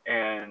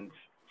 And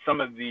some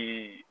of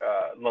the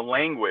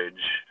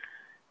language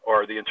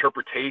or the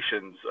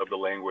interpretations of the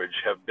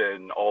language have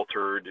been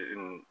altered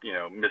and,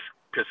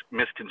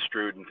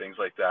 misconstrued and things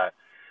like that.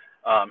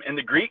 In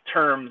the Greek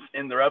terms,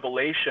 in the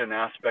revelation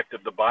aspect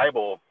of the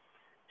Bible,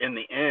 in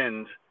the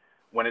end,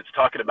 when it's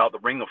talking about the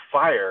ring of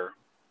fire,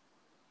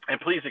 and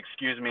please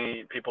excuse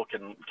me, people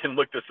can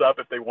look this up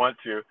if they want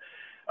to,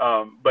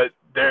 but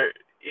there,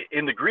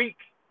 in the Greek,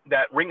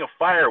 that ring of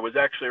fire was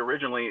actually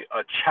originally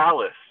a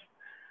chalice,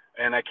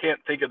 and I can't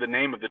think of the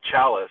name of the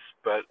chalice,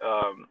 but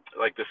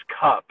like this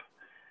cup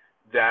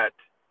that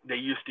they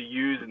used to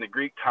use in the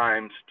Greek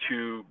times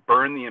to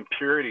burn the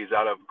impurities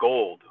out of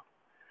gold.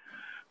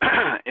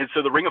 And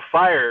so the ring of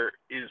fire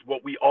is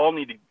what we all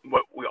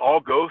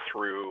go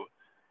through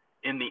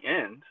in the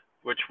end,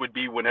 which would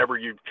be whenever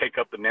you take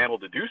up the mantle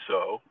to do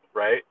so,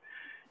 right,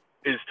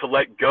 is to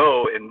let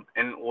go and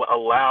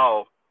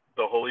allow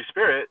the Holy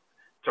Spirit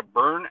to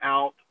burn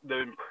out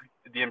the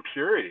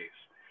impurities.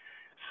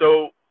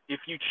 So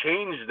if you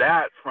change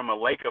that from a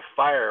lake of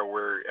fire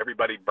where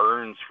everybody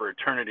burns for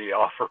eternity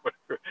off or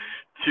whatever,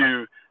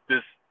 to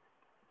this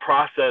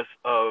process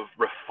of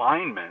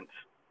refinement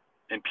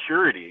and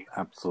purity,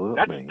 absolutely,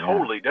 that's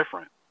totally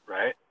different,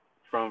 right?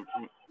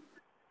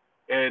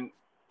 And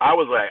I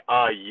was like,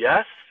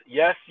 yes,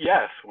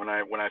 when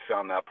I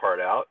found that part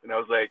out, and I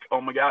was like,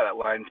 oh my God, that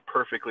lines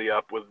perfectly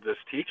up with this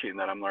teaching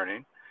that I'm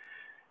learning.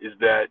 Is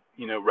that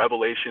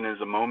revelation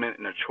is a moment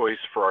and a choice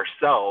for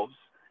ourselves.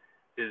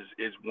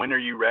 Is when are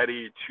you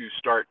ready to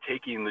start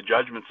taking the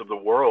judgments of the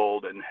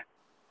world and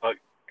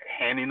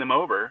handing them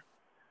over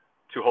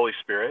to Holy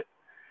Spirit?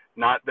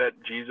 Not that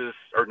Jesus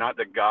or not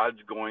that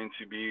God's going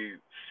to be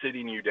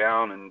sitting you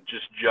down and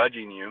just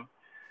judging you.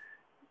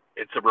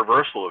 It's a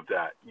reversal of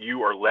that.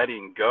 You are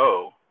letting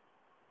go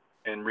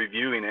and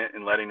reviewing it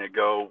and letting it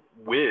go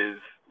with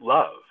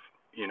love,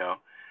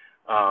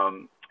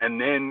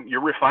 and then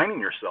you're refining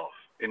yourself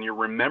and you're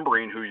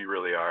remembering who you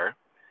really are.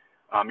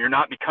 You're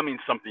not becoming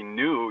something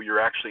new.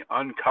 You're actually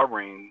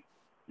uncovering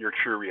your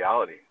true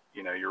reality.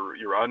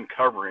 You're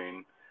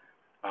uncovering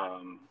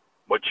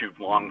what you've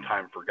long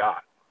time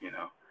forgot,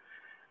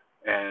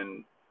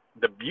 And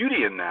the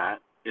beauty in that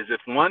is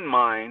if one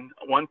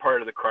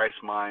part of the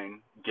Christ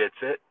mind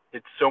gets it,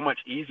 it's so much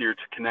easier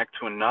to connect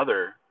to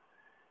another.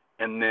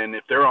 And then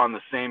if they're on the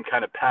same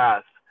kind of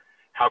path,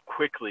 how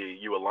quickly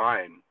you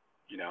align,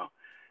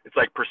 It's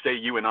like per se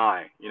you and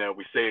I,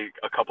 we say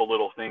a couple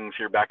little things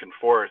here back and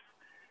forth,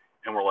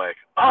 and we're like,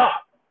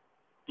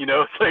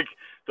 it's like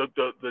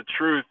the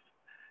truth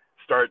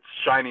starts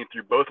shining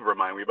through both of our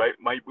mind. We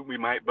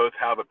might both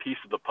have a piece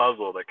of the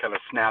puzzle that kind of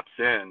snaps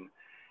in,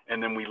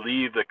 and then we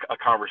leave a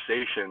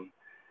conversation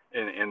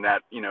in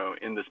that,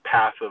 in this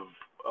path of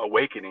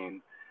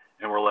awakening,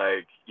 and we're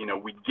like,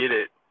 we get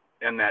it,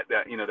 and that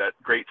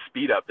great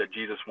speed up that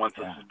Jesus wants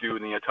us to do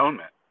in the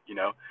atonement.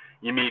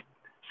 You meet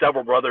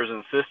several brothers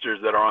and sisters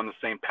that are on the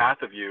same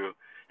path of you,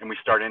 and we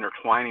start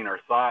intertwining our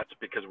thoughts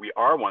because we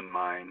are one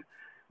mind.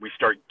 we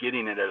start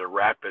getting it at a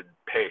rapid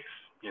pace,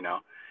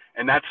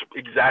 and that's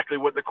exactly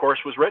what the course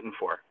was written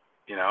for.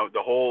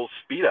 The whole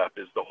speed up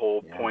is the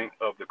whole point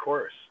of the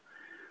course.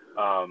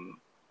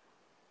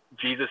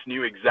 Jesus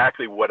knew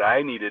exactly what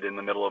I needed in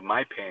the middle of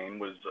my pain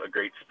was a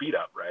great speed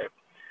up, right?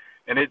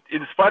 And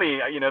it's funny,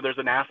 there's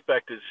an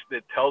aspect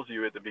that tells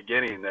you at the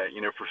beginning that,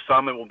 for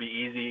some it will be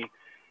easy,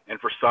 and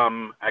for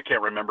some, I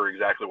can't remember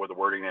exactly what the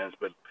wording is,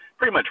 but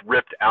pretty much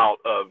ripped out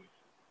of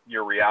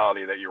your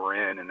reality that you were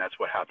in, and that's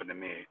what happened to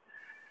me.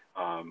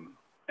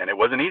 And it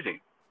wasn't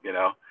easy,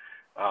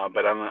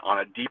 but on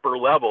a deeper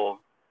level,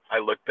 I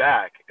look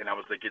back and I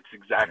was like, it's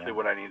exactly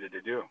what I needed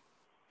to do,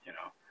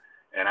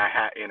 and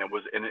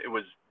it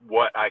was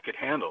what I could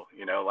handle,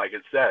 like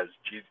it says,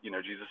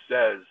 Jesus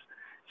says,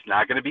 it's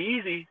not going to be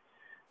easy,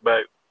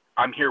 but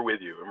I'm here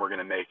with you and we're going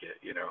to make it,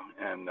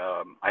 and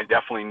I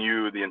definitely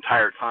knew the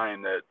entire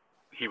time that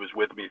he was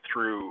with me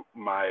through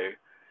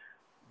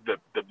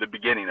the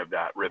beginning of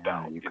that rip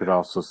out. You could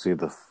also see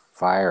the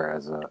fire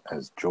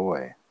as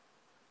joy.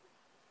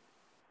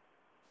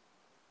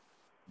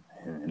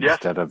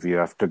 Instead of you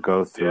have to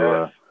go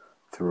through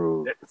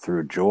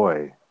through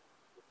joy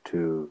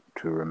to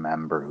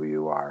remember who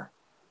you are,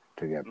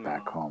 to get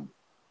back home.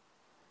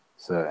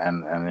 So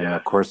and in A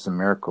Course in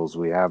Miracles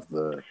we have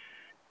the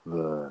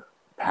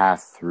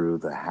path through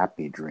the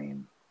happy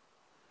dream.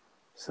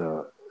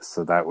 So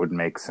that would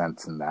make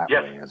sense in that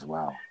way as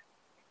well.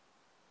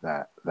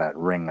 That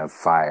ring of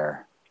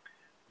fire.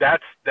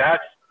 That's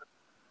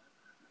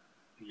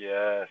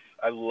yes.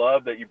 I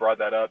love that you brought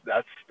that up.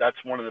 That's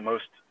one of the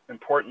most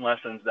important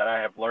lessons that I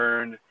have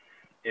learned,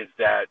 is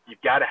that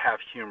you've got to have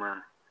humor,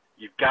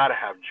 you've got to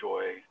have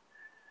joy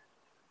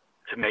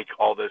to make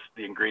all the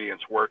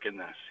ingredients work in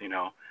this.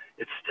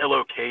 It's still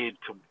okay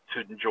to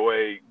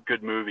enjoy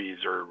good movies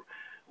or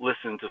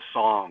listen to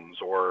songs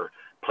or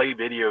play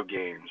video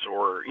games,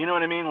 or you know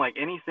what I mean, like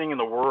anything in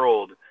the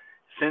world.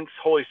 Since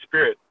Holy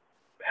Spirit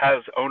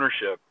has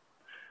ownership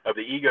of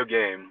the ego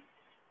game,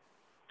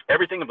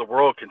 everything of the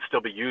world can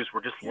still be used.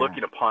 We're just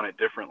looking upon it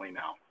differently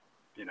now.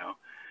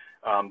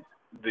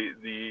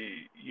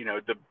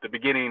 The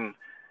beginning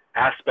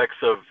aspects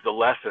of the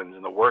lessons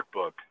in the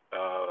workbook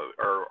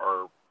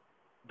are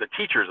the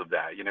teachers of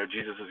that.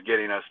 Jesus is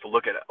getting us to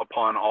look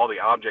upon all the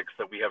objects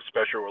that we have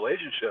special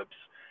relationships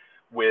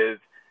with,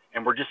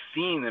 and we're just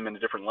seeing them in a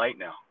different light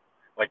now.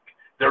 Like,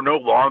 they're no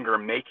longer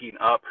making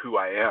up who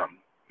I am.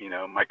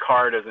 My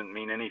car doesn't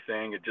mean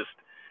anything.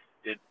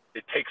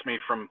 It takes me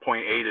from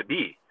point A to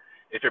B.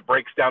 If it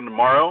breaks down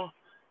tomorrow,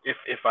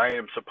 if I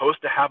am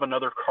supposed to have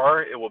another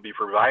car, it will be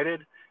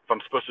provided. If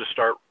I'm supposed to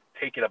start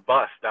taking a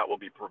bus, that will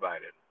be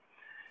provided.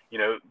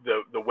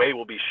 The way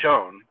will be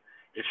shown.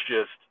 It's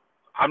just,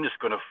 I'm just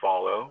going to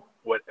follow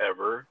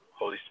whatever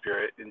Holy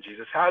Spirit and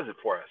Jesus has it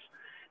for us.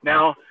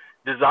 Now,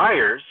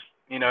 desires,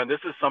 this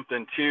is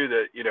something too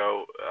that,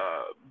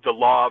 the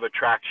law of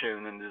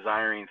attraction and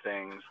desiring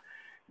things,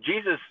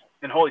 Jesus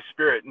and Holy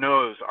Spirit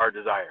knows our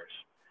desires,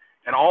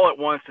 and all it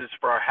wants is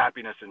for our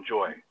happiness and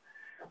joy.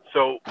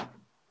 So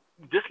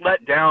just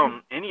let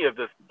down any of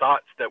the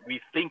thoughts that we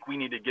think we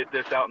need to get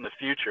this out in the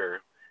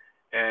future,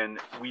 and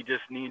we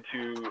just need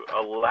to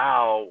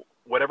allow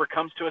whatever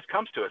comes to us,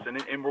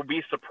 and we'll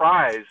be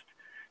surprised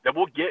that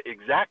we'll get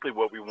exactly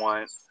what we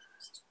want,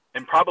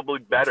 and probably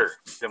better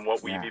than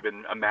what we've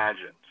even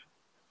imagined.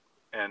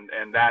 And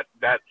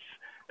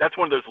that's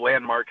one of those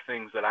landmark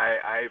things that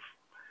I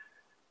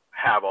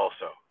have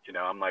also.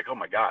 I'm like, oh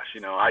my gosh,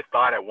 I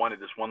thought I wanted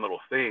this one little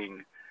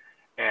thing,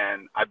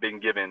 and I've been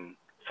given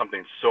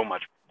something so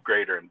much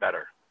greater and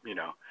better,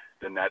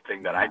 than that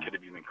thing that I could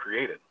have even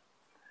created.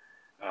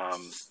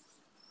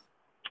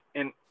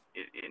 And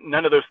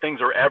none of those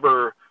things are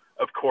ever,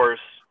 of course,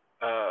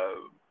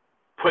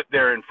 put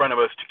there in front of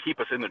us to keep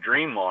us in the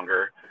dream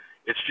longer.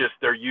 It's just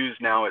they're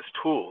used now as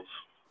tools,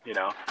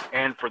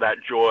 and for that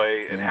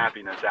joy and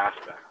happiness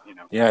aspect,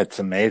 Yeah, it's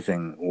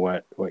amazing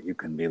what you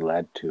can be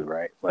led to,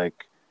 right?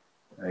 Like,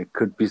 it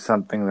could be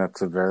something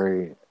that's a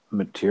very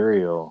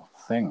material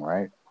thing,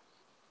 right?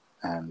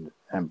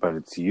 But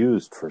it's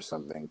used for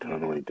something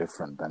totally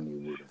different than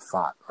you would have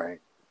thought, right?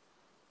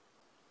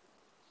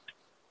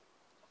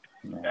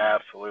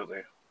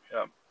 Absolutely.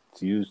 Yeah.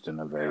 It's used in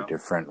a very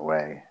different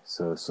way.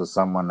 So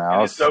someone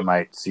else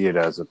might see it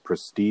as a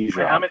prestige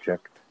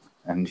object,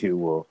 and you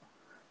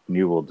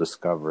will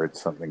discover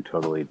it's something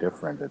totally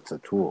different. It's a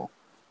tool,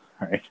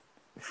 right?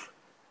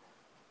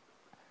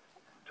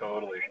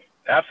 Totally.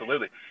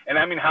 Absolutely. And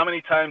I mean, how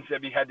many times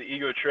have you had the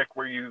ego trick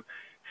where you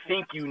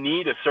think you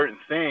need a certain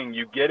thing,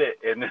 you get it,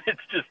 and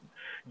it's just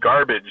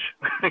garbage?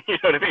 You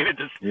know what I mean? It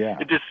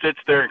just sits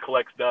there and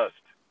collects dust,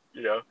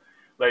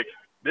 like,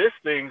 this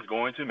thing's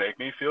going to make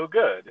me feel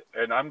good,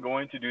 and I'm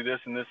going to do this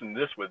and this and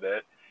this with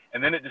it.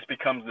 And then it just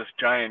becomes this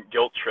giant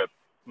guilt trip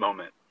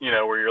moment,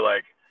 where you're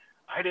like,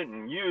 I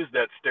didn't use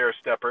that stair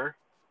stepper,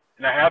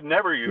 and I have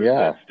never used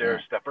that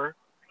stair stepper.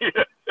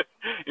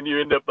 And you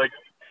end up like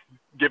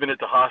giving it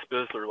to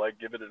hospice, or like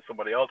giving it to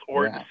somebody else,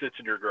 or it just sits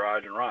in your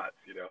garage and rots,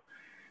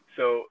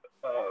 So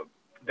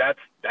that's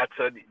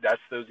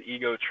those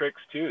ego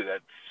tricks too.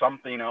 That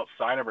something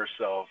outside of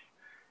ourselves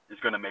is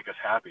going to make us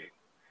happy,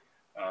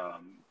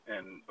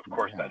 and of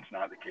course that's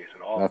not the case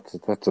at all.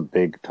 That's a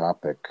big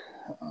topic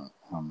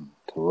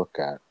to look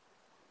at.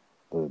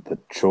 The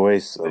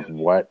choice of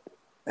what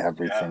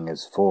everything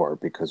is for,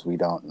 because we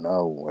don't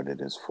know what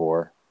it is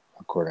for.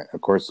 Of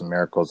Course in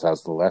Miracles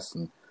has the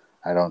lesson,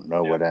 I don't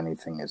know what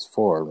anything is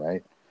for,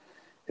 right?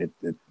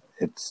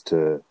 It's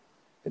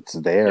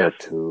there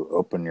to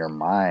open your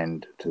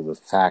mind to the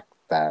fact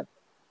that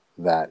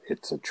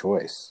it's a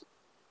choice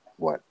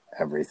what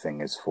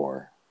everything is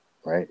for,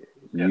 right?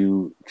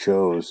 You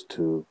chose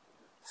to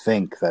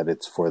think that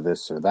it's for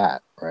this or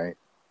that, right?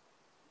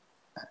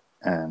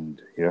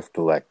 And you have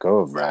to let go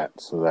of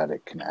that so that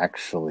it can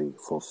actually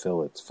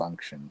fulfill its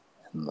function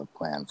in the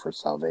plan for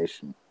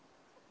salvation.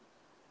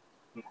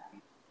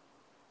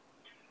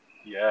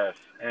 Yes,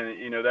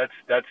 and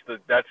that's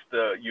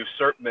the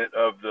usurpment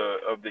of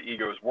the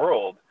ego's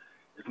world.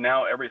 Is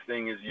now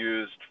everything is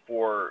used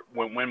for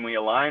when we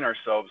align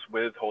ourselves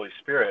with Holy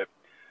Spirit,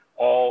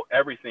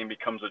 everything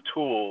becomes a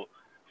tool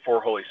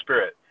for Holy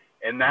Spirit,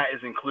 and that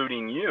is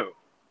including you.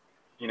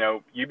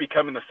 You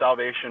becoming the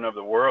salvation of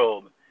the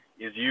world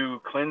is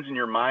you cleansing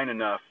your mind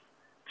enough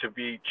to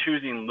be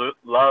choosing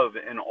love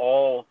in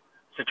all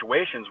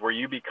situations, where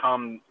you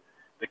become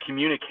the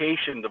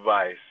communication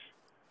device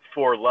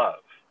for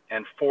love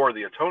and for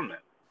the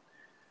atonement.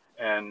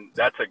 And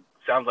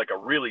sounds like a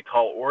really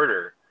tall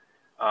order,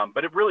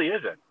 but it really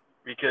isn't,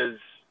 because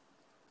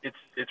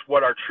it's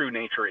what our true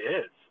nature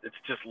is. It's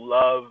just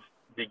love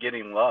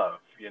begetting love,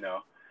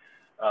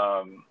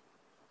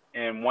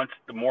 and once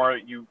the more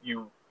you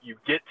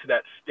get to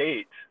that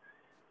state,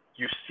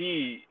 you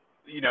see,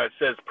 it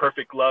says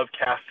perfect love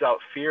casts out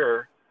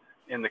fear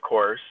in the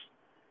Course,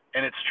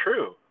 and it's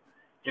true.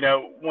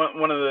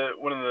 One of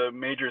the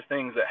major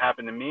things that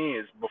happened to me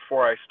is,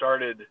 before I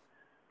started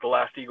The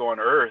Last Ego on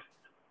Earth,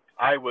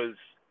 I was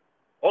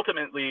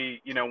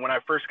ultimately, when I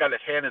first got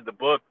handed the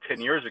book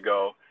 10 years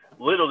ago,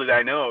 little did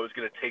I know it was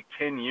going to take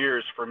 10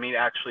 years for me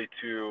actually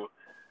to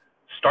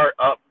start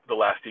up The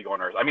Last Ego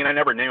on Earth. I mean, I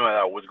never knew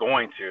I was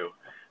going to,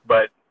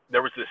 but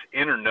there was this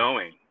inner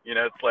knowing.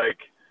 It's like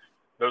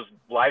those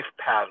life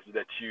paths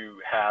that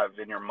you have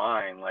in your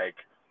mind, like,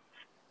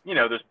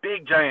 those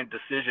big giant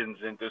decisions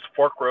and those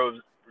forks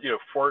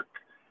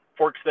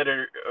that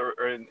are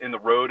in the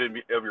road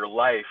of your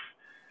life,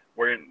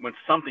 when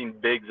something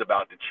big's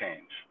about to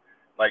change.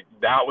 Like,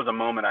 that was a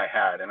moment I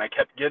had, and I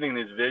kept getting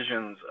these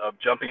visions of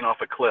jumping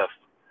off a cliff,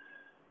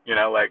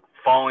 like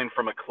falling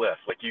from a cliff.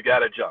 Like, you got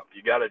to jump.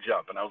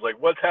 And I was like,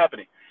 what's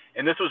happening?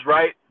 And this was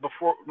right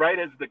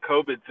as the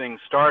COVID thing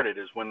started,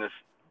 is when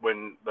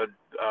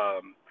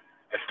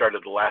I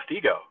started The Last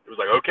Ego. It was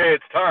like, okay,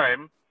 it's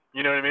time.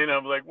 You know what I mean? I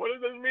was like, what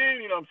does this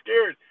mean? I'm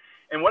scared.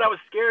 And what I was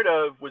scared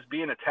of was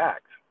being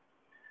attacked.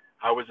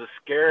 I was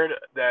scared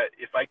that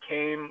if I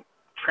came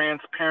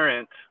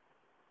transparent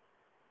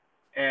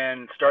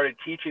and started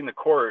teaching the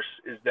Course,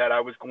 is that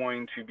I was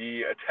going to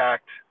be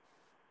attacked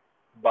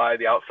by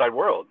the outside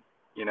world.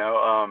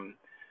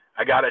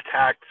 I got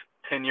attacked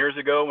 10 years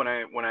ago when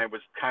I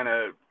was kind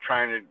of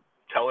trying to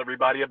tell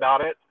everybody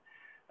about it.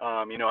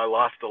 I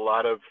lost a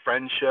lot of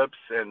friendships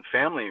and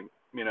family,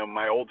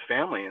 my old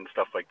family and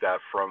stuff like that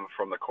from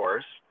the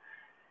Course.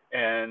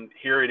 And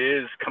here it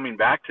is coming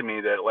back to me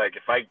that, like,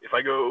 if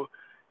I go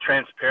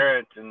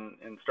transparent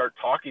and start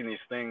talking these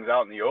things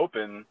out in the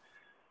open,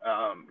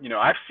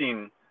 I've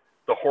seen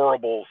the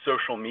horrible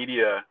social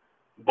media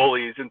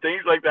bullies and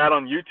things like that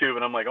on YouTube,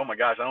 and I'm like, oh my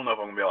gosh, I don't know if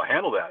I'm gonna be able to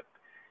handle that.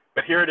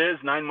 But here it is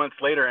 9 months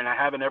later, and I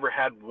haven't ever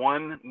had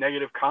one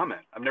negative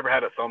comment. I've never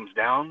had a thumbs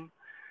down.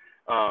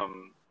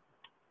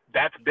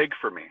 That's big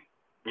for me.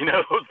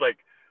 I was like,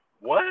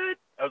 what?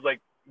 I was like,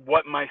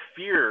 what my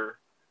fear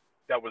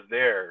that was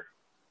there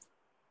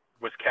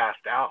was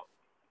cast out,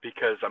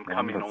 because I'm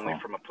coming only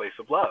from a place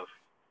of love.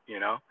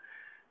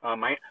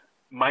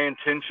 My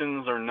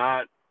intentions are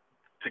not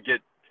to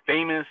get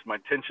famous. My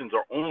intentions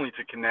are only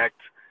to connect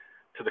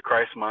to the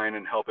Christ mind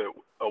and help it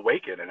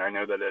awaken. And I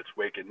know that it's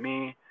awakened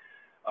me.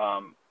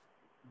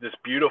 This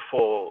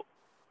beautiful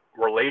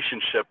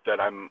relationship that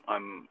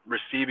I'm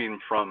receiving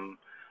from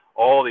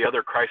all the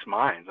other Christ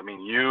minds. I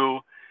mean,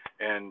 you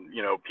and,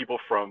 people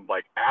from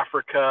like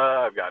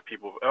Africa. I've got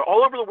people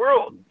all over the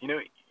world,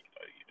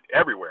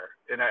 everywhere.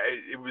 And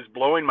it was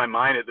blowing my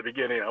mind at the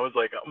beginning. I was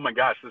like, oh my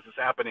gosh, this is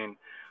happening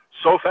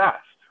so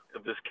fast,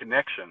 of this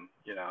connection,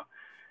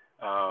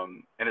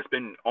 and it's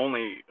been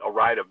only a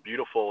ride of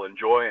beautiful and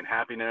joy and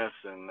happiness.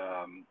 And,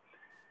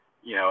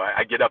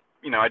 I get up,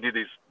 I do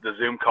the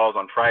Zoom calls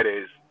on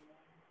Fridays,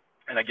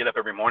 and I get up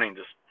every morning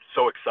just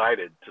so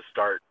excited to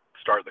start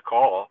the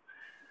call.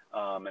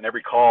 And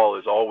every call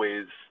is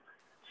always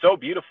so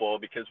beautiful,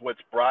 because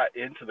what's brought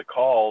into the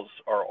calls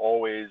are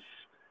always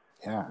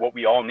what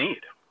we all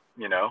need,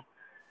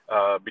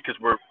 because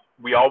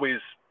we always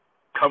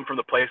come from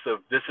the place of,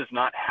 this is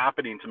not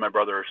happening to my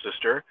brother or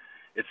sister.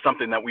 It's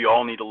something that we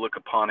all need to look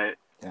upon it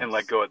and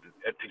let go of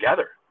it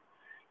together.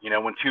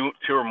 When two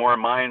or more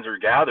minds are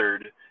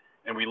gathered,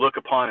 and we look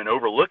upon and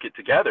overlook it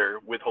together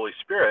with Holy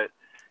Spirit,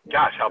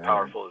 gosh, how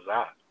powerful is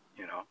that?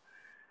 You know,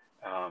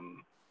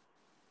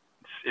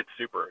 it's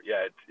super.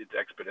 Yeah, it's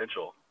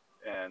exponential,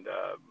 and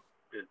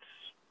it's,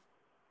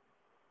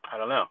 I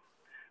don't know.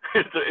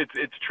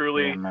 It's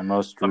truly my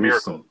most a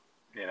miracle. recent,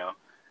 You know,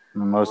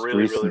 my most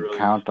recent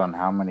count on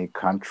how many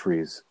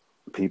countries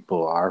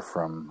people are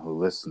from who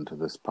listen to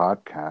this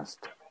podcast,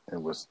 it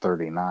was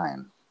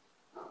 39.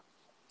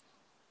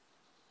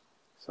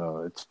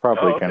 So it's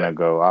probably going to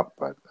go up,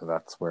 but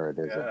that's where it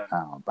is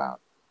now about.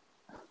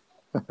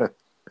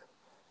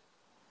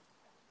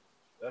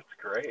 That's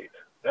great.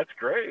 That's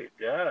great.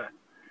 Yeah.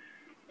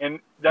 And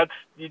that's,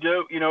 you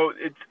know,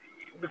 it's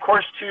the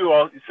course too.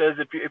 It says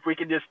if we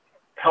can just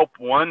help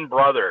one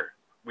brother,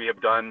 we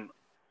have done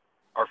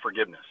our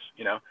forgiveness.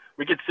 You know,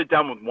 we could sit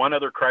down with one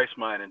other Christ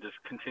mind and just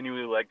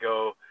continually let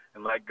go,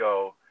 and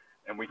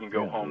we can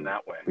go home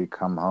that way. We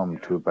come home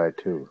 2 by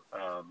 2.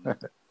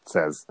 It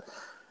says.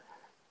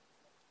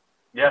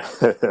 Yeah.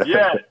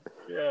 Yeah.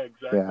 Yeah.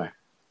 Exactly.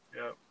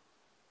 Yeah.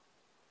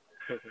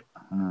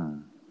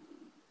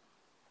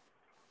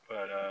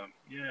 But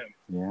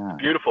yeah.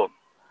 It's beautiful.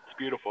 It's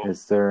beautiful.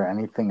 Is there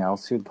anything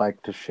else you'd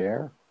like to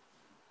share?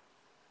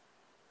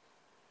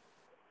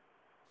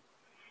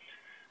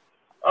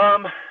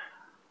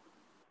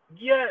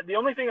 Yeah, the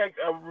only thing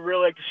I would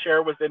really like to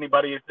share with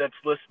anybody that's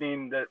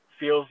listening that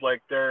feels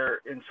like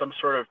they're in some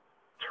sort of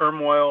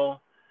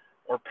turmoil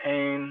or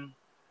pain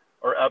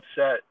or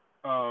upset,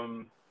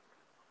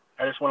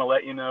 I just want to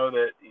let you know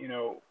that, you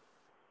know,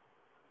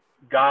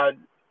 God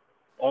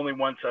only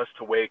wants us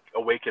to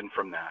awaken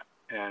from that.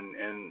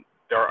 And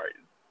there are,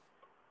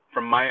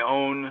 from my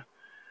own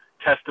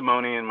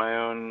testimony and my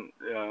own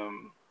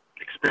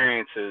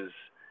experiences,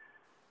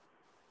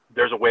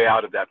 there's a way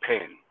out of that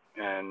pain.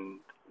 And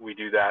we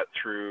do that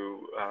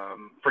through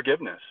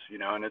forgiveness, you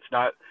know, and it's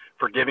not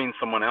forgiving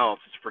someone else,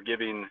 it's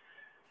forgiving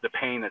the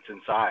pain that's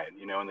inside,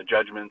 you know, and the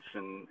judgments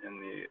and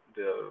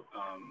the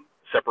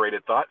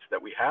separated thoughts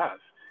that we have.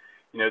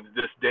 You know,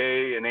 this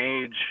day and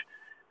age,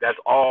 that's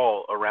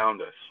all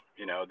around us.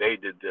 You know, they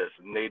did this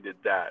and they did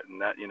that, and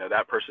that, you know,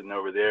 that person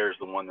over there is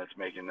the one that's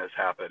making this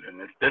happen, and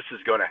this is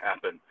going to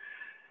happen.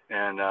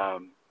 And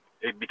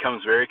it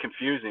becomes very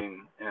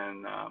confusing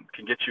and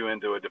can get you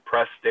into a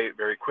depressed state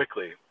very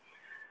quickly.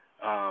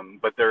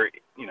 But there,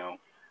 you know,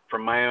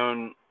 from my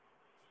own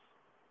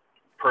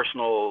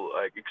personal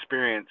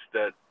experience,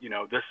 that, you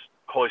know, this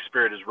Holy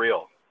Spirit is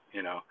real.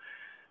 You know,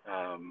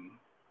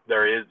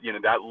 there is, you know,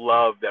 that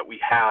love that we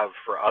have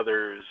for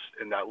others,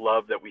 and that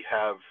love that we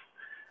have,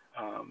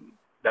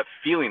 that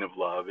feeling of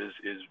love is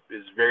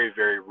very,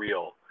 very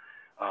real.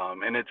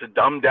 And it's a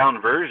dumbed down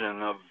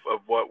version of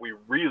what we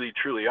really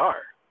truly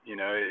are. You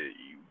know,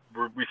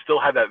 we still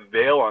have that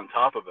veil on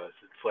top of us.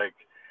 It's like,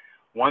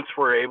 once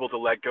we're able to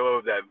let go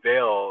of that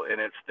veil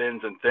and it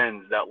thins and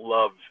thins, that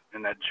love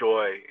and that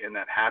joy and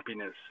that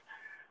happiness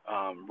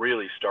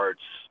really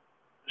starts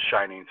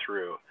shining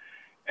through.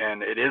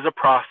 And it is a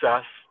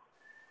process,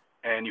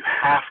 and you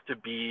have to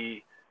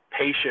be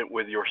patient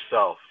with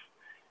yourself.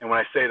 And when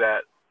I say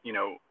that, you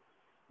know,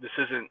 this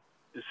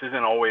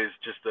isn't always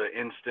just an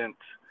instant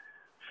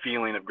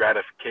feeling of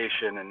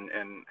gratification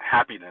and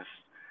happiness.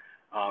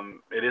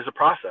 It is a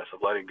process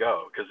of letting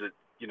go, because it,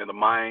 you know,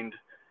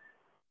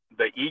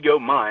 the ego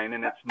mind,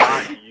 and it's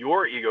not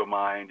your ego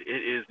mind,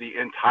 it is the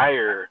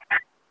entire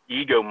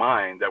ego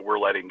mind that we're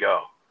letting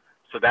go.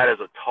 So that is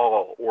a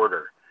tall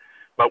order.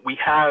 But we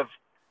have,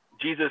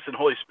 Jesus and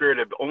Holy Spirit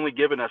have only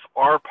given us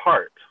our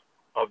part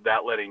of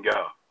that letting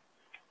go.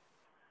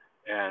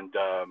 And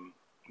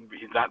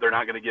they're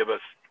not going to give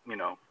us, you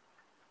know,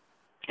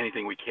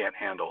 anything we can't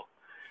handle.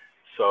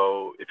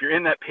 So if you're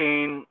in that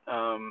pain,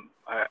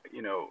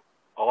 you know,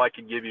 all I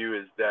can give you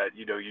is that,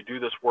 you know, you do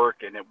this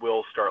work and it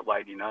will start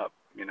lighting up,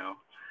 you know.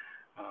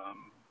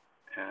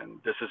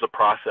 And this is a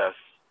process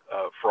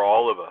for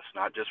all of us,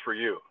 not just for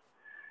you.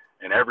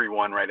 And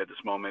everyone right at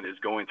this moment is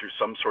going through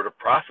some sort of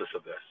process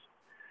of this.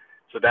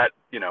 So that,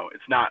 you know,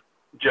 it's not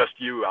just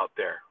you out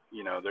there.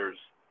 You know, there's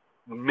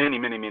many,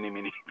 many, many,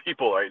 many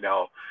people right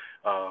now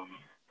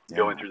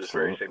going through this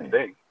very same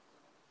thing.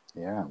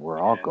 Yeah, we're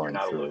all going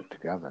through it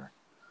together.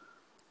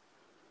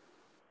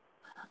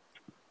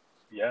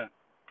 Yeah,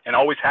 and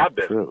always have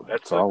been. True.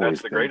 That's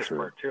the greatest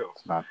part too.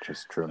 It's not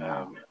just true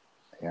now.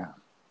 Yeah.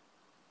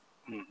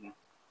 Mm-hmm.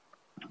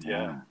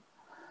 Yeah.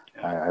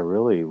 I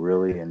really,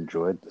 really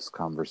enjoyed this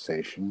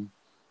conversation,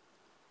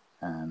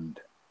 and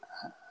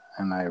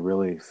I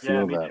really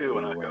feel that we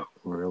went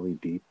really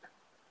deep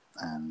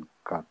and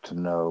got to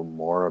know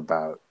more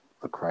about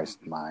the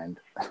Christ mind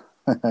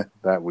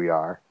that we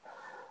are.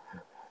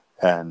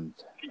 And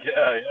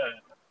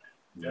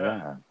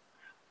yeah,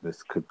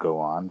 this could go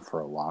on for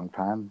a long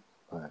time,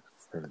 but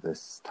for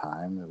this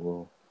time, it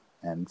will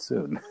end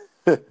soon.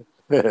 Maybe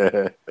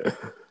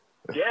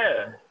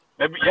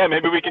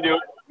we can do.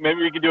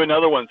 Maybe we can do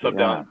another one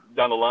down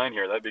the line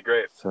here. That'd be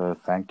great. So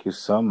thank you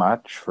so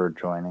much for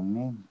joining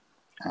me,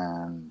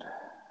 and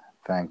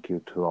thank you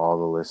to all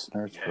the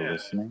listeners for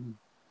listening.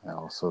 and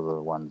also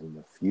the ones in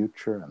the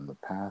future and the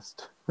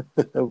past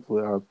who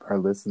are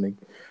listening.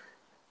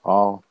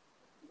 All,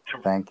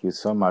 thank you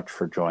so much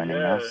for joining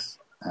us,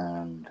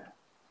 and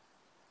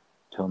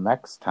till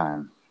next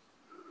time.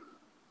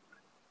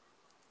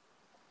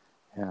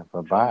 Yeah,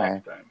 bye-bye. Till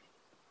next time.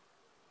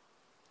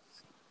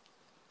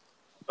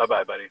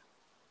 Bye-bye, buddy.